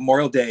 the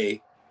Memorial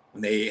Day,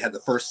 when they had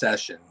the first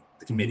session,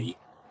 the committee,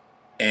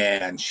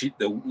 and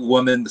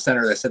the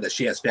senator that said that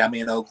she has family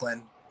in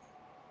Oakland,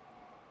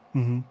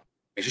 and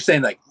she's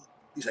saying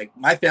he's like,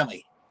 my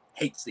family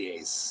hates the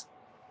A's.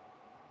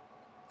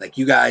 Like,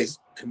 you guys,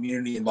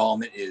 community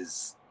involvement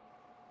is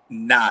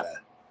nada.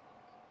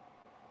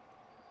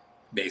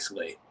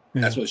 Basically,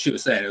 that's what she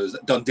was saying. It was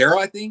Dondero,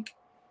 I think.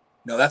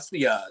 No, that's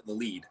the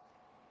lead.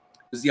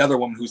 It was the other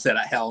woman who said,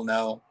 "Hell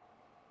no."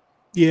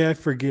 Yeah, I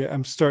forget.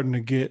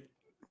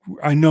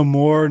 I know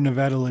more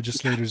Nevada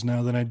legislators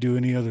now than I do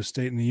any other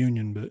state in the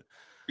union, but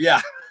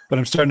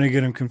I'm starting to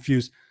get them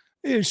confused.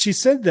 She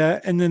said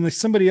that, and then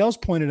somebody else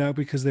pointed out,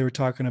 because they were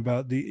talking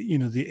about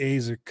the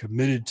A's are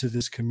committed to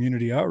this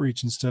community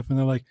outreach and stuff, and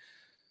they're like,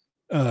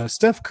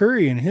 Steph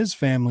Curry and his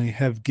family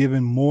have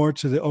given more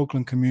to the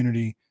Oakland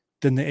community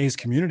than the A's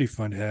Community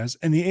Fund has,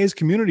 and the A's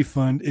Community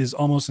Fund is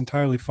almost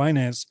entirely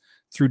financed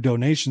through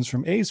donations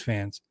from A's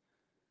fans.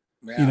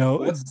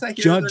 Yeah.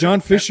 John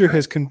Fisher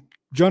has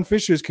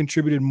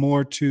contributed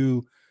more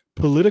to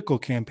political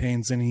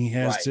campaigns than he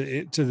has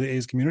to the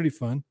A's Community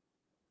Fund.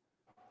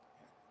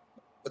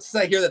 What's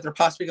that here that they're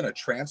possibly going to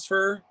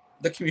transfer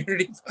the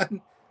community fund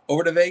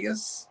over to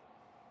Vegas?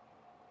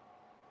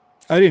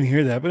 I didn't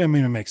hear that, but I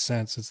mean, it makes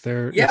sense. It's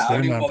their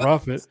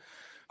nonprofit.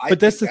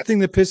 But that's the thing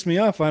that pissed me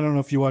off. I don't know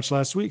if you watched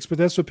last week's, but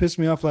that's what pissed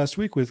me off last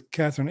week with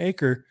Catherine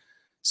Aker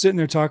sitting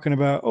there talking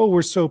about, oh,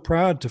 we're so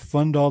proud to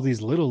fund all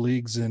these little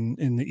leagues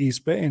in the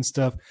East Bay and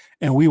stuff,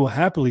 and we will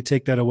happily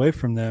take that away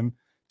from them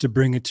to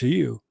bring it to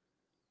you.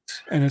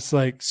 And it's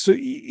like, so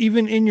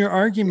even in your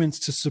arguments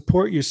to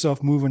support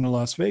yourself moving to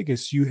Las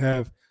Vegas,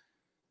 you're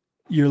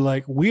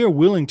like, we are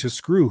willing to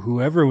screw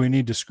whoever we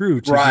need to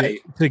screw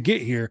to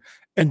get here.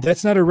 And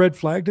that's not a red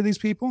flag to these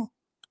people?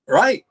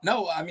 Right.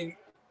 No, I mean,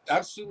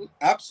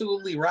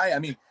 absolutely right. I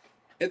mean,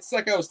 it's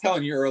like I was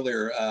telling you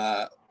earlier,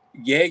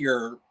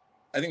 Jaeger,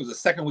 I think it was the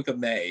second week of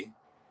May,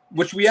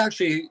 which we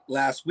actually,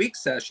 last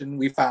week's session,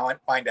 we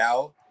find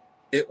out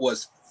it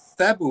was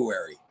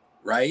February,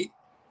 right?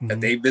 Mm-hmm.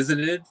 That they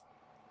visited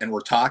and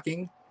were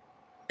talking,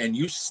 and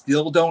you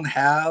still don't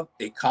have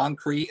a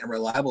concrete and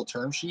reliable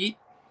term sheet.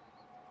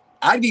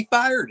 I'd be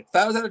fired. If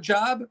I was at a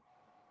job,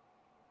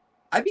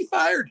 I'd be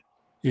fired.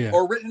 Yeah.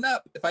 Or written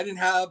up if I didn't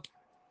have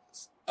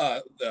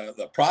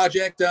the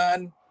project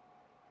done,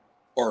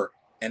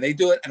 and they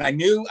do it. And I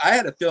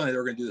had a feeling they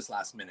were going to do this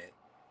last minute.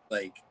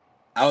 Like,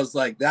 I was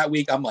like, that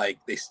week, I'm like,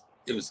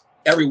 it was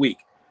every week.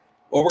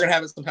 Well, we're going to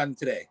have it sometime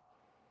today.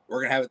 We're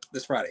going to have it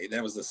this Friday. Then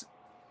it was this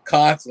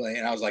constantly.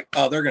 And I was like,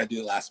 oh, they're going to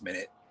do it last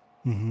minute.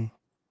 Mm-hmm.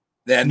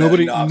 Then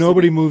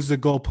nobody moves the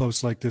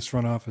goalposts like this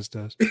front office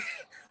does.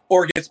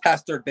 Or gets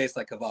past third base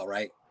like Caval,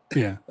 right?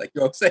 Yeah. Like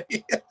you know what I'm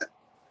saying?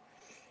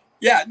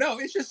 Yeah, no,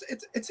 it's just,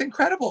 it's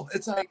incredible.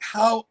 It's like,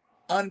 how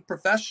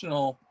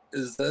unprofessional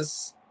is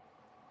this?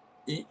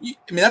 I mean,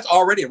 that's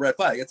already a red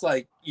flag. It's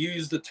like, you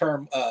use the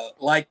term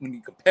like when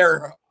you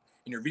compare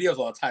in your videos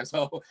all the time.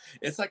 So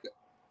it's like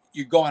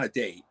you go on a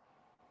date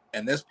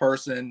and this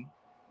person,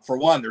 for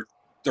one, they're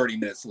 30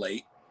 minutes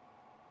late.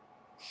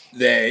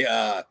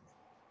 They're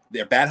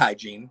bad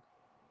hygiene.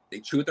 They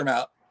chew with their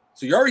mouth.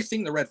 So you're already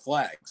seeing the red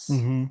flags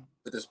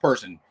with this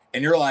person.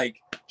 And you're like,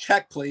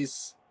 check,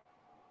 please.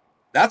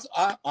 That's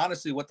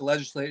honestly what the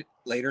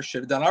legislator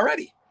should have done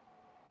already.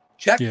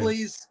 Check,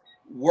 please.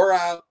 We're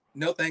out.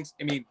 No thanks.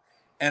 I mean,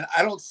 and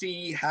I don't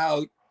see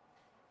how.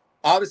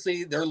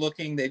 Obviously, they're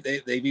looking.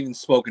 They've even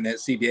spoken it.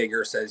 Steve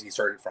Yeager says he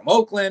started from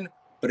Oakland.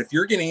 But if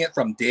you're getting it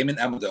from Damon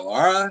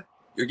Amendolara,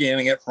 you're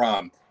getting it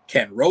from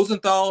Ken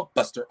Rosenthal,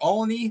 Buster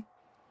Olney.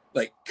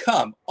 Like,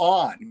 come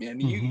on,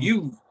 man.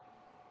 You.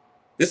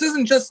 This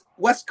isn't just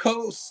West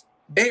Coast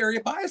Bay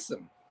Area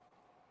biasm.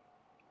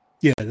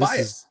 Yeah,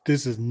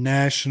 this is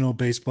national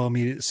baseball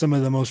media. Some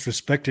of the most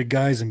respected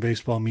guys in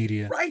baseball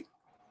media. Right.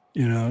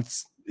 You know,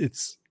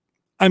 it's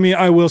I mean,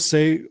 I will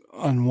say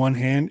on one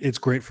hand, it's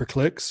great for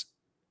clicks.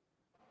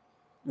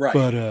 Right.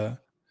 But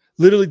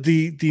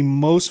literally the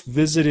most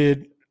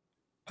visited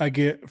I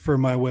get for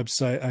my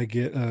website, I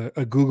get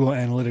a Google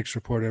Analytics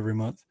report every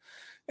month.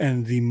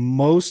 And I think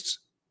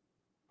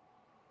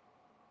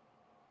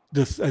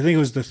it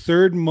was the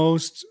third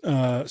most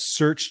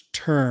searched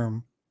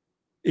term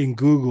in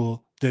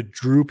Google that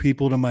drew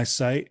people to my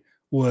site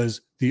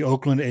was the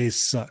Oakland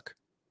A's suck.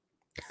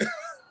 It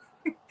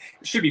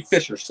should be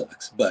Fisher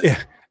sucks, but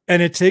yeah.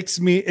 And it takes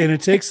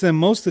them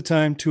most of the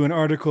time to an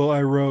article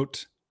I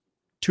wrote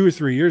 2 or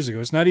 3 years ago.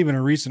 It's not even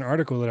a recent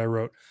article that I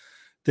wrote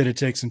that it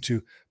takes them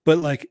to, but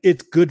like,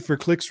 it's good for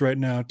clicks right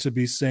now to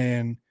be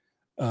saying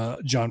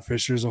John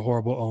Fisher's a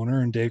horrible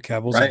owner and Dave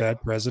Kaval's a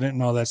bad president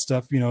and all that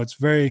stuff. You know,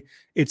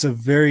 it's a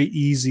very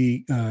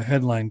easy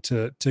headline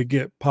to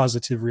get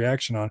positive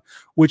reaction on,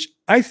 which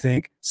I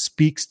think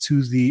speaks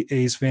to the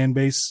A's fan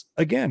base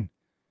again.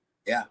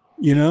 Yeah.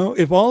 You know,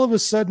 if all of a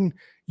sudden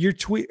your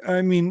tweet,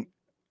 I mean,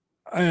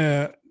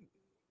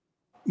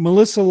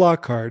 Melissa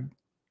Lockhart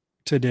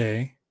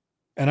today,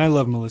 and I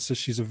love Melissa.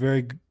 She's a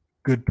very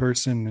good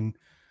person and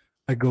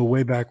I go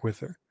way back with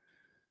her.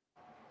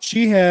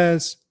 She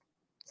has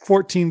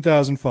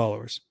 14,000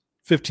 followers,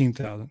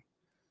 15,000.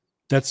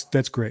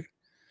 That's great.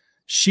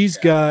 She's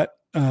got,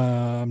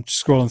 I'm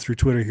scrolling through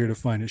Twitter here to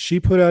find it. She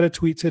put out a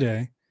tweet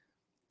today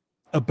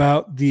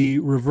about the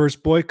reverse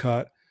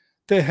boycott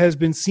that has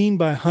been seen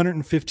by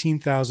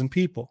 115,000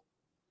 people.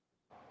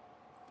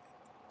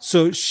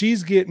 So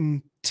she's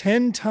getting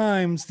 10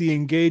 times the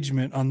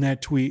engagement on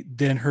that tweet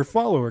than her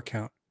follower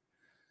count.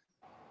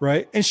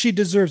 Right. And she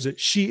deserves it.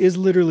 She is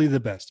literally the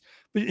best,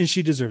 and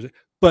she deserves it.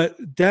 But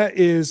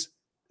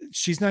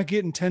she's not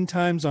getting 10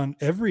 times on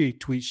every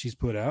tweet she's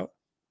put out.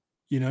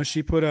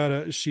 She put out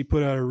a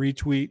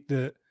retweet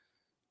that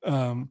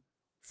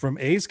from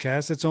A's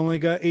Cast that's only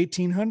got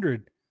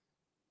 1,800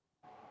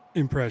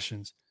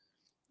 impressions.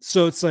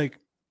 So it's like,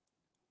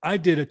 I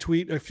did a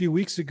tweet a few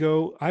weeks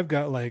ago. I've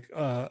got like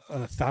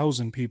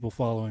 1,000 people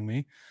following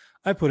me.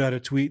 I put out a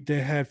tweet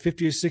that had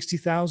 50 or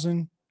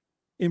 60,000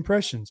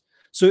 impressions.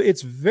 So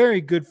it's very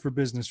good for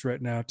business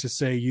right now to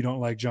say you don't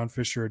like John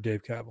Fisher or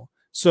Dave Cavill.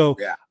 So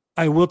Yeah.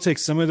 I will take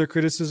some of their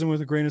criticism with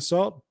a grain of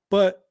salt,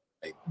 but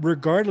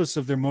regardless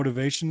of their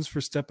motivations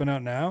for stepping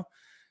out now,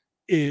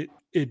 it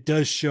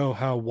does show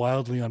how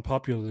wildly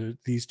unpopular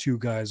these two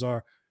guys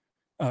are.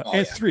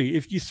 And three,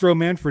 if you throw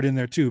Manfred in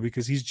there too,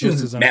 because he's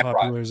just as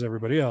unpopular as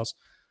everybody else.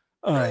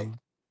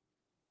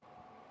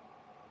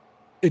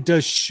 It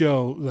does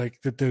show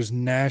like that there's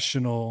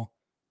national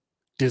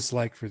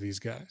dislike for these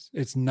guys.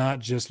 It's not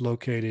just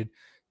located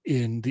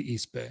in the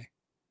East Bay.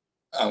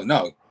 Oh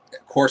no,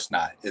 of course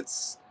not.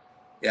 It's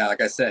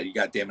like I said, you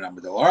got Damon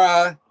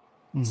Amendola,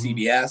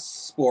 CBS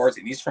Sports,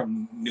 and he's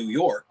from New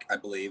York, I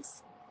believe.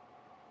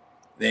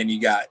 Then you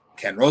got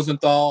Ken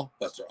Rosenthal,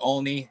 Buster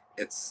Olney.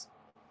 It's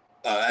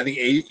I think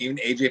even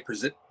AJ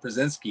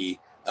Przinsky,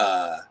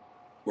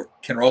 where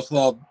Ken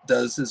Rosenthal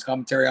does his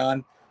commentary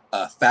on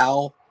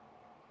Foul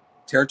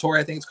Territory,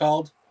 I think it's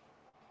called.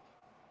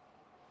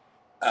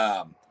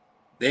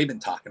 They've been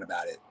talking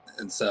about it,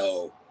 and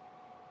so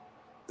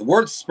the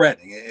word's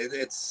spreading.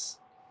 It's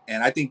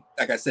and I think,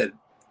 like I said,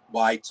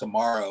 why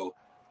tomorrow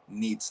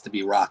needs to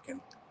be rocking.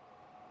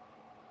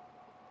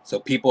 So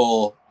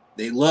people,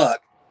 they look,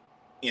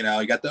 you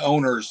got the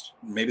owners.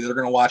 Maybe they're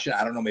going to watch it.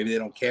 I don't know. Maybe they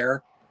don't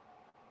care.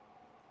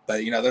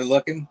 But, they're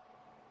looking.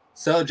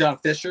 So, John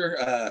Fisher,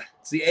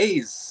 it's the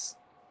A's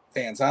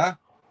fans, huh?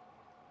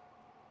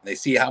 They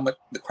see how much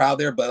the crowd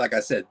there, but like I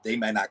said, they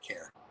might not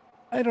care.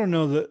 I don't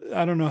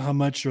know how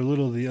much or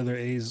little the other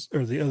A's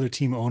or the other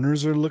team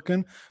owners are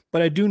looking,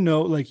 but I do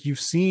know, like, you've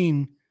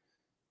seen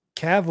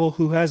Cavill,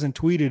 who hasn't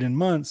tweeted in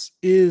months,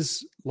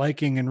 is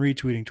liking and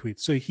retweeting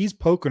tweets. So he's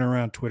poking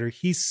around Twitter.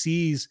 He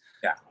sees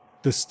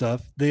the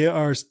stuff. They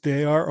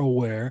are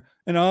aware,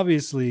 and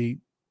obviously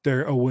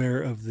they're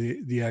aware of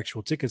the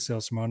actual ticket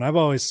sales tomorrow. And I've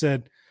always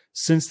said,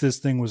 since this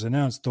thing was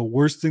announced, the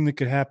worst thing that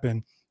could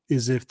happen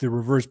is if the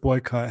reverse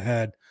boycott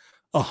had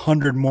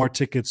 100 more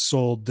tickets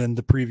sold than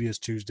the previous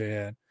Tuesday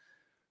had.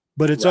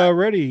 But it's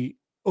already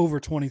over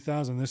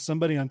 20,000. There's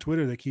somebody on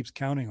Twitter that keeps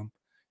counting them.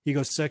 He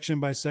goes section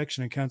by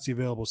section and counts the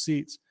available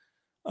seats.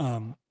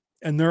 And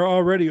they're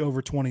already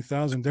over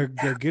 20,000.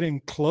 They're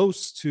getting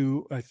close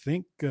to, I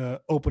think,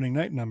 opening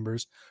night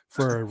numbers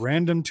for a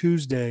random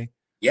Tuesday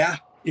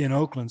in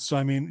Oakland. So,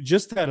 I mean,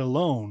 just that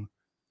alone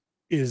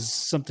is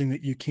something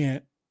that you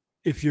can't,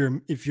 if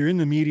you're in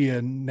the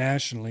media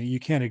nationally, you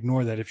can't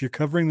ignore that. If you're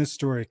covering this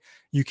story,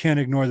 you can't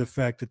ignore the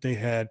fact that they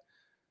had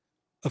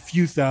a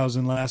few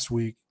thousand last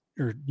week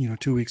or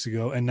 2 weeks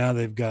ago, and now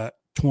they've got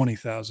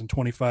 20,000,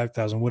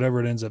 25,000, whatever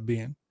it ends up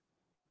being.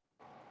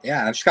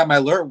 Yeah, I just got my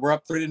alert. We're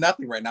up 3-0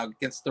 right now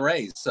against the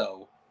Rays.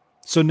 So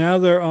now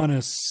they're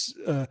on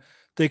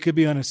they could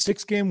be on a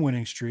 6-game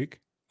winning streak.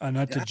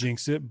 Not to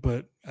jinx it,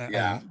 but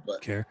I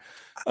don't care.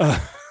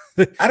 I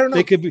don't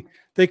know.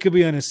 They could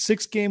be on a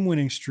 6-game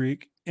winning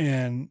streak,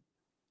 and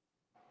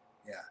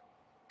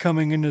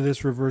coming into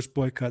this reverse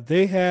boycott,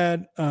 they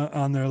had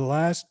on their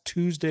last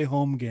Tuesday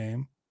home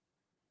game,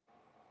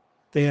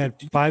 they had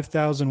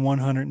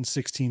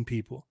 5,116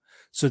 people.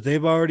 So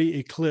they've already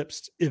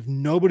eclipsed, if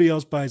nobody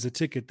else buys a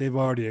ticket, they've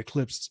already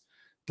eclipsed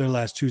their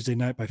last Tuesday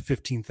night by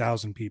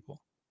 15,000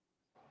 people.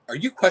 Are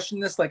you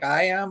questioning this like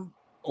I am?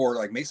 Or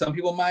like some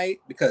people might?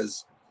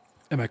 Because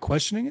am I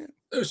questioning it?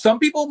 Some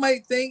people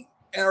might think,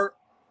 or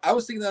I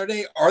was thinking the other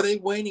day, are they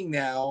waning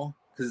now?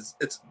 Because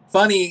it's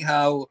funny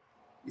how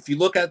if you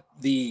look at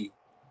the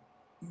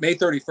May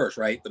 31st,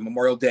 right, the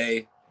Memorial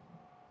Day,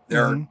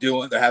 they're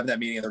having that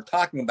meeting and they're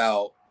talking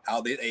about how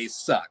the A's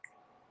suck.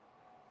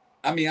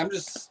 I mean, I'm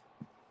just,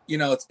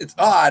 it's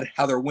odd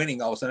how they're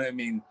winning all of a sudden. I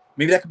mean,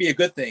 maybe that could be a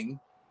good thing,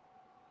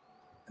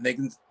 and they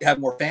can have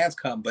more fans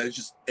come. But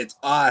it's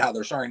odd how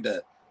they're starting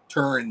to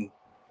turn.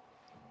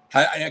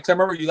 Because I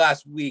remember you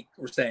last week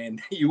were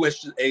saying you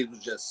wish the A's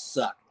would just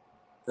suck.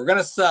 If we're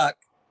gonna suck,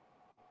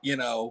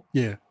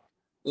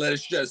 let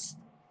us just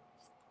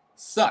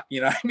suck.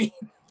 You know what I mean?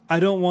 I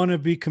don't want to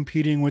be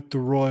competing with the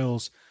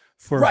Royals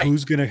for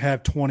who's going to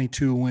have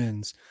 22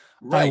 wins.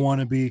 Right. I want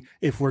to be,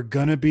 if we're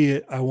going to be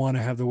it, I want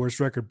to have the worst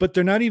record. But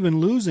they're not even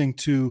losing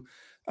to,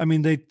 I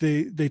mean, they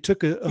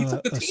took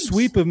a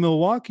sweep of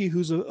Milwaukee,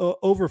 who's a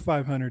over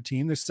 500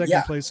 team. They're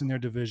second place in their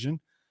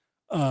division.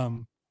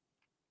 Same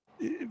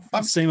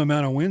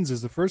amount of wins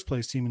as the first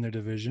place team in their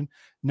division.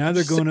 Now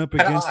they're going up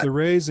against the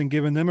Rays and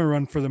giving them a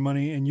run for the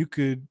money. And you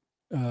could,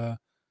 there's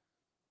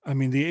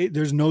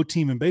no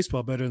team in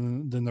baseball better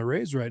than the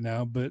Rays right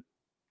now, but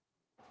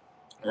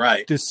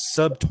this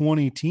sub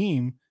 20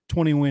 team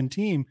 20-win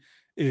team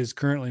is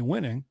currently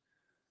winning.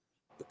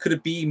 Could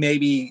it be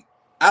maybe,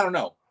 I don't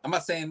know. I'm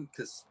not saying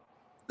because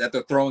that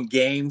they're throwing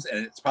games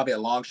and it's probably a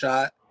long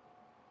shot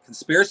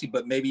conspiracy,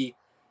 but maybe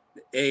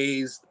the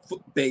A's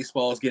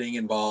baseball is getting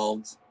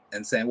involved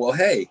and saying, well,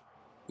 hey,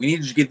 we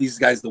need to give these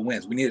guys the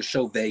wins. We need to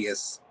show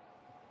Vegas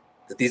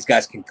that these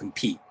guys can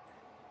compete.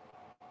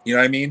 You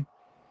know what I mean?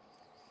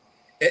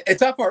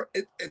 It's not far.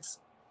 It's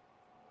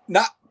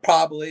not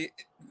probably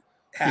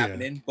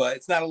happening, but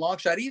it's not a long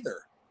shot either.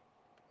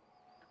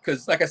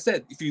 Because, like I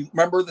said, if you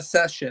remember the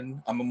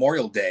session on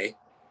Memorial Day,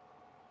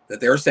 that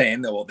they were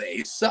saying that, well, the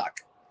A's suck.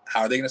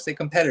 How are they going to stay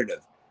competitive?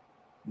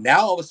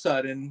 Now, all of a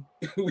sudden,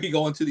 we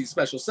go into these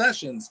special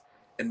sessions,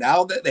 and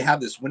now that they have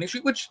this winning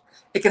streak, which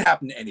it can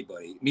happen to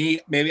anybody. Me,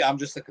 maybe I'm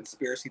just a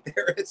conspiracy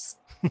theorist,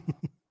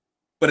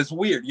 but it's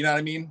weird. You know what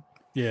I mean?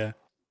 Yeah.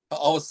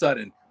 All of a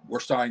sudden, we're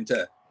starting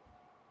to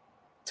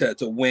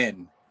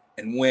win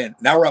and win.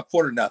 Now we're up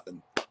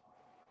 4-0.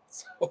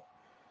 So,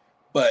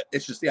 but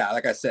it's just, yeah,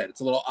 like I said,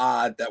 it's a little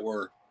odd that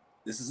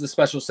this is a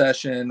special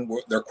session.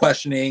 They're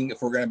questioning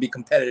if we're going to be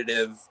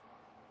competitive.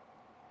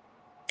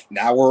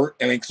 Now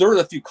because there were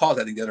a few calls,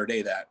 I think, the other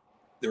day that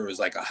there was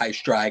like a high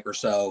strike or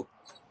so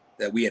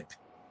that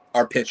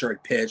our pitcher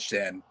had pitched,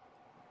 and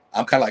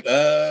I'm kind of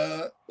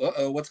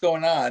like, what's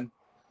going on?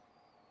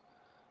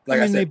 Like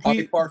I said,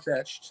 probably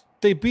far-fetched.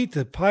 They beat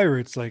the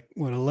Pirates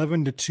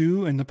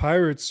 11-2, and the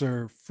Pirates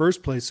are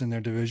first place in their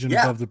division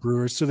above the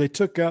Brewers. So they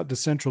took out the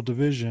Central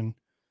Division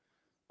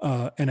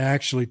and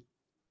actually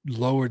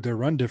lowered their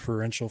run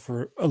differential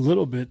for a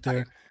little bit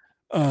there.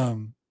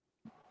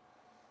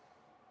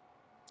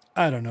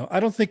 I don't know. I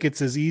don't think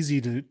it's as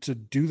easy to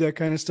do that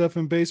kind of stuff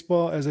in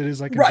baseball as it is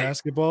in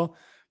basketball.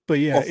 But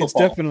yeah,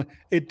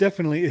 it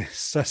definitely is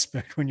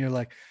suspect when you're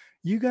like,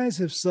 you guys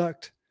have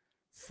sucked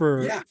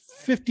for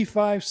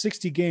 55,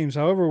 60 games,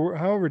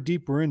 however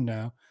deep we're in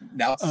now.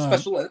 Now it's a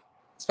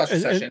special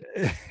session.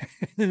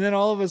 And then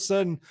all of a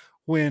sudden,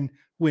 when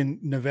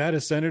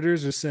Nevada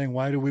Senators are saying,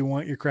 why do we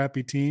want your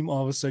crappy team?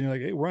 All of a sudden you're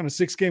like, hey, we're on a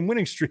 6-game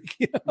winning streak.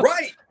 You know?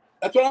 Right.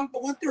 That's what I'm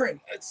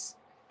wondering.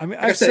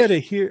 I've said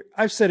it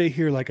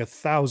here like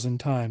 1,000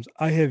 times.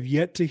 I have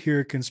yet to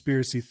hear a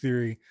conspiracy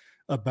theory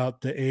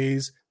about the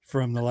A's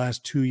from the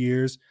last 2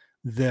 years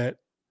that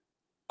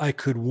I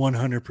could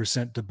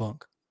 100%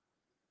 debunk.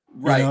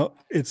 Right. You know,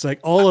 it's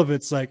like all of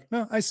it's like,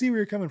 no, I see where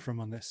you're coming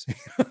from on this.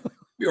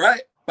 You're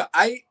right. But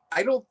I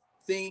don't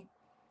think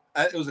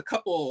it was a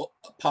couple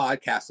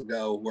podcasts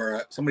ago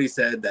where somebody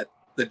said that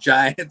the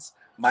Giants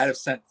might have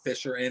sent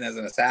Fisher in as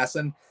an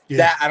assassin. Yeah.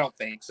 That I don't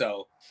think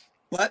so.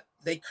 But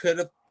they could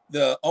have,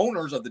 the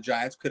owners of the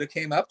Giants could have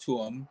came up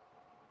to him.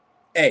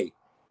 Hey,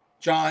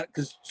 John,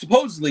 because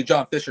supposedly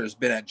John Fisher has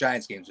been at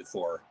Giants games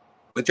before.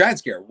 With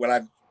Giants gear, what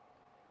I've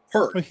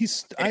heard. But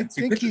I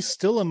think he's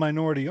still a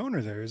minority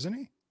owner there, isn't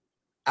he?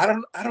 I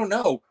don't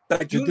know.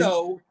 But I do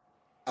know,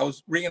 I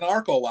was reading an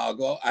article a while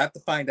ago. I have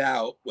to find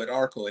out what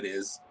article it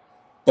is.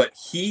 But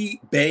he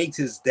begged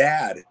his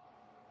dad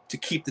to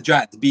keep the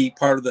Giants, to be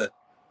part of the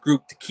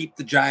group, to keep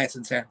the Giants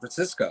in San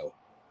Francisco.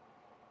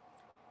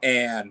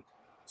 And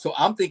so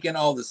I'm thinking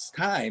all this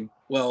time,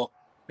 well,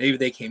 maybe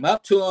they came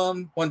up to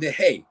him one day,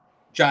 hey,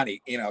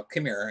 Johnny,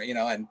 come here,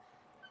 and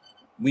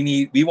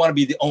we want to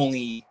be the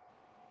only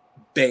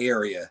Bay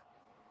Area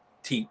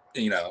team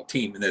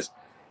in this.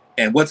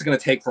 And what's it going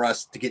to take for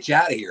us to get you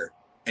out of here?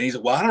 And he's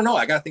like, well, I don't know.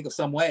 I got to think of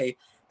some way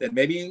that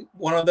maybe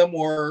one of them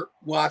were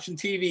watching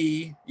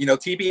TV,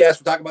 TBS.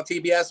 We're talking about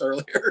TBS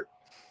earlier.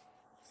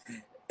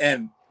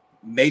 And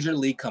Major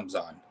League comes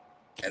on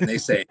and they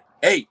say,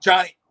 hey,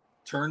 Johnny,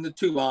 turn the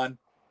tube on.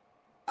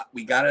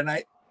 We got an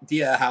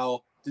idea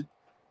and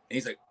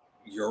he's like,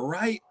 you're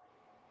right.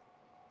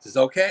 This is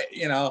okay.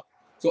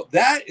 So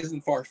that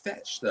isn't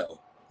far-fetched though.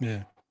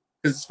 Yeah.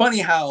 Because it's funny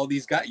how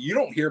these guys, you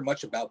don't hear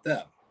much about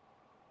them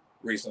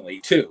recently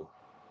too.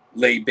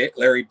 Larry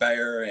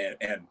Baer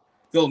and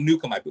Phil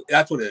Newcomb.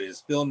 That's what it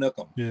is. Phil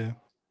Newcomb. Yeah.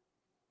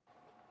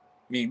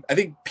 I mean, I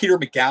think Peter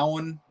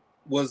McGowan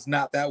was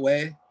not that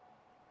way.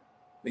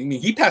 I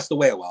mean, he passed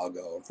away a while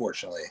ago,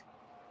 unfortunately.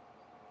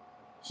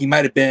 He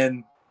might have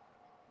been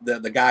the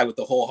guy with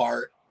the whole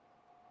heart.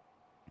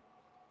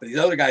 But these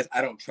other guys,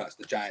 I don't trust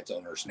the Giants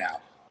owners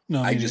now.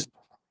 No, I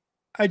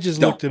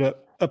just looked it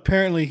up.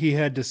 Apparently, he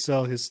had to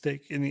sell his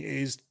stake in the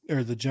A's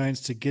or the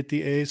Giants to get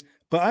the A's.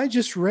 But I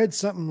just read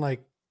something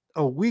like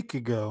a week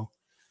ago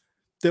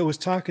that was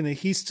talking that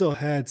he still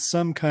had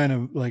some kind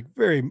of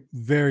very,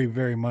 very,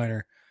 very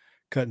minor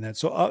cut in that.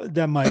 So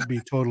that might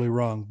be totally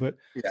wrong. But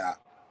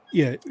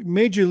yeah,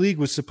 Major League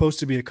was supposed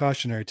to be a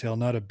cautionary tale,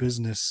 not a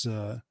business.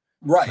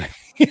 Right.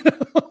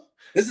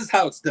 This is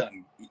how it's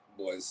done,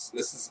 boys.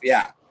 This is,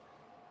 I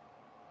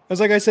was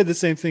like, I said the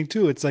same thing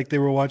too. It's like they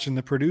were watching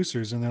the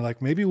producers and they're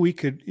like, maybe we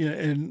could,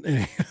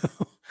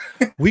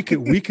 we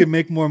could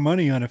make more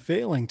money on a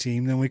failing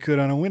team than we could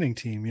on a winning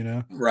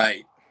team,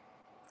 Right.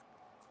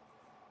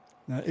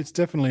 It's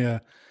definitely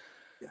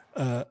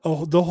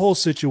the whole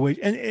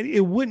situation. And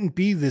it wouldn't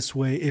be this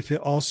way if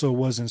it also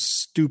wasn't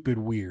stupid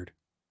weird.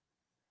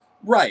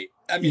 Right.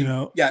 I You mean,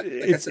 know, yeah, like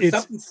I said, it's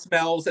something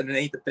smells and it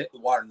ain't the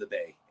water in the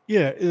bay.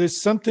 yeah, there's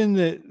something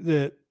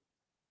that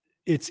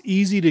it's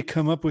easy to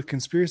come up with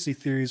conspiracy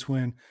theories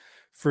when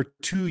for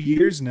 2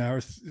 years now,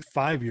 or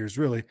 5 years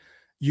really,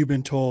 you've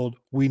been told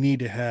we need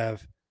to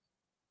have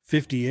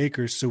 50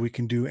 acres so we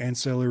can do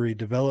ancillary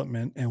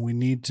development, and we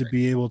need to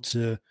be able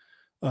to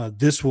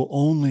this will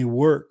only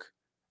work,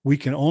 we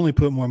can only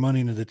put more money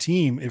into the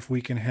team if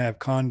we can have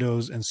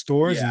condos and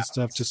stores Yeah. and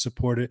stuff to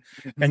support it.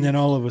 And Mhm. then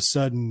all of a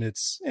sudden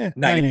it's 9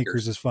 9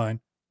 acres is fine.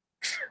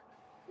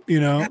 You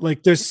know,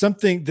 like there's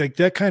something like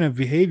that kind of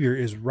behavior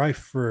is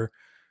rife for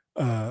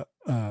uh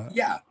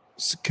Yeah.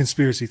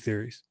 conspiracy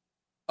theories.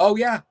 Oh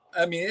yeah.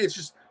 I mean, it's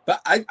just,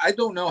 but I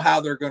don't know how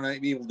they're going to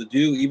be able to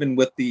do even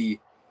with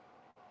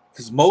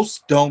because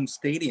most dome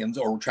stadiums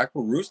or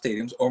retractable roof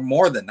stadiums are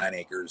more than 9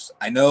 acres.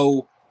 I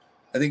know.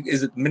 I think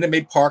is it Minute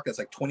Maid Park? That's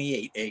like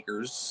 28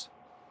 acres.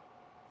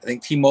 I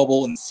think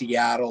T-Mobile in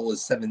Seattle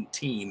is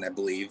 17, I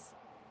believe.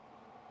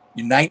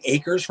 9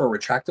 acres for a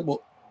retractable.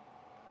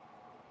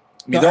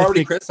 I mean, No, they're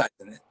already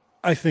criticizing it.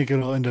 I think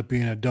it'll end up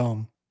being a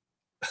dome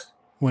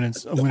when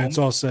it's Dome?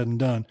 all said and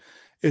done.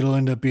 It'll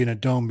end up being a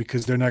dome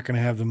because they're not going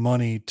to have the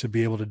money to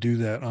be able to do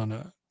that on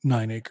a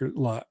 9 acre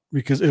lot,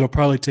 because it'll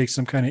probably take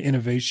some kind of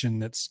innovation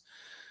that's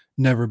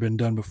never been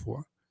done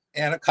before.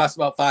 And it costs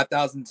about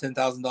 $5,000,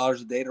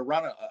 $10,000 a day to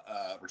run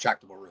a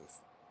retractable roof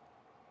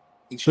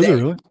each Does it day.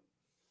 really?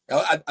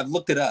 I've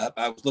looked it up.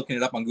 I was looking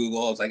it up on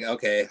Google. I was like,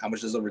 okay, how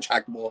much does a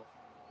retractable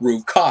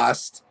roof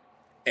cost?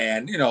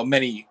 And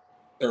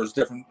there's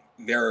different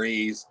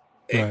variations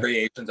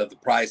of the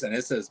price, and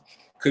it says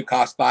could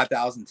cost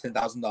 $5,000,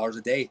 $10,000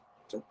 a day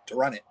to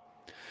run it.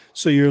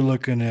 So you're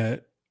looking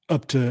at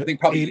up to I think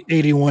probably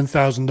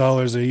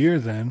 $81,000 a year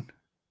then.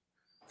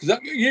 Because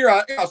you're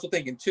also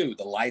thinking too,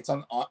 the lights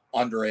on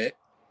under it.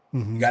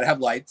 Mm-hmm. You got to have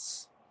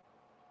lights,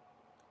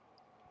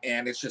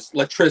 and it's just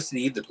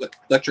electricity. The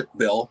electric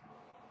bill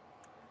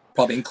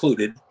probably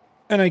included.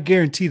 And I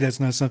guarantee that's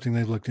not something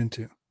they've looked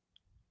into.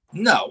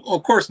 No,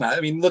 of course not.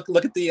 I mean, look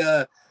at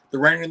the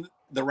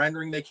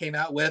rendering they came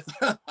out with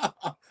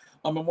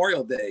on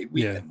Memorial Day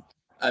weekend.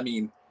 Yeah. I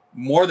mean,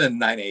 more than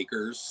 9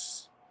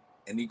 acres,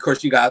 and of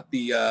course you got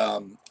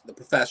the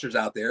professors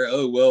out there.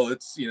 Oh well,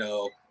 it's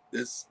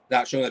it's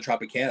not showing the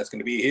Tropicana. It's going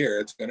to be here.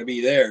 It's going to be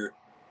there.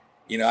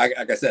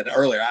 Like I said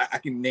earlier, I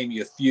can name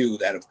you a few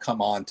that have come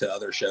on to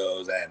other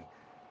shows, and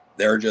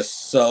they're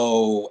just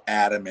so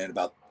adamant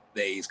about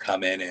these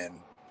coming and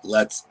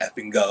let's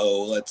effing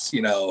go. Let's,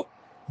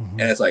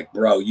 and it's like,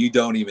 bro, you're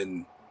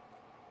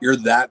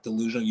that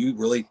delusional. You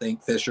really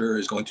think Fisher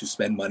is going to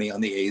spend money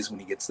on the A's when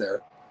he gets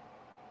there?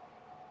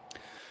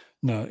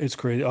 No, it's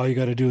crazy. All you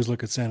got to do is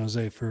look at San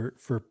Jose for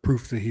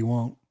proof that he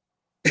won't.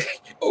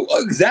 Oh,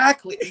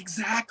 exactly.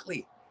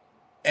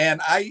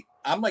 And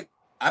I'm like,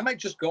 I might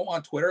just go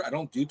on Twitter. I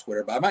don't do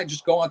Twitter, but I might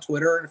just go on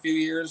Twitter in a few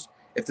years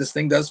if this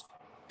thing does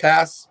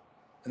pass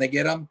and they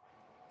get him.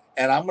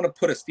 And I'm going to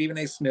put a Stephen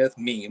A. Smith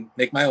meme,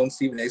 make my own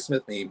Stephen A.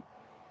 Smith meme.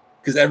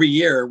 Because every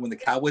year when the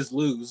Cowboys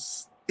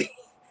lose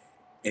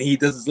and he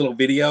does this little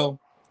video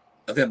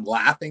of him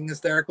laughing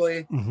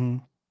hysterically,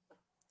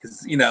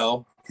 because,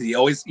 he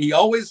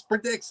always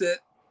predicts it,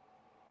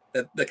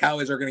 that the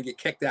Cowboys are going to get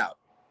kicked out.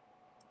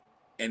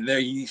 And there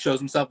he shows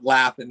himself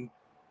laughing.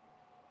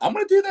 I'm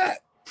going to do that,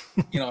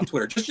 on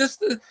Twitter.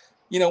 Just to,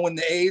 when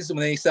the A's, when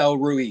they sell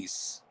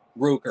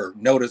Rook or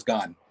Noda's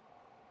gone,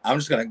 I'm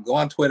just going to go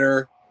on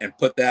Twitter and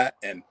put that.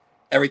 And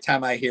every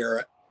time I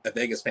hear a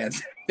Vegas fan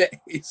say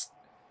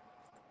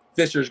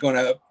Fisher's going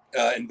to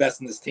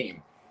invest in this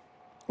team.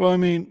 Well, I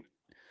mean,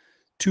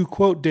 to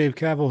quote Dave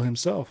Cavill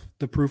himself,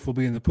 the proof will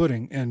be in the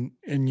pudding.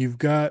 And you've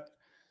got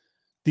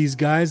these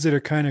guys that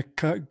are kind of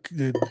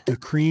the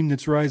cream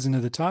that's rising to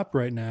the top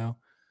right now.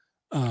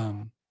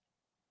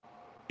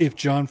 If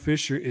John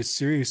Fisher is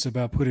serious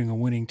about putting a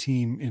winning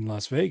team in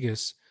Las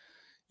Vegas,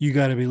 you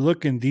got to be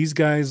looking. These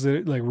guys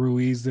that like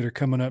Ruiz that are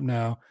coming up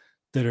now,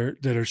 that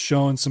are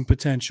showing some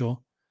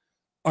potential,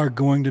 are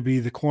going to be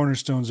the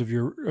cornerstones of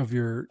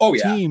your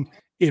team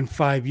in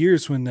 5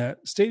 years when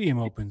that stadium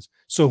opens.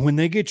 So when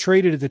they get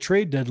traded at the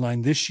trade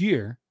deadline this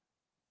year,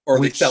 or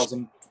they sell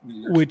them,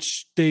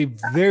 which they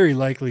very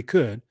likely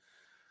could,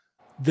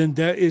 then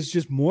that is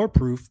just more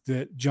proof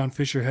that John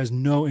Fisher has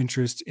no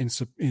interest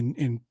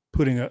in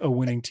putting a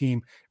winning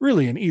team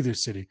really in either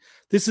city.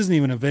 This isn't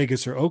even a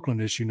Vegas or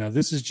Oakland issue now.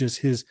 This is just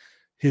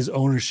his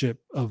ownership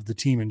of the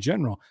team in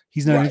general.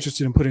 He's not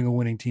interested in putting a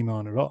winning team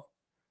on at all,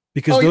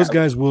 because those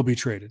guys will be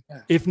traded.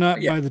 Yeah. If not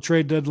by the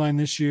trade deadline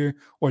this year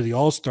or the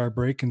All-Star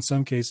break in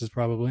some cases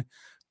probably,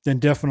 then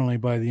definitely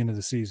by the end of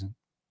the season.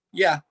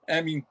 Yeah.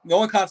 I mean, the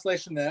only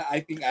consolation that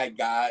I think I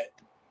got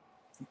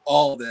from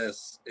all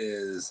this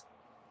is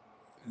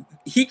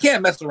he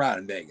can't mess around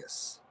in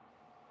Vegas.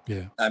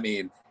 Yeah. I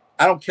mean,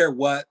 I don't care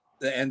what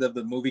the end of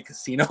the movie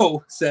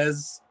Casino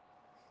says.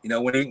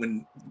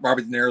 When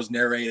Robert De Niro's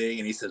narrating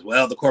and he says,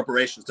 well, the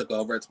corporations took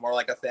over. It's more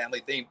like a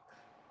family thing.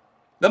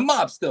 The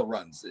mob still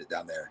runs it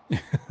down there.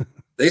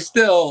 They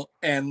still,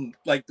 and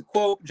like the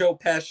quote Joe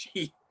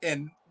Pesci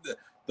and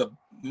the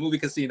movie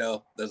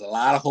Casino, there's a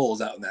lot of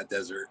holes out in that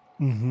desert.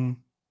 Mm-hmm.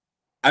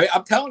 I mean,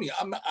 I'm telling you,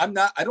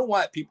 I don't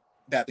want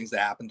bad things to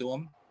happen to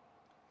him.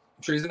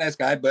 I'm sure he's a nice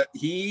guy, but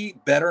he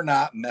better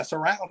not mess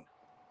around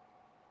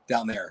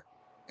down there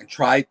and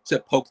try to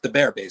poke the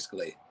bear,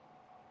 basically.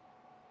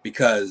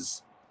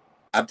 Because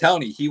I'm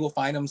telling you, he will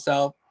find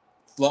himself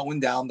floating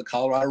down the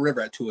Colorado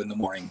River at 2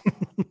 a.m.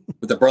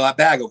 with a burlap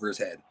bag over his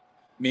head.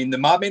 I mean, the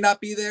mob may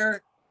not be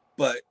there,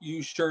 but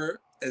you sure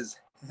as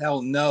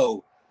hell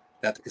know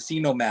that the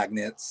casino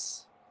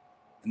magnates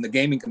and the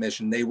gaming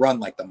commission, they run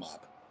like the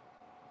mob.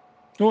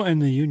 Well,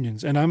 and the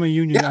unions. And I'm a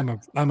union. Yeah.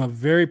 I'm a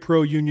very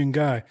pro-union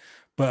guy,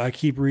 but I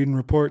keep reading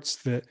reports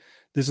that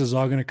this is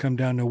all going to come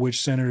down to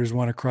which senators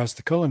want to cross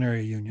the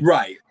culinary union.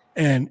 Right.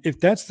 And if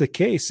that's the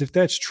case, if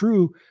that's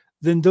true,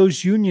 then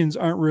those unions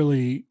aren't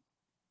really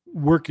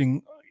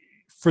working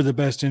for the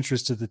best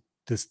interest of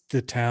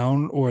the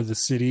town or the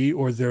city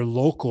or their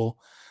local.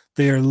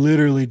 They are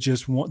literally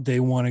just they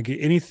want to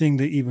get anything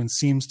that even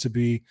seems to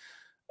be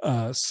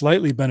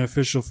slightly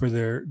beneficial for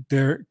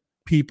their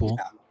people.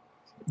 Yeah.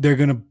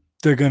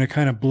 They're gonna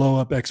kind of blow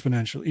up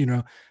exponentially, you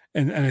know.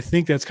 And I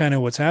think that's kind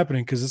of what's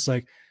happening, because it's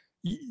like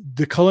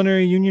the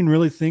culinary union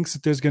really thinks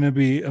that there's going to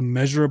be a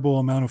measurable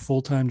amount of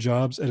full-time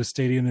jobs at a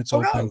stadium that's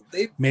open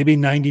maybe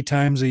 90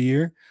 times a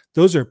year.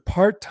 Those are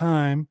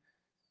part-time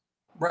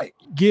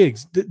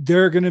gigs.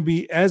 There are going to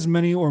be as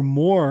many or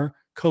more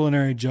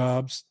culinary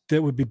jobs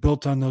that would be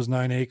built on those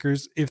 9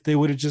 acres if they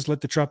would have just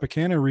let the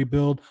Tropicana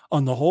rebuild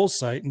on the whole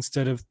site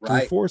instead of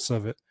 3/4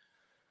 of it.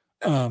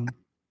 If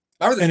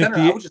I were the center,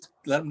 I would just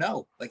let them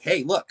know, like,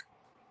 hey, look,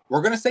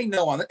 we're going to say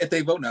no on it if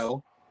they vote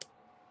no,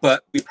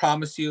 but we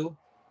promise you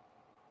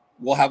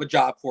we'll have a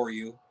job for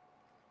you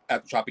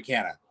at the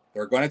Tropicana.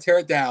 They're going to tear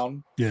it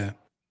down. Yeah.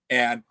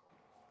 And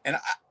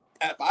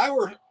if I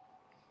were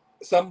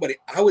somebody,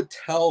 I would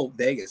tell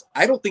Vegas,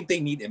 I don't think they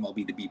need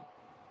MLB to be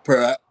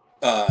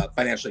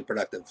financially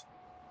productive.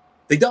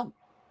 They don't.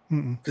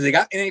 Because they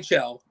got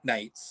NHL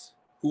Knights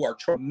who are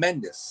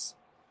tremendous,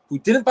 who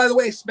didn't, by the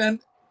way,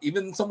 spend,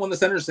 even someone in the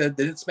center said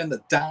they didn't spend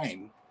a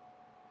dime.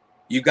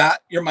 You got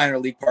your minor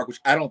league park,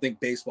 which I don't think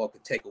baseball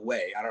could take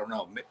away. I don't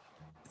know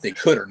if they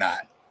could or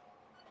not.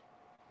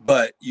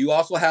 But you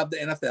also have the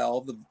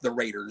NFL, the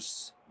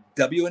Raiders,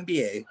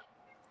 WNBA.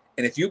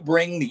 And if you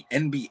bring the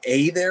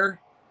NBA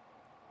there,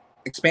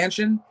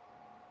 expansion,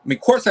 I mean,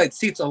 courtside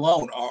seats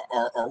alone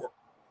are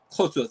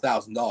close to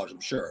 $1,000,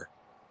 I'm sure.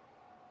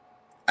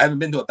 I haven't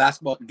been to a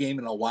basketball game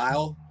in a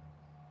while,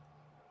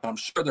 but I'm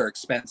sure they're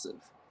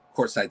expensive,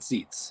 courtside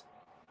seats.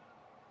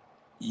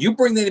 You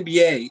bring the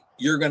NBA,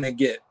 you're going to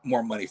get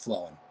more money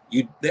flowing.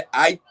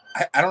 I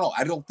don't know.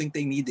 I don't think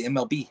they need the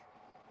MLB.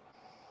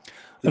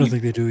 I don't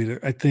think they do either.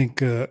 I think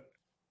NBA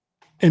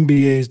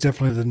is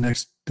definitely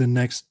the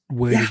next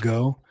way to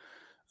go.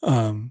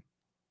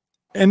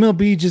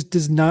 MLB just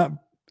does not.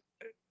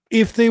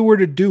 If they were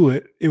to do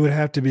it, it would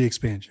have to be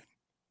expansion,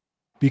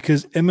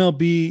 because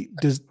MLB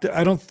does.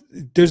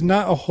 There's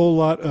not a whole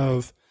lot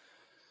of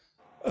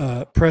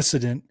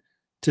precedent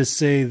to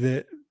say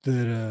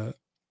that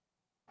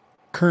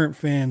current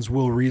fans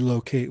will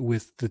relocate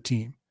with the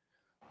team.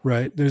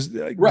 Right.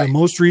 The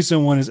most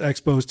recent one is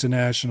Expos to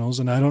Nationals,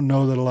 and I don't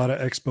know that a lot of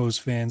Expos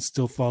fans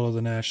still follow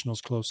the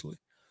Nationals closely.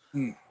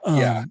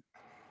 Yeah.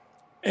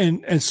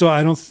 And so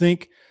I don't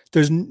think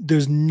there's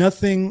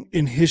nothing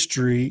in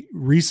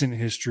recent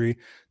history,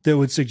 that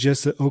would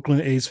suggest that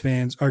Oakland A's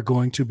fans are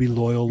going to be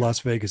loyal Las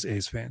Vegas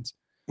A's fans.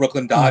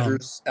 Brooklyn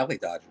Dodgers, LA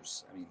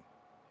Dodgers. I mean,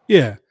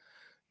 yeah,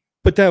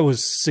 but that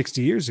was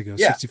 60 years ago,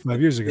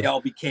 65 years ago. They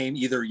all became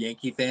either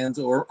Yankee fans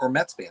or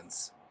Mets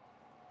fans.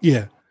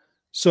 Yeah.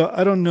 So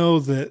I don't know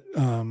that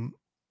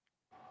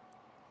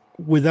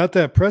without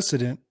that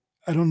precedent,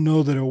 I don't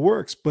know that it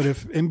works. But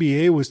if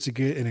NBA was to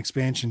get an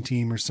expansion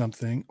team or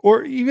something,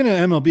 or even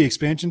an MLB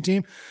expansion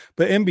team,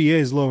 but NBA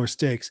is lower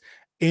stakes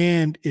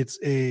and it's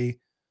a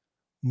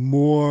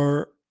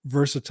more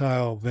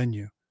versatile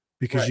venue,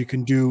 because you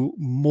can do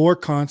more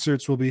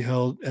concerts will be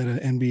held at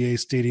an NBA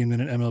stadium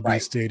than an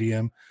MLB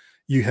stadium.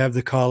 You have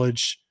the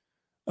college,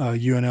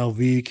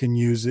 UNLV can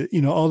use it,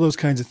 all those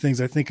kinds of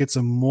things. I think it's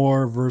a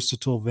more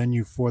versatile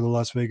venue for the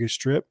Las Vegas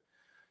Strip.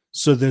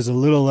 So there's a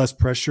little less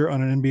pressure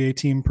on an NBA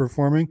team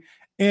performing,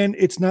 and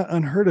it's not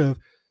unheard of.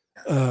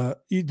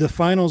 The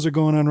finals are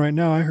going on right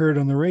now. I heard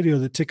on the radio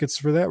that tickets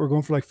for that were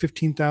going for like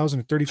 $15,000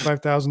 or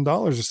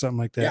 $35,000 or something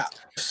like that. Yeah.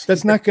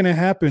 That's not going to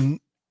happen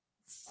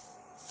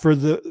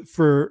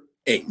for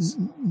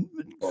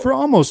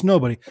almost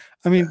nobody.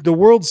 I mean, the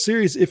World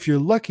Series, if you're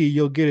lucky,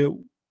 you'll get it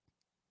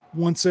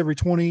once every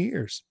 20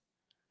 years.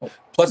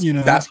 Plus,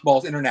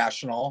 basketball's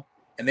international,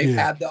 and they've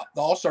had the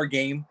All-Star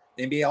game,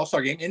 the NBA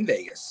All-Star game in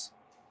Vegas.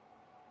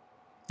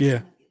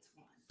 Yeah.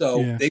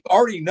 So they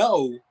already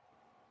know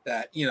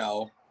that,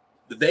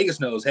 the Vegas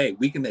knows, hey,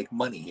 we can make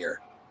money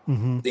here, the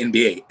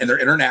NBA, and they're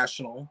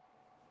international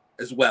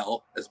as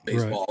well as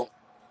baseball. Right.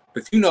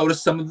 But if you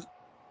notice, some of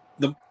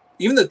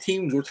even the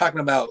teams, we're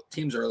talking about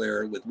teams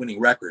earlier with winning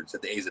records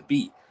that the A's have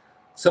beat,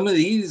 some of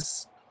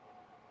these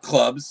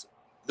clubs,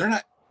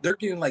 they're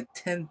getting like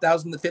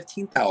 10,000 to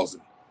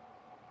 15,000.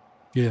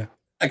 Yeah.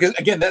 Because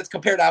again, that's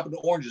compared apple to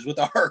oranges with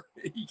our.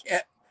 You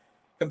can't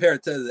compare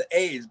it to the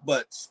A's,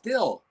 but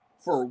still,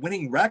 for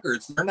winning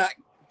records, they're not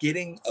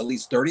getting at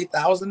least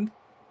 30,000.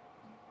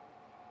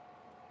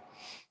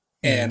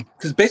 And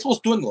because baseball's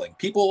dwindling,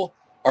 people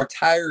are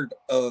tired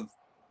of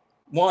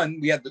one.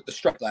 We had the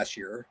strike last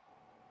year.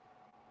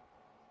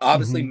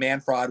 Obviously,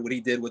 Manfred, what he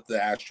did with the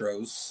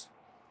Astros,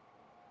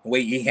 the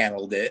way he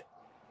handled it.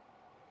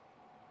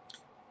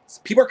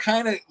 So people are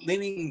kind of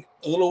leaning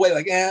a little away,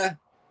 like, I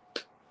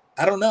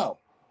don't know.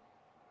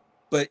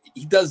 But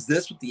he does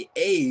this with the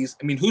A's.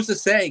 I mean, who's to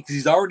say? Because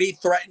he's already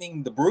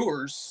threatening the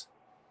Brewers.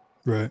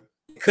 Right.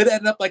 It could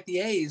end up like the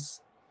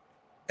A's.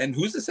 And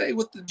who's to say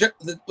with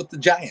the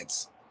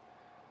Giants?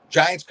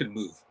 Giants could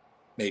move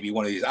maybe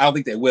one of these. I don't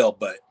think they will,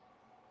 but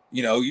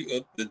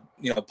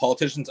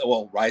politicians.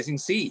 Well, Rising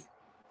Sea,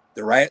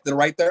 they're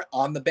right there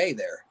on the bay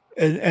there,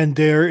 and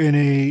they're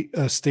in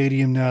a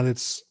stadium now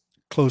that's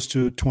close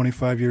to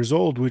 25 years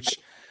old, which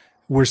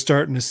we're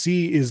starting to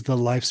see is the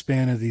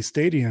lifespan of these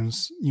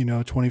stadiums.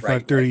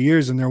 25, 30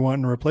 years, and they're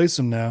wanting to replace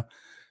them now.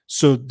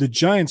 So the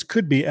Giants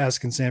could be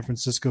asking San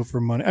Francisco for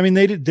money. I mean,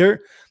 they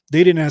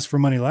didn't ask for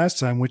money last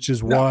time, which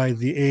is why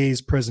the A's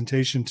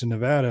presentation to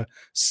Nevada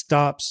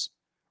stops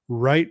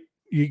right.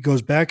 It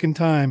goes back in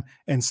time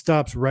and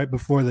stops right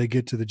before they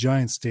get to the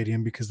Giants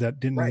stadium because that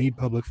didn't need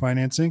public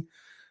financing.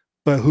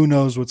 But who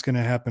knows what's going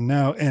to happen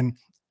now? And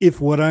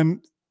if what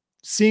I'm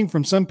seeing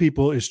from some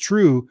people is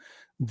true,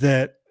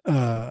 that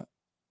the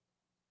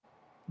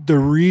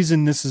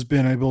reason this has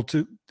been able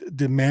to,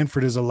 the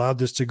Manfred has allowed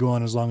this to go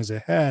on as long as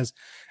it has,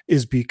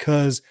 is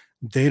because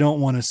they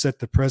don't want to set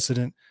the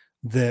precedent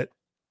that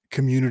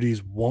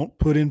communities won't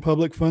put in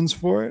public funds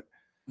for it.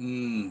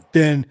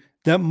 Then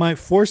that might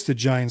force the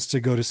Giants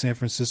to go to San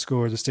Francisco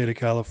or the state of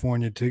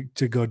California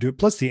to go do it.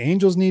 Plus the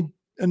Angels need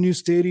a new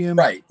stadium.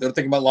 Right. They're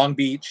thinking about Long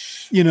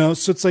Beach. So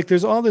it's like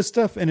there's all this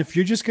stuff. And if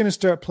you're just going to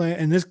start playing,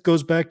 and this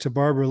goes back to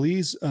Barbara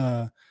Lee's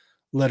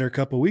letter a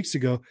couple of weeks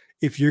ago,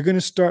 if you're going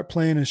to start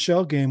playing a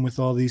shell game with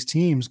all these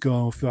teams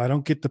going, if I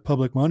don't get the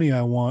public money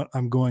I want,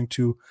 I'm going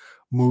to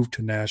move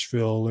to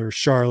Nashville or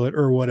Charlotte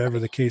or whatever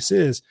the case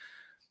is,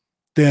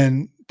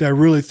 then that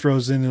really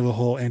throws into the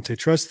whole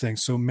antitrust thing.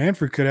 So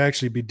Manfred could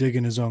actually be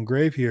digging his own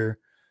grave here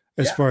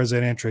as far as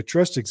that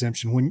antitrust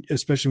exemption,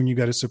 especially when you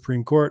got a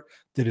Supreme Court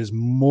that is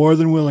more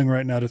than willing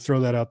right now to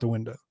throw that out the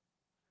window.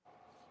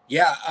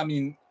 Yeah, I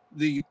mean,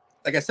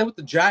 like I said with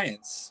the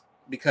Giants,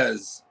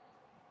 because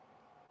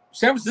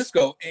San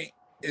Francisco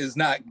is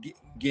not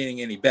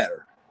getting any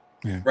better.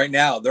 Yeah. Right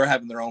now, they're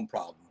having their own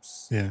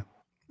problems. Yeah.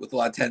 With a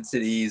lot of tent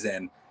cities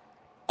and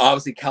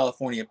obviously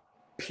California,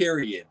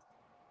 period.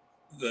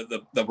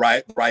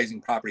 The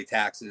rising property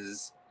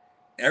taxes,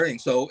 everything.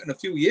 So in a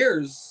few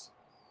years,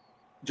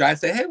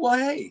 Giants say, hey,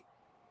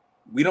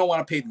 we don't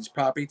want to pay these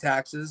property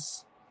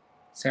taxes.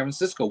 San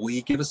Francisco, will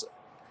you give us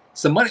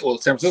some money? Well,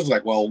 San Francisco's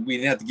like, well, we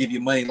didn't have to give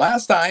you money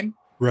last time.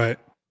 Right.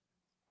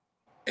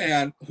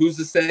 And who's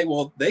to say?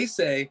 Well, they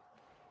say,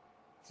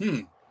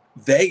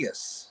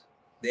 Vegas.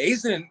 The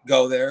A's didn't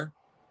go there.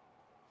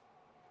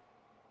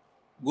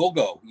 We'll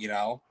go,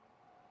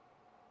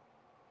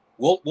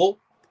 We'll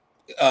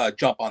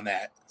jump on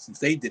that since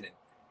they didn't.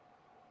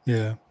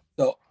 Yeah.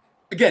 So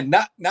again,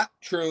 not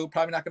true,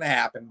 probably not going to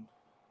happen,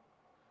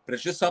 but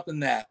it's just something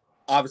that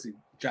obviously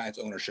Giants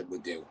ownership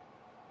would do.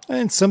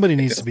 And somebody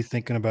needs to be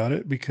thinking about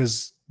it,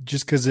 because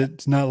just because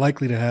it's not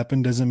likely to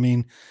happen doesn't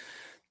mean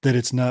that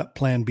it's not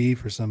plan B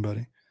for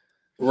somebody.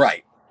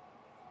 Right.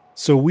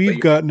 So we've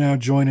got now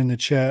joining the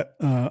chat.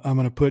 I'm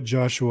going to put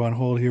Joshua on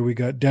hold here. We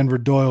got Denver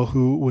Doyle,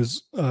 who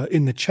was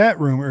in the chat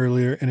room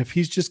earlier. And if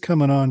he's just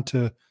coming on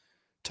to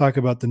talk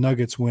about the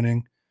Nuggets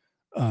winning,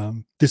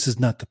 this is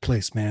not the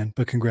place, man,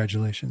 but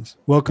congratulations.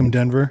 Welcome,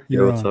 Denver.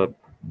 Yo, what's up?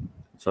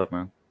 What's up,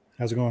 man?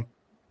 How's it going?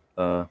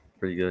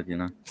 Pretty good,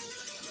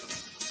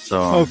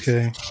 So,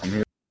 okay. I'm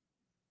here.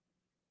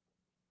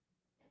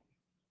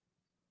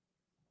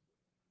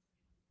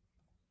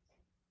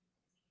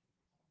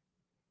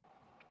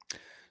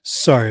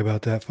 Sorry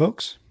about that,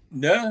 folks.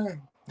 No.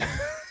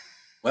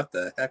 What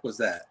the heck was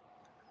that?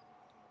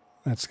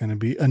 That's going to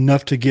be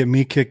enough to get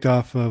me kicked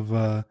off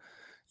of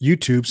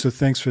YouTube. So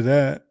thanks for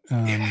that.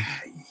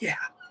 Yeah.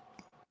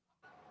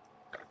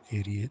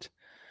 Idiot.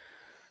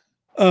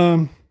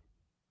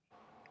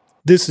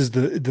 This is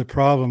the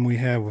problem we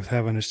have with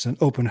having an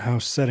open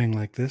house setting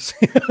like this.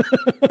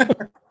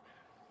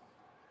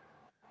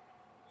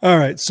 All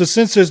right. So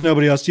since there's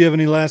nobody else, do you have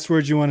any last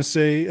words you want to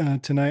say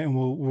tonight? And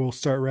we'll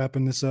start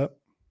wrapping this up.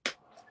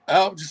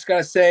 Oh, just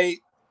gotta say,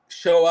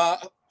 show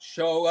up,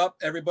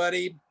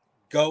 everybody.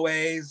 Go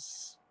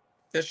A's.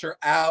 Fisher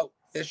out.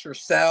 Fisher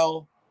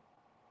sell.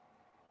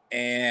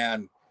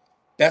 And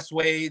best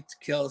way to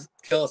kill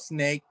a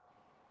snake.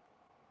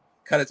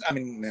 Cut it. I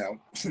mean,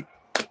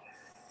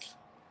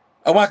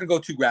 I'm not gonna go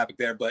too graphic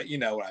there, but you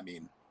know what I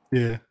mean.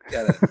 Yeah.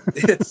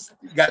 It's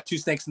got two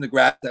snakes in the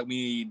grass that we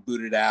need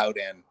booted out,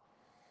 and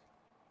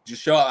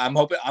just show up.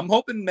 I'm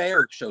hoping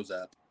Mayor shows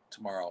up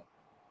tomorrow.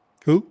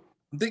 Who?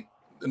 I think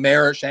the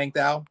Mayor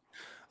Shankdow.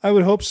 I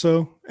would hope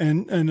so.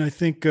 And I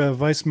think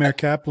Vice Mayor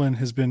Kaplan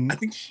has been. I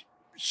think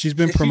she's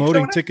been is she promoting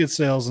showing up? ticket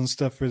sales and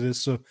stuff for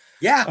this. So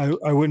Yeah.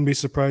 I wouldn't be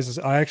surprised.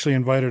 I actually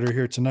invited her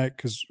here tonight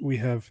because we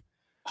have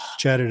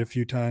chatted a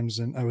few times,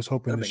 and I was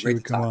hoping That'd that been she great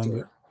would to come talk to on.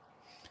 her.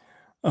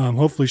 But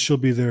hopefully she'll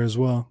be there as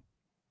well.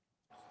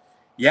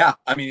 Yeah,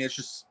 I mean, it's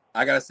just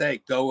I gotta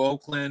say, go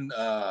Oakland,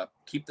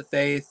 keep the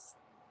faith,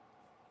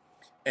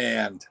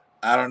 and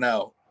I don't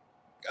know.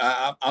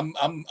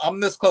 I'm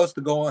this close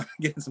to going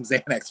getting some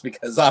Xanax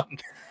because I'm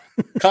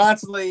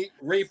constantly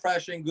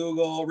refreshing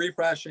Google,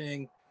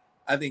 refreshing.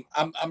 I think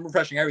I'm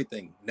refreshing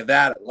everything.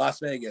 Nevada, Las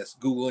Vegas,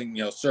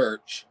 Googling,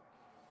 search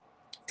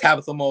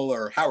Tabitha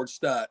Moeller, Howard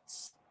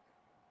Stutz,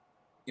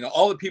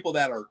 all the people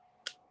that are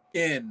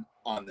in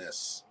on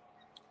this.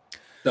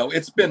 So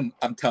it's been,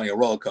 I'm telling you, a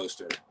roller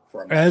coaster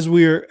for a month.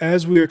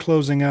 As we are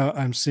closing out,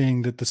 I'm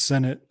seeing that the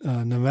Senate,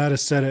 Nevada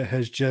Senate,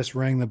 has just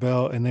rang the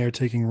bell and they are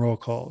taking roll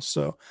calls.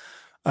 So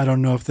I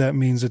don't know if that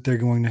means that they're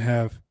going to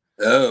have,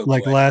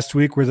 like boy. last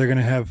week, where they're going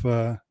to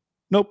have.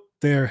 Nope,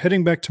 they're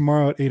heading back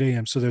tomorrow at 8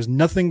 a.m. So there's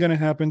nothing going to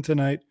happen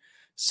tonight.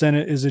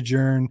 Senate is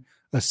adjourned.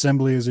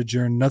 Assembly is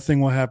adjourned. Nothing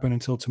will happen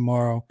until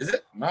tomorrow. Is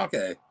it?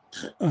 Okay.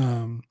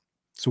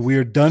 So we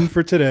are done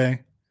for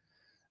today.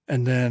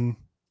 And then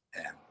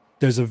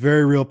there's a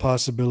very real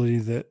possibility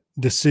that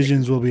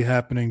decisions will be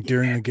happening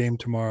during the game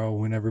tomorrow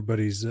when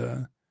everybody's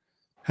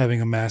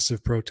having a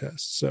massive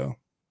protest. So,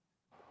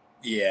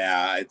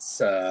 yeah,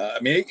 it's. I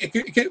mean,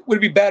 would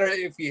it be better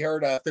if you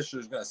heard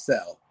Fisher's going to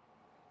sell?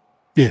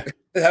 Yeah,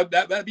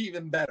 that'd be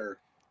even better.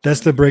 That's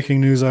the breaking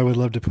news I would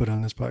love to put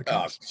on this podcast.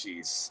 Oh,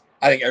 jeez.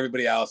 I think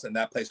everybody else in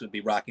that place would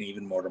be rocking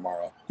even more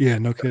tomorrow. Yeah,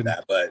 no kidding.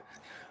 But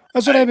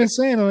that's what I've been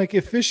saying. Like,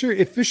 if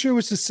Fisher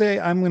was to say,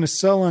 I'm going to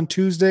sell on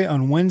Tuesday,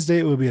 on Wednesday,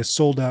 it would be a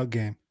sold out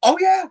game. Oh,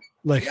 yeah.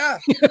 Like, yeah,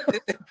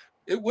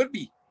 it would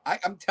be.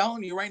 I'm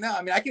telling you right now.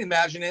 I mean, I can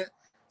imagine it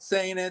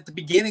saying it at the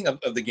beginning of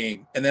the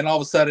game. And then all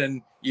of a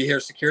sudden you hear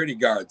security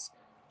guards.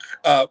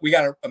 We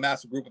got a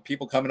massive group of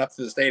people coming up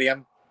to the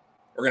stadium.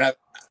 We're going to have,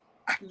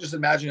 I can just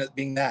imagine it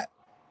being that.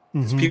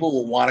 Because people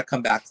will want to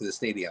come back to the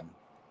stadium.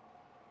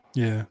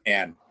 Yeah.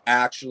 And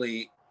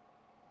actually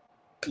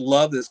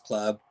love this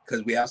club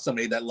because we have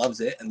somebody that loves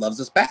it and loves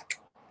us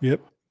back.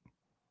 Yep.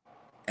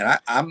 And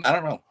I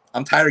don't know.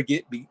 I'm tired of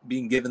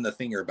being given the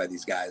finger by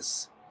these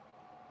guys.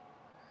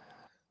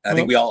 I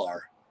think we all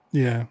are.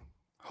 Yeah.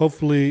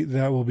 Hopefully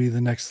that will be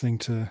the next thing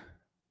to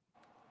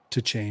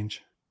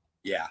change.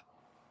 Yeah.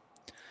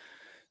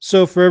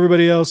 So for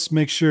everybody else,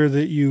 make sure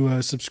that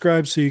you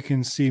subscribe so you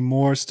can see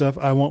more stuff.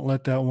 I won't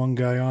let that one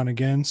guy on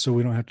again, so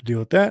we don't have to deal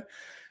with that.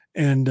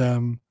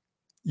 And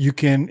you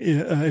can,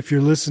 if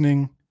you're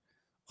listening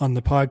on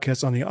the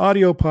podcast, on the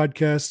audio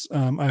podcast,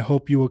 I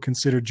hope you will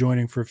consider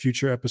joining for a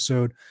future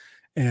episode.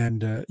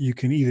 And you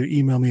can either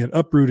email me at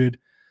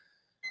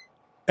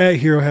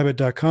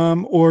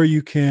uprooted@herohabit.com, or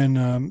you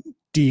can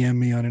DM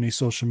me on any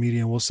social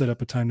media, and we'll set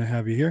up a time to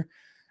have you here.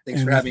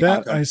 Thanks and for having me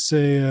on, Tony. I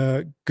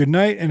say good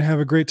night and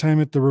have a great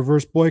time at the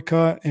reverse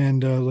boycott.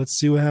 And let's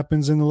see what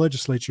happens in the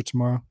legislature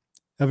tomorrow.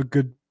 Have a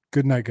good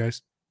night,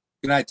 guys.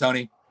 Good night,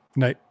 Tony.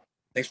 Good night.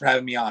 Thanks for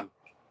having me on.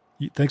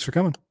 Thanks for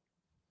coming.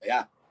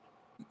 Yeah.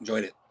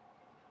 Enjoyed it.